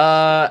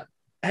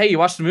 Hey, you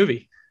watched the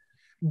movie?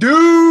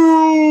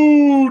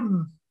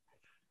 Dune!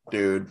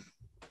 Dude.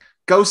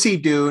 Go see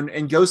Dune,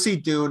 and go see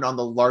Dune on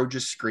the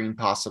largest screen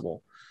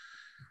possible.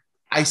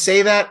 I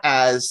say that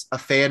as a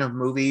fan of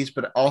movies,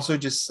 but also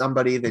just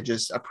somebody that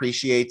just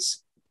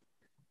appreciates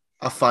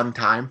a fun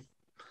time.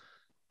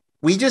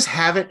 We just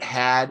haven't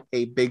had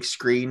a big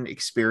screen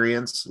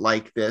experience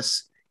like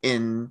this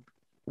in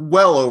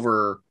well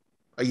over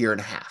a year and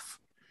a half.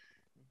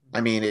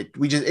 I mean, it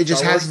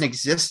just hasn't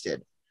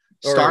existed.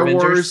 Star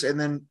Wars, and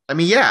then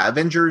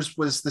Avengers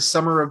was the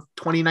summer of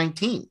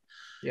 2019.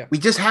 Yeah, we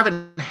just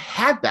haven't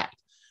had that.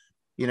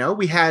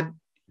 We had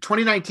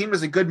 2019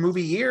 was a good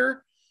movie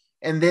year.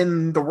 And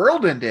then the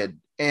world ended,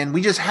 and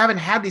we just haven't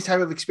had these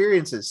type of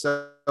experiences.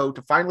 So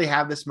to finally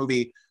have this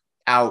movie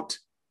out,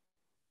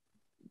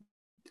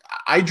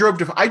 I drove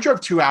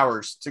 2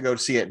 hours to go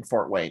see it in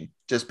Fort Wayne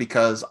just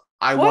because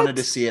I wanted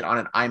to see it on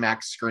an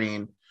IMAX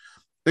screen.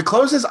 The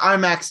closest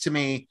IMAX to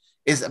me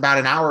is about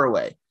an hour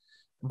away,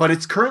 but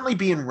it's currently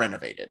being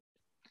renovated.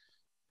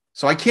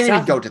 So I can't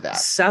even go to that.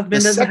 South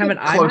Bend doesn't have an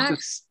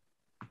IMAX?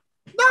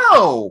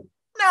 No.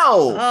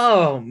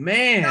 Oh,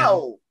 man.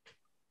 No.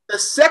 The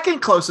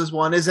second closest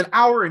one is an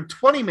hour and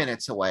 20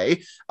 minutes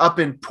away up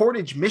in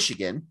Portage,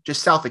 Michigan,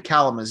 just south of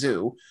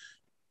Kalamazoo,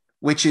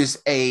 which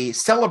is a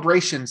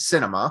Celebration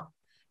Cinema,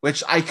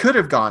 which I could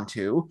have gone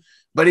to,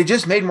 but it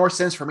just made more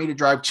sense for me to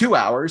drive 2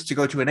 hours to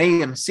go to an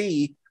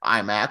AMC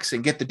IMAX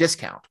and get the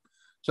discount.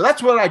 So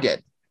that's what I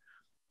did.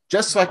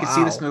 just so I could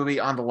see this movie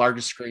on the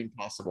largest screen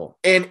possible.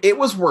 And it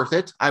was worth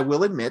it, I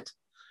will admit.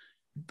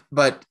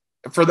 But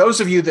for those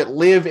of you that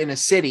live in a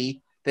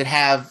city that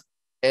have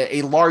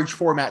a large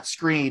format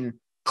screen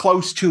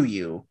close to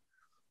you,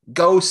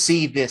 go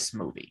see this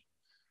movie.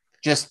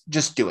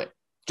 Just do it.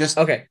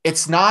 Okay.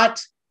 It's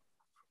not.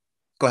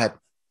 Go ahead.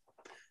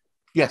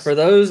 Yes. For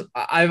those,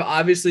 I've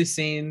obviously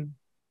seen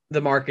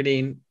the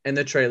marketing and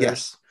the trailers.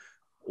 Yes.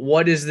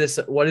 What is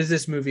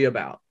this movie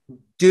about?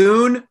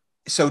 Dune.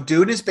 So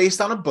Dune is based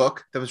on a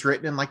book that was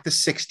written in like the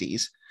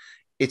 60s.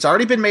 It's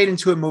already been made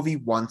into a movie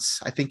once,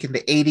 I think in the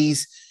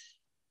 80s.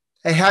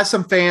 It has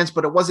some fans,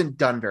 but it wasn't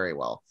done very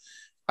well.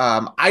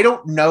 I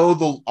don't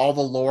know all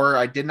the lore.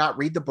 I did not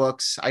read the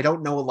books. I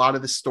don't know a lot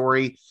of the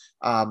story.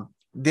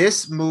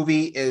 This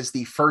movie is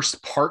the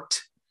first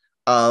part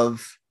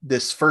of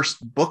this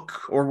first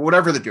book or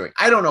whatever they're doing.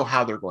 I don't know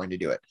how they're going to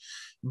do it,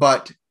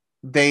 but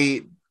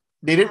they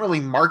didn't really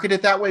market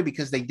it that way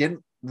because they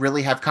didn't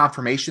really have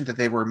confirmation that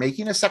they were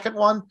making a second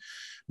one.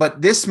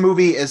 But this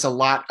movie is a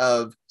lot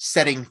of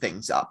setting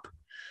things up.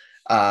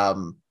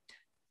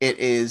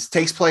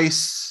 Takes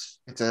place.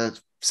 It's a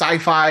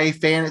sci-fi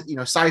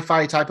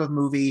sci-fi type of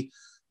movie.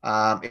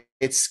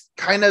 It's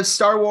kind of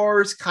Star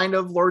Wars, kind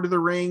of Lord of the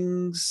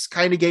Rings,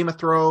 kind of Game of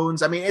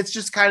Thrones. I mean, it's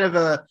just kind of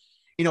a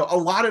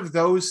lot of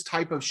those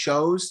type of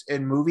shows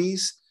and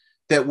movies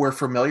that we're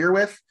familiar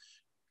with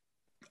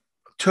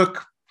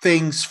took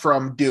things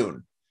from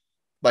Dune,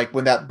 like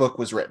when that book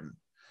was written.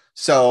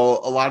 So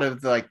a lot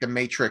of the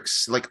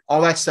Matrix, like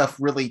all that stuff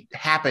really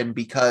happened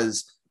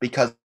because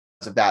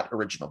of that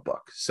original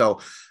book. So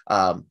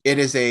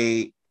it's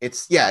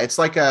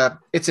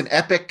an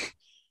epic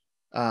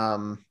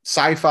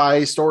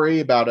sci-fi story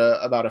about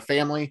a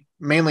family,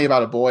 mainly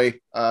about a boy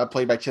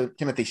played by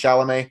Timothy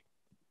Chalamet,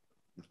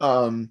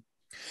 and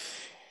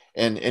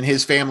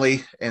his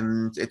family,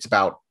 and it's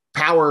about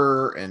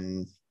power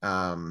and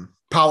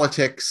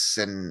politics,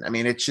 and I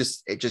mean it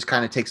just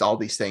kind of takes all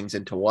these things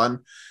into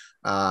one.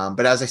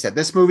 But as I said,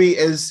 this movie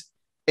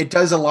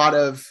does a lot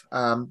of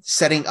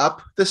setting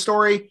up the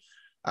story.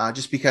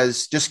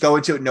 Just go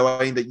into it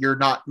knowing that you're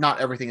not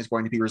everything is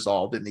going to be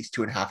resolved in these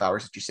 2.5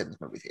 hours that you sit in this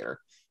movie theater.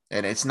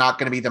 And it's not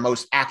going to be the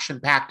most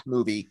action-packed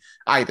movie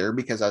either,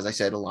 because as I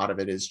said, a lot of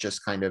it is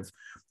just kind of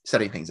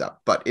setting things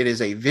up. But it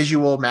is a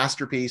visual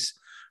masterpiece.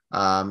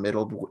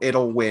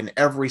 It'll win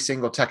every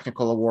single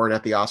technical award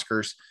at the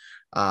Oscars.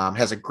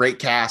 Has a great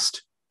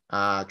cast,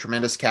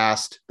 tremendous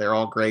cast. They're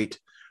all great.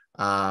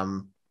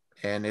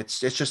 And it's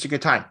just a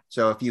good time.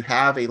 So if you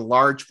have a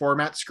large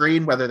format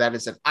screen, whether that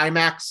is an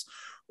IMAX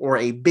or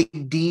a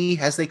Big D,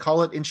 as they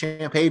call it in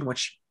Champaign,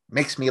 which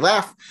makes me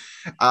laugh,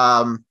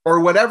 or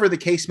whatever the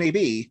case may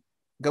be,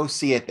 go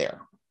see it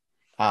there.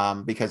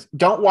 Because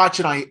don't watch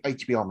it on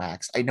HBO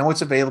Max. I know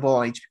it's available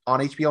on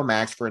HBO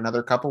Max for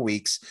another couple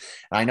weeks.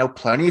 And I know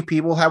plenty of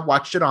people have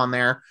watched it on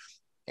there.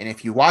 And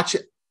if you want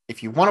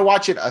to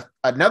watch it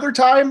another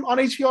time on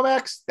HBO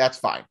Max, that's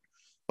fine.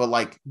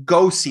 But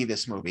go see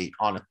this movie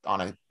on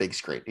a big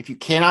screen. If you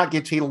cannot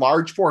get to a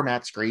large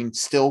format screen,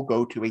 still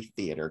go to a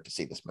theater to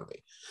see this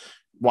movie.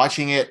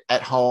 Watching it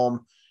at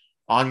home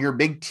on your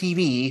big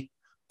TV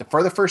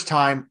for the first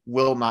time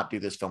will not do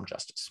this film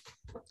justice.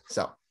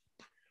 So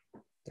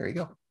there you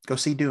go. Go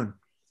see Dune.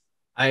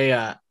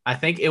 I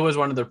think it was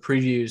one of the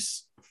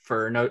previews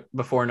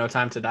before No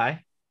Time to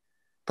Die.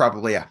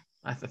 Probably, yeah.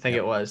 I think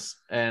it was.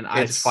 And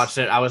I just watched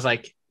it. I was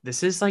like,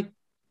 this is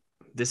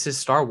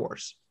Star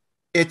Wars.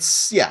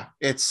 It's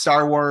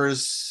Star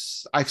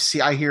Wars. I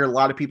hear a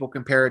lot of people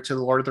compare it to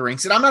the Lord of the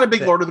Rings, and I'm not a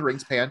big Lord of the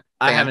Rings fan.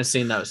 I haven't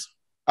seen those.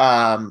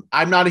 I'm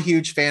not a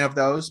huge fan of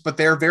those, but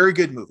they're very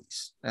good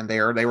movies, and they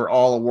were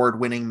all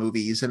award-winning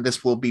movies, and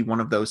this will be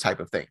one of those type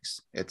of things.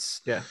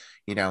 It's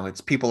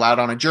it's people out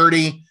on a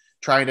journey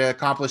trying to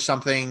accomplish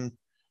something.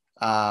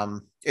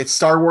 It's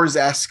Star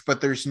Wars-esque,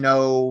 but there's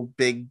no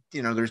big,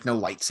 there's no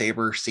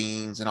lightsaber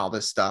scenes and all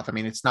this stuff. I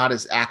mean, it's not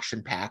as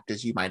action-packed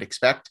as you might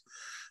expect.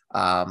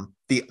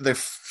 The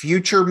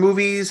future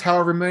movies,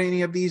 however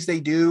many of these they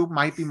do,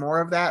 might be more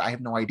of that. I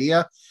have no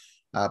idea.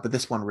 But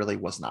this one really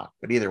was not.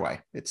 But either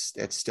way, it's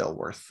still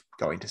worth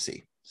going to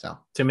see. So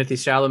Timothy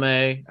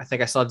Chalamet, I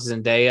think I saw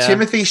Zendaya.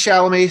 Timothy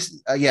Chalamet,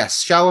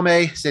 yes,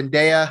 Chalamet,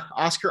 Zendaya,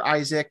 Oscar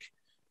Isaac,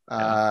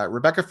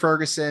 Rebecca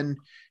Ferguson,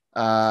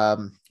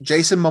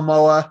 Jason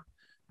Momoa.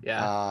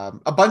 Yeah,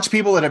 a bunch of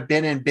people that have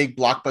been in big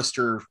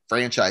blockbuster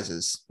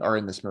franchises are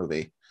in this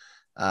movie.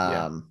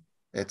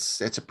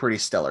 It's a pretty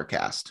stellar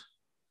cast.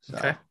 So.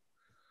 Okay,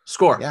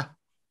 score. Yeah.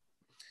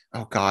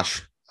 Oh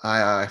gosh,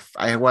 I'm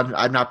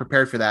not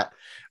prepared for that.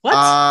 What?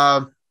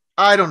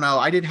 I don't know.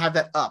 I didn't have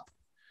that up.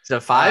 Is it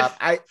a 5?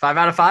 5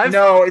 out of 5?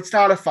 No, it's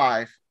not a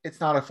 5. It's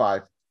not a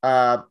 5.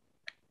 I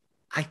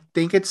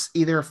think it's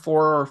either a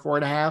 4 or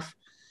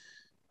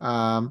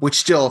 4.5. Which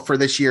still for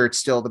this year, it's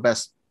still the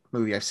best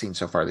movie I've seen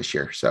so far this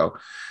year. So,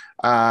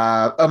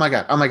 oh my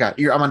god, I'm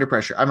under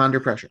pressure. I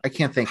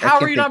can't think. How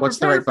are you not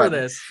prepared for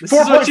this? This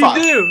 4. is what you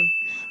do.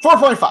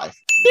 4.5.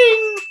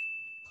 Ding.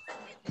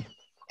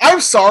 I'm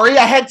sorry.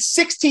 I had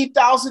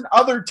 16,000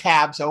 other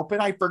tabs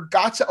open. I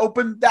forgot to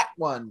open that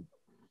one.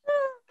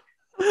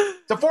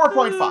 It's a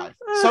 4.5.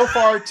 So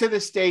far to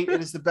this date,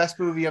 it is the best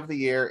movie of the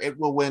year. It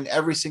will win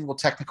every single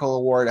technical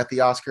award at the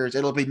Oscars.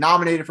 It'll be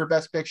nominated for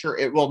Best Picture.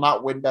 It will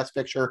not win Best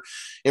Picture.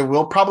 It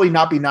will probably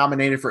not be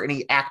nominated for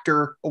any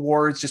actor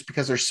awards just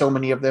because there's so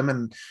many of them.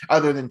 And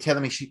other than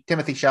Timothy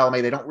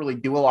Chalamet, they don't really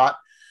do a lot.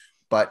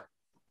 But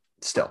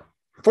still,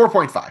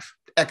 4.5.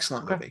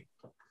 Excellent movie.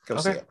 Go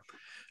see it.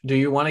 Do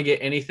you want to get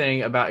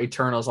anything about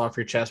Eternals off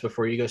your chest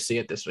before you go see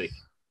it this week?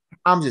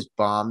 I'm just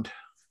bummed.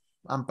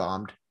 I'm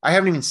bummed. I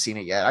haven't even seen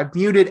it yet. I've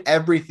muted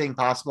everything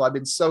possible. I've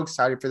been so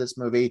excited for this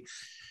movie.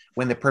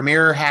 When the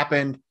premiere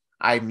happened,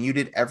 I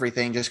muted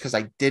everything just because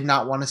I did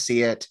not want to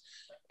see it.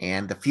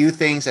 And the few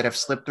things that have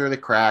slipped through the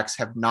cracks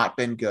have not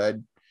been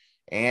good.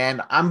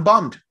 And I'm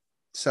bummed.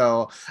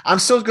 So I'm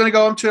still going to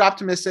go into it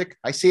optimistic.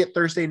 I see it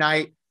Thursday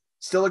night.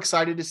 Still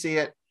excited to see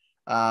it.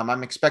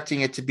 I'm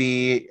expecting it to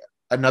be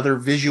another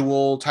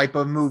visual type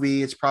of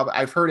movie. It's probably,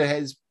 I've heard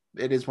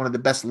it is one of the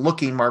best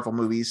looking Marvel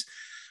movies.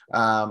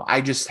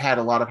 I just had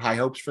a lot of high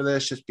hopes for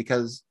this just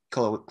because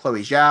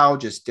Chloe Zhao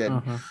just did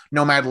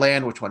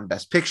Nomadland, which won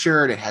Best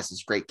Picture. And it has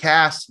this great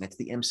cast and it's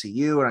the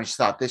MCU. And I just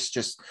thought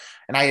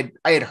and I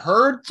had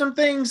heard some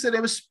things that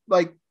it was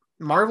like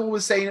Marvel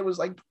was saying it was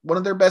like one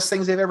of their best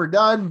things they've ever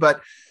done,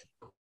 but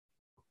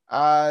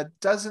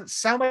doesn't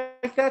sound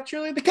like that's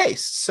really the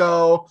case.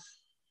 So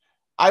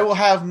I will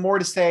have more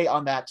to say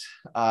on that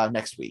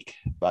next week.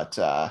 But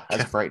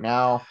as of right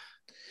now,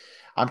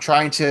 I'm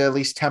trying to at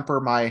least temper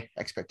my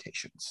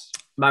expectations.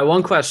 My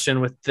one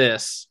question with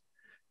this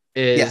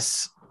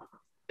is,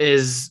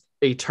 is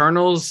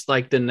Eternals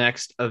like the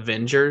next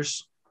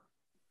Avengers?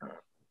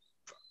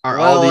 Are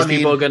all these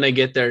people going to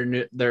get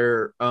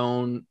their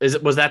own?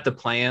 Was that the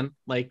plan?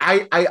 Like,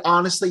 I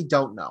honestly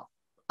don't know.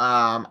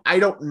 I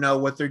don't know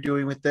what they're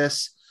doing with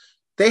this.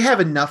 They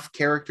have enough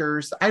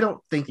characters. I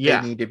don't think they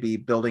need to be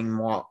building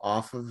more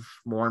off of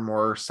more and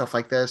more stuff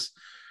like this.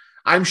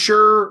 I'm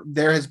sure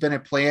there has been a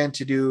plan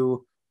to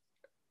do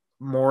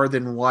more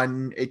than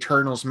one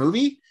Eternals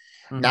movie.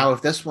 Mm-hmm. Now,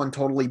 if this one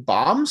totally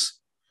bombs,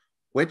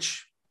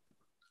 which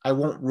I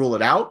won't rule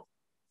it out,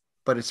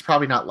 but it's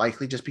probably not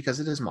likely just because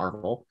it is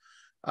Marvel.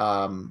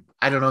 I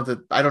don't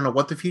know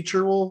what the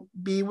future will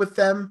be with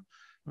them.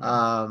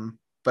 Mm-hmm.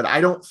 But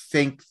I don't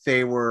think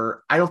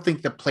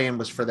the plan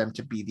was for them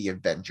to be the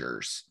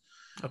Avengers.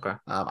 Okay.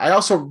 I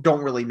also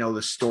don't really know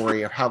the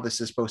story of how this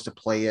is supposed to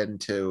play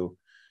into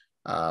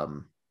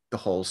the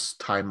whole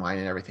timeline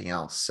and everything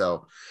else.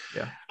 So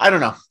I don't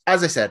know.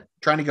 As I said,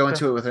 trying to go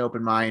into it with an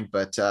open mind,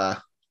 but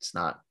it's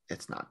not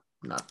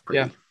pretty.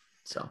 Yeah.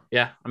 So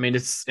I mean,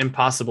 it's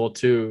impossible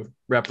to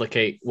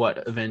replicate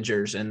what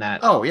Avengers in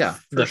that.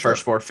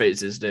 First 4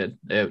 phases did.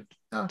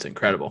 It's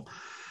incredible.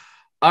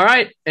 All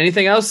right.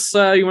 Anything else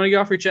you want to get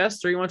off your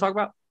chest or you want to talk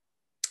about?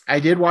 I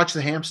did watch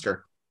The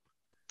Hamster.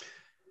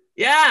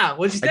 Yeah.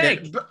 What'd you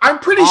think? I'm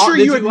pretty sure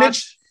you had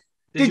mentioned.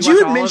 Did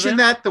you mention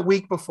that the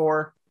week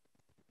before?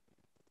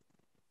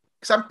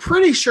 Because I'm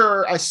pretty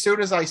sure as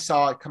soon as I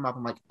saw it come up,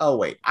 I'm like, oh,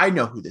 wait, I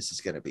know who this is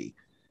going to be.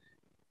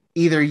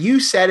 Either you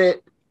said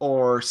it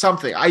or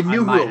something. I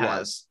knew who it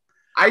was.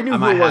 I knew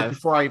who it was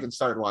before I even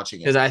started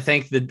watching it. Because I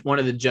think one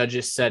of the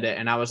judges said it,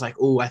 and I was like,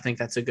 oh, I think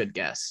that's a good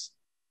guess.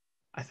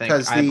 I think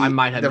I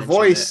might have the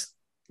voice,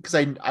 because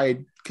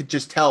I could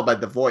just tell by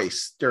the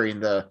voice during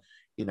the,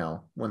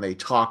 when they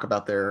talk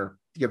about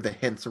give the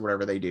hints or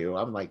whatever they do.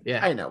 I'm like,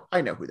 I know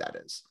who that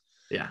is.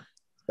 Yeah.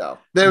 So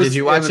did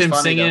you watch him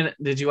singing?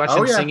 Did you watch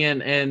him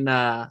singing in,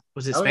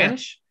 was it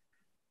Spanish?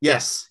 Yeah.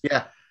 Yes.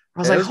 Yeah. I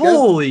was like,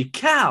 holy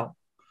cow.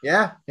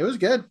 Yeah. It was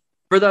good.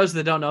 For those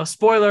that don't know,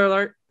 spoiler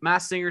alert,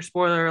 Masked Singer,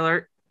 spoiler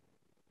alert.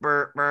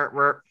 Burr, burr,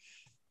 burr.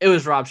 It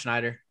was Rob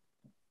Schneider.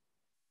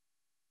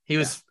 He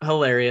was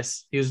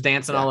hilarious. He was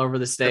dancing all over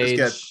the stage.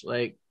 It was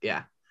great.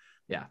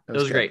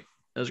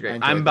 It was great.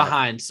 I'm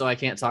behind, so I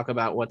can't talk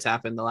about what's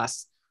happened the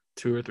last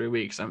 2 or 3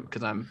 weeks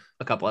because I'm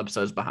a couple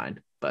episodes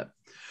behind. But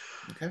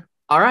okay.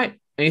 All right.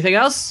 Anything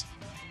else?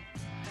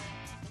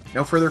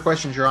 No further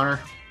questions, Your Honor.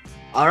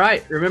 All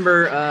right.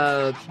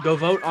 Remember, go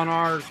vote on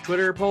our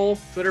Twitter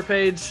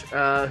page.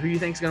 Who you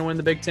think is going to win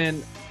the Big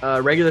Ten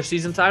regular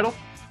season title?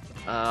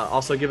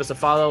 Also, give us a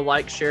follow,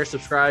 like, share,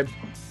 subscribe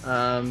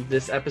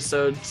this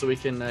episode so we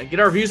can get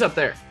our views up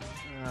there.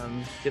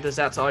 Get this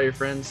out to all your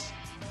friends.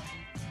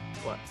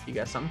 What? You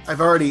got something?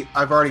 I've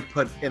already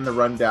put in the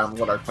rundown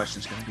what our question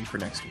is going to be for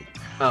next week.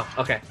 Oh,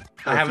 okay.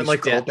 I haven't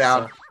looked yet.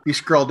 You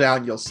scroll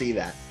down, you'll see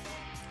that.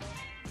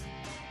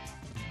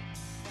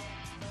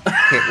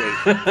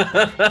 Can't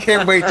wait.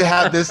 Can't wait to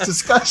have this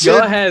discussion. Go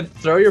ahead.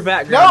 Throw your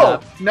background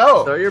up.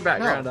 No. Throw your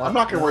background up. I'm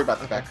not going to worry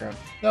about the background.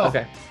 No.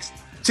 Okay. It's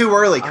too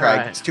early, Craig.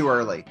 Right. It's too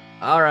early.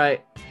 All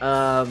right.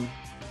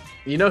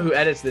 You know who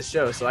edits this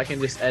show, so I can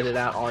just edit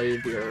out all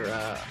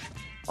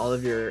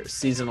of your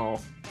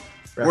seasonal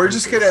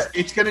references.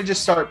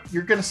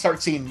 You're gonna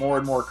start seeing more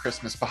and more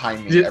Christmas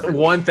behind me.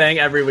 One thing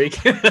every week.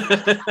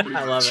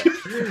 I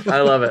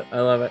love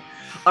it.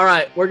 All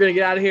right, we're gonna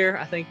get out of here.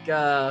 I think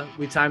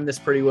we timed this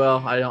pretty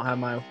well. I don't have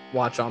my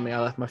watch on me. I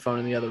left my phone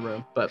in the other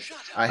room, but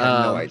I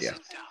have no idea.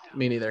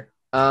 Me neither.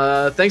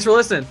 Thanks for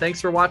listening.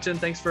 Thanks for watching.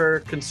 Thanks for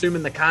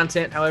consuming the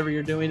content, however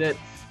you're doing it.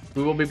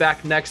 We will be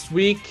back next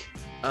week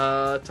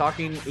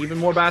talking even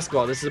more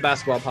basketball. This is a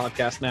basketball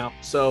podcast now,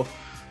 so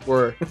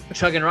we're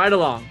chugging right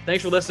along.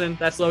 Thanks for listening.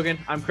 That's Logan.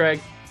 I'm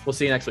Craig. We'll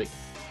see you next week.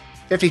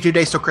 52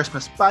 days till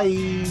Christmas.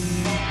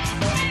 Bye.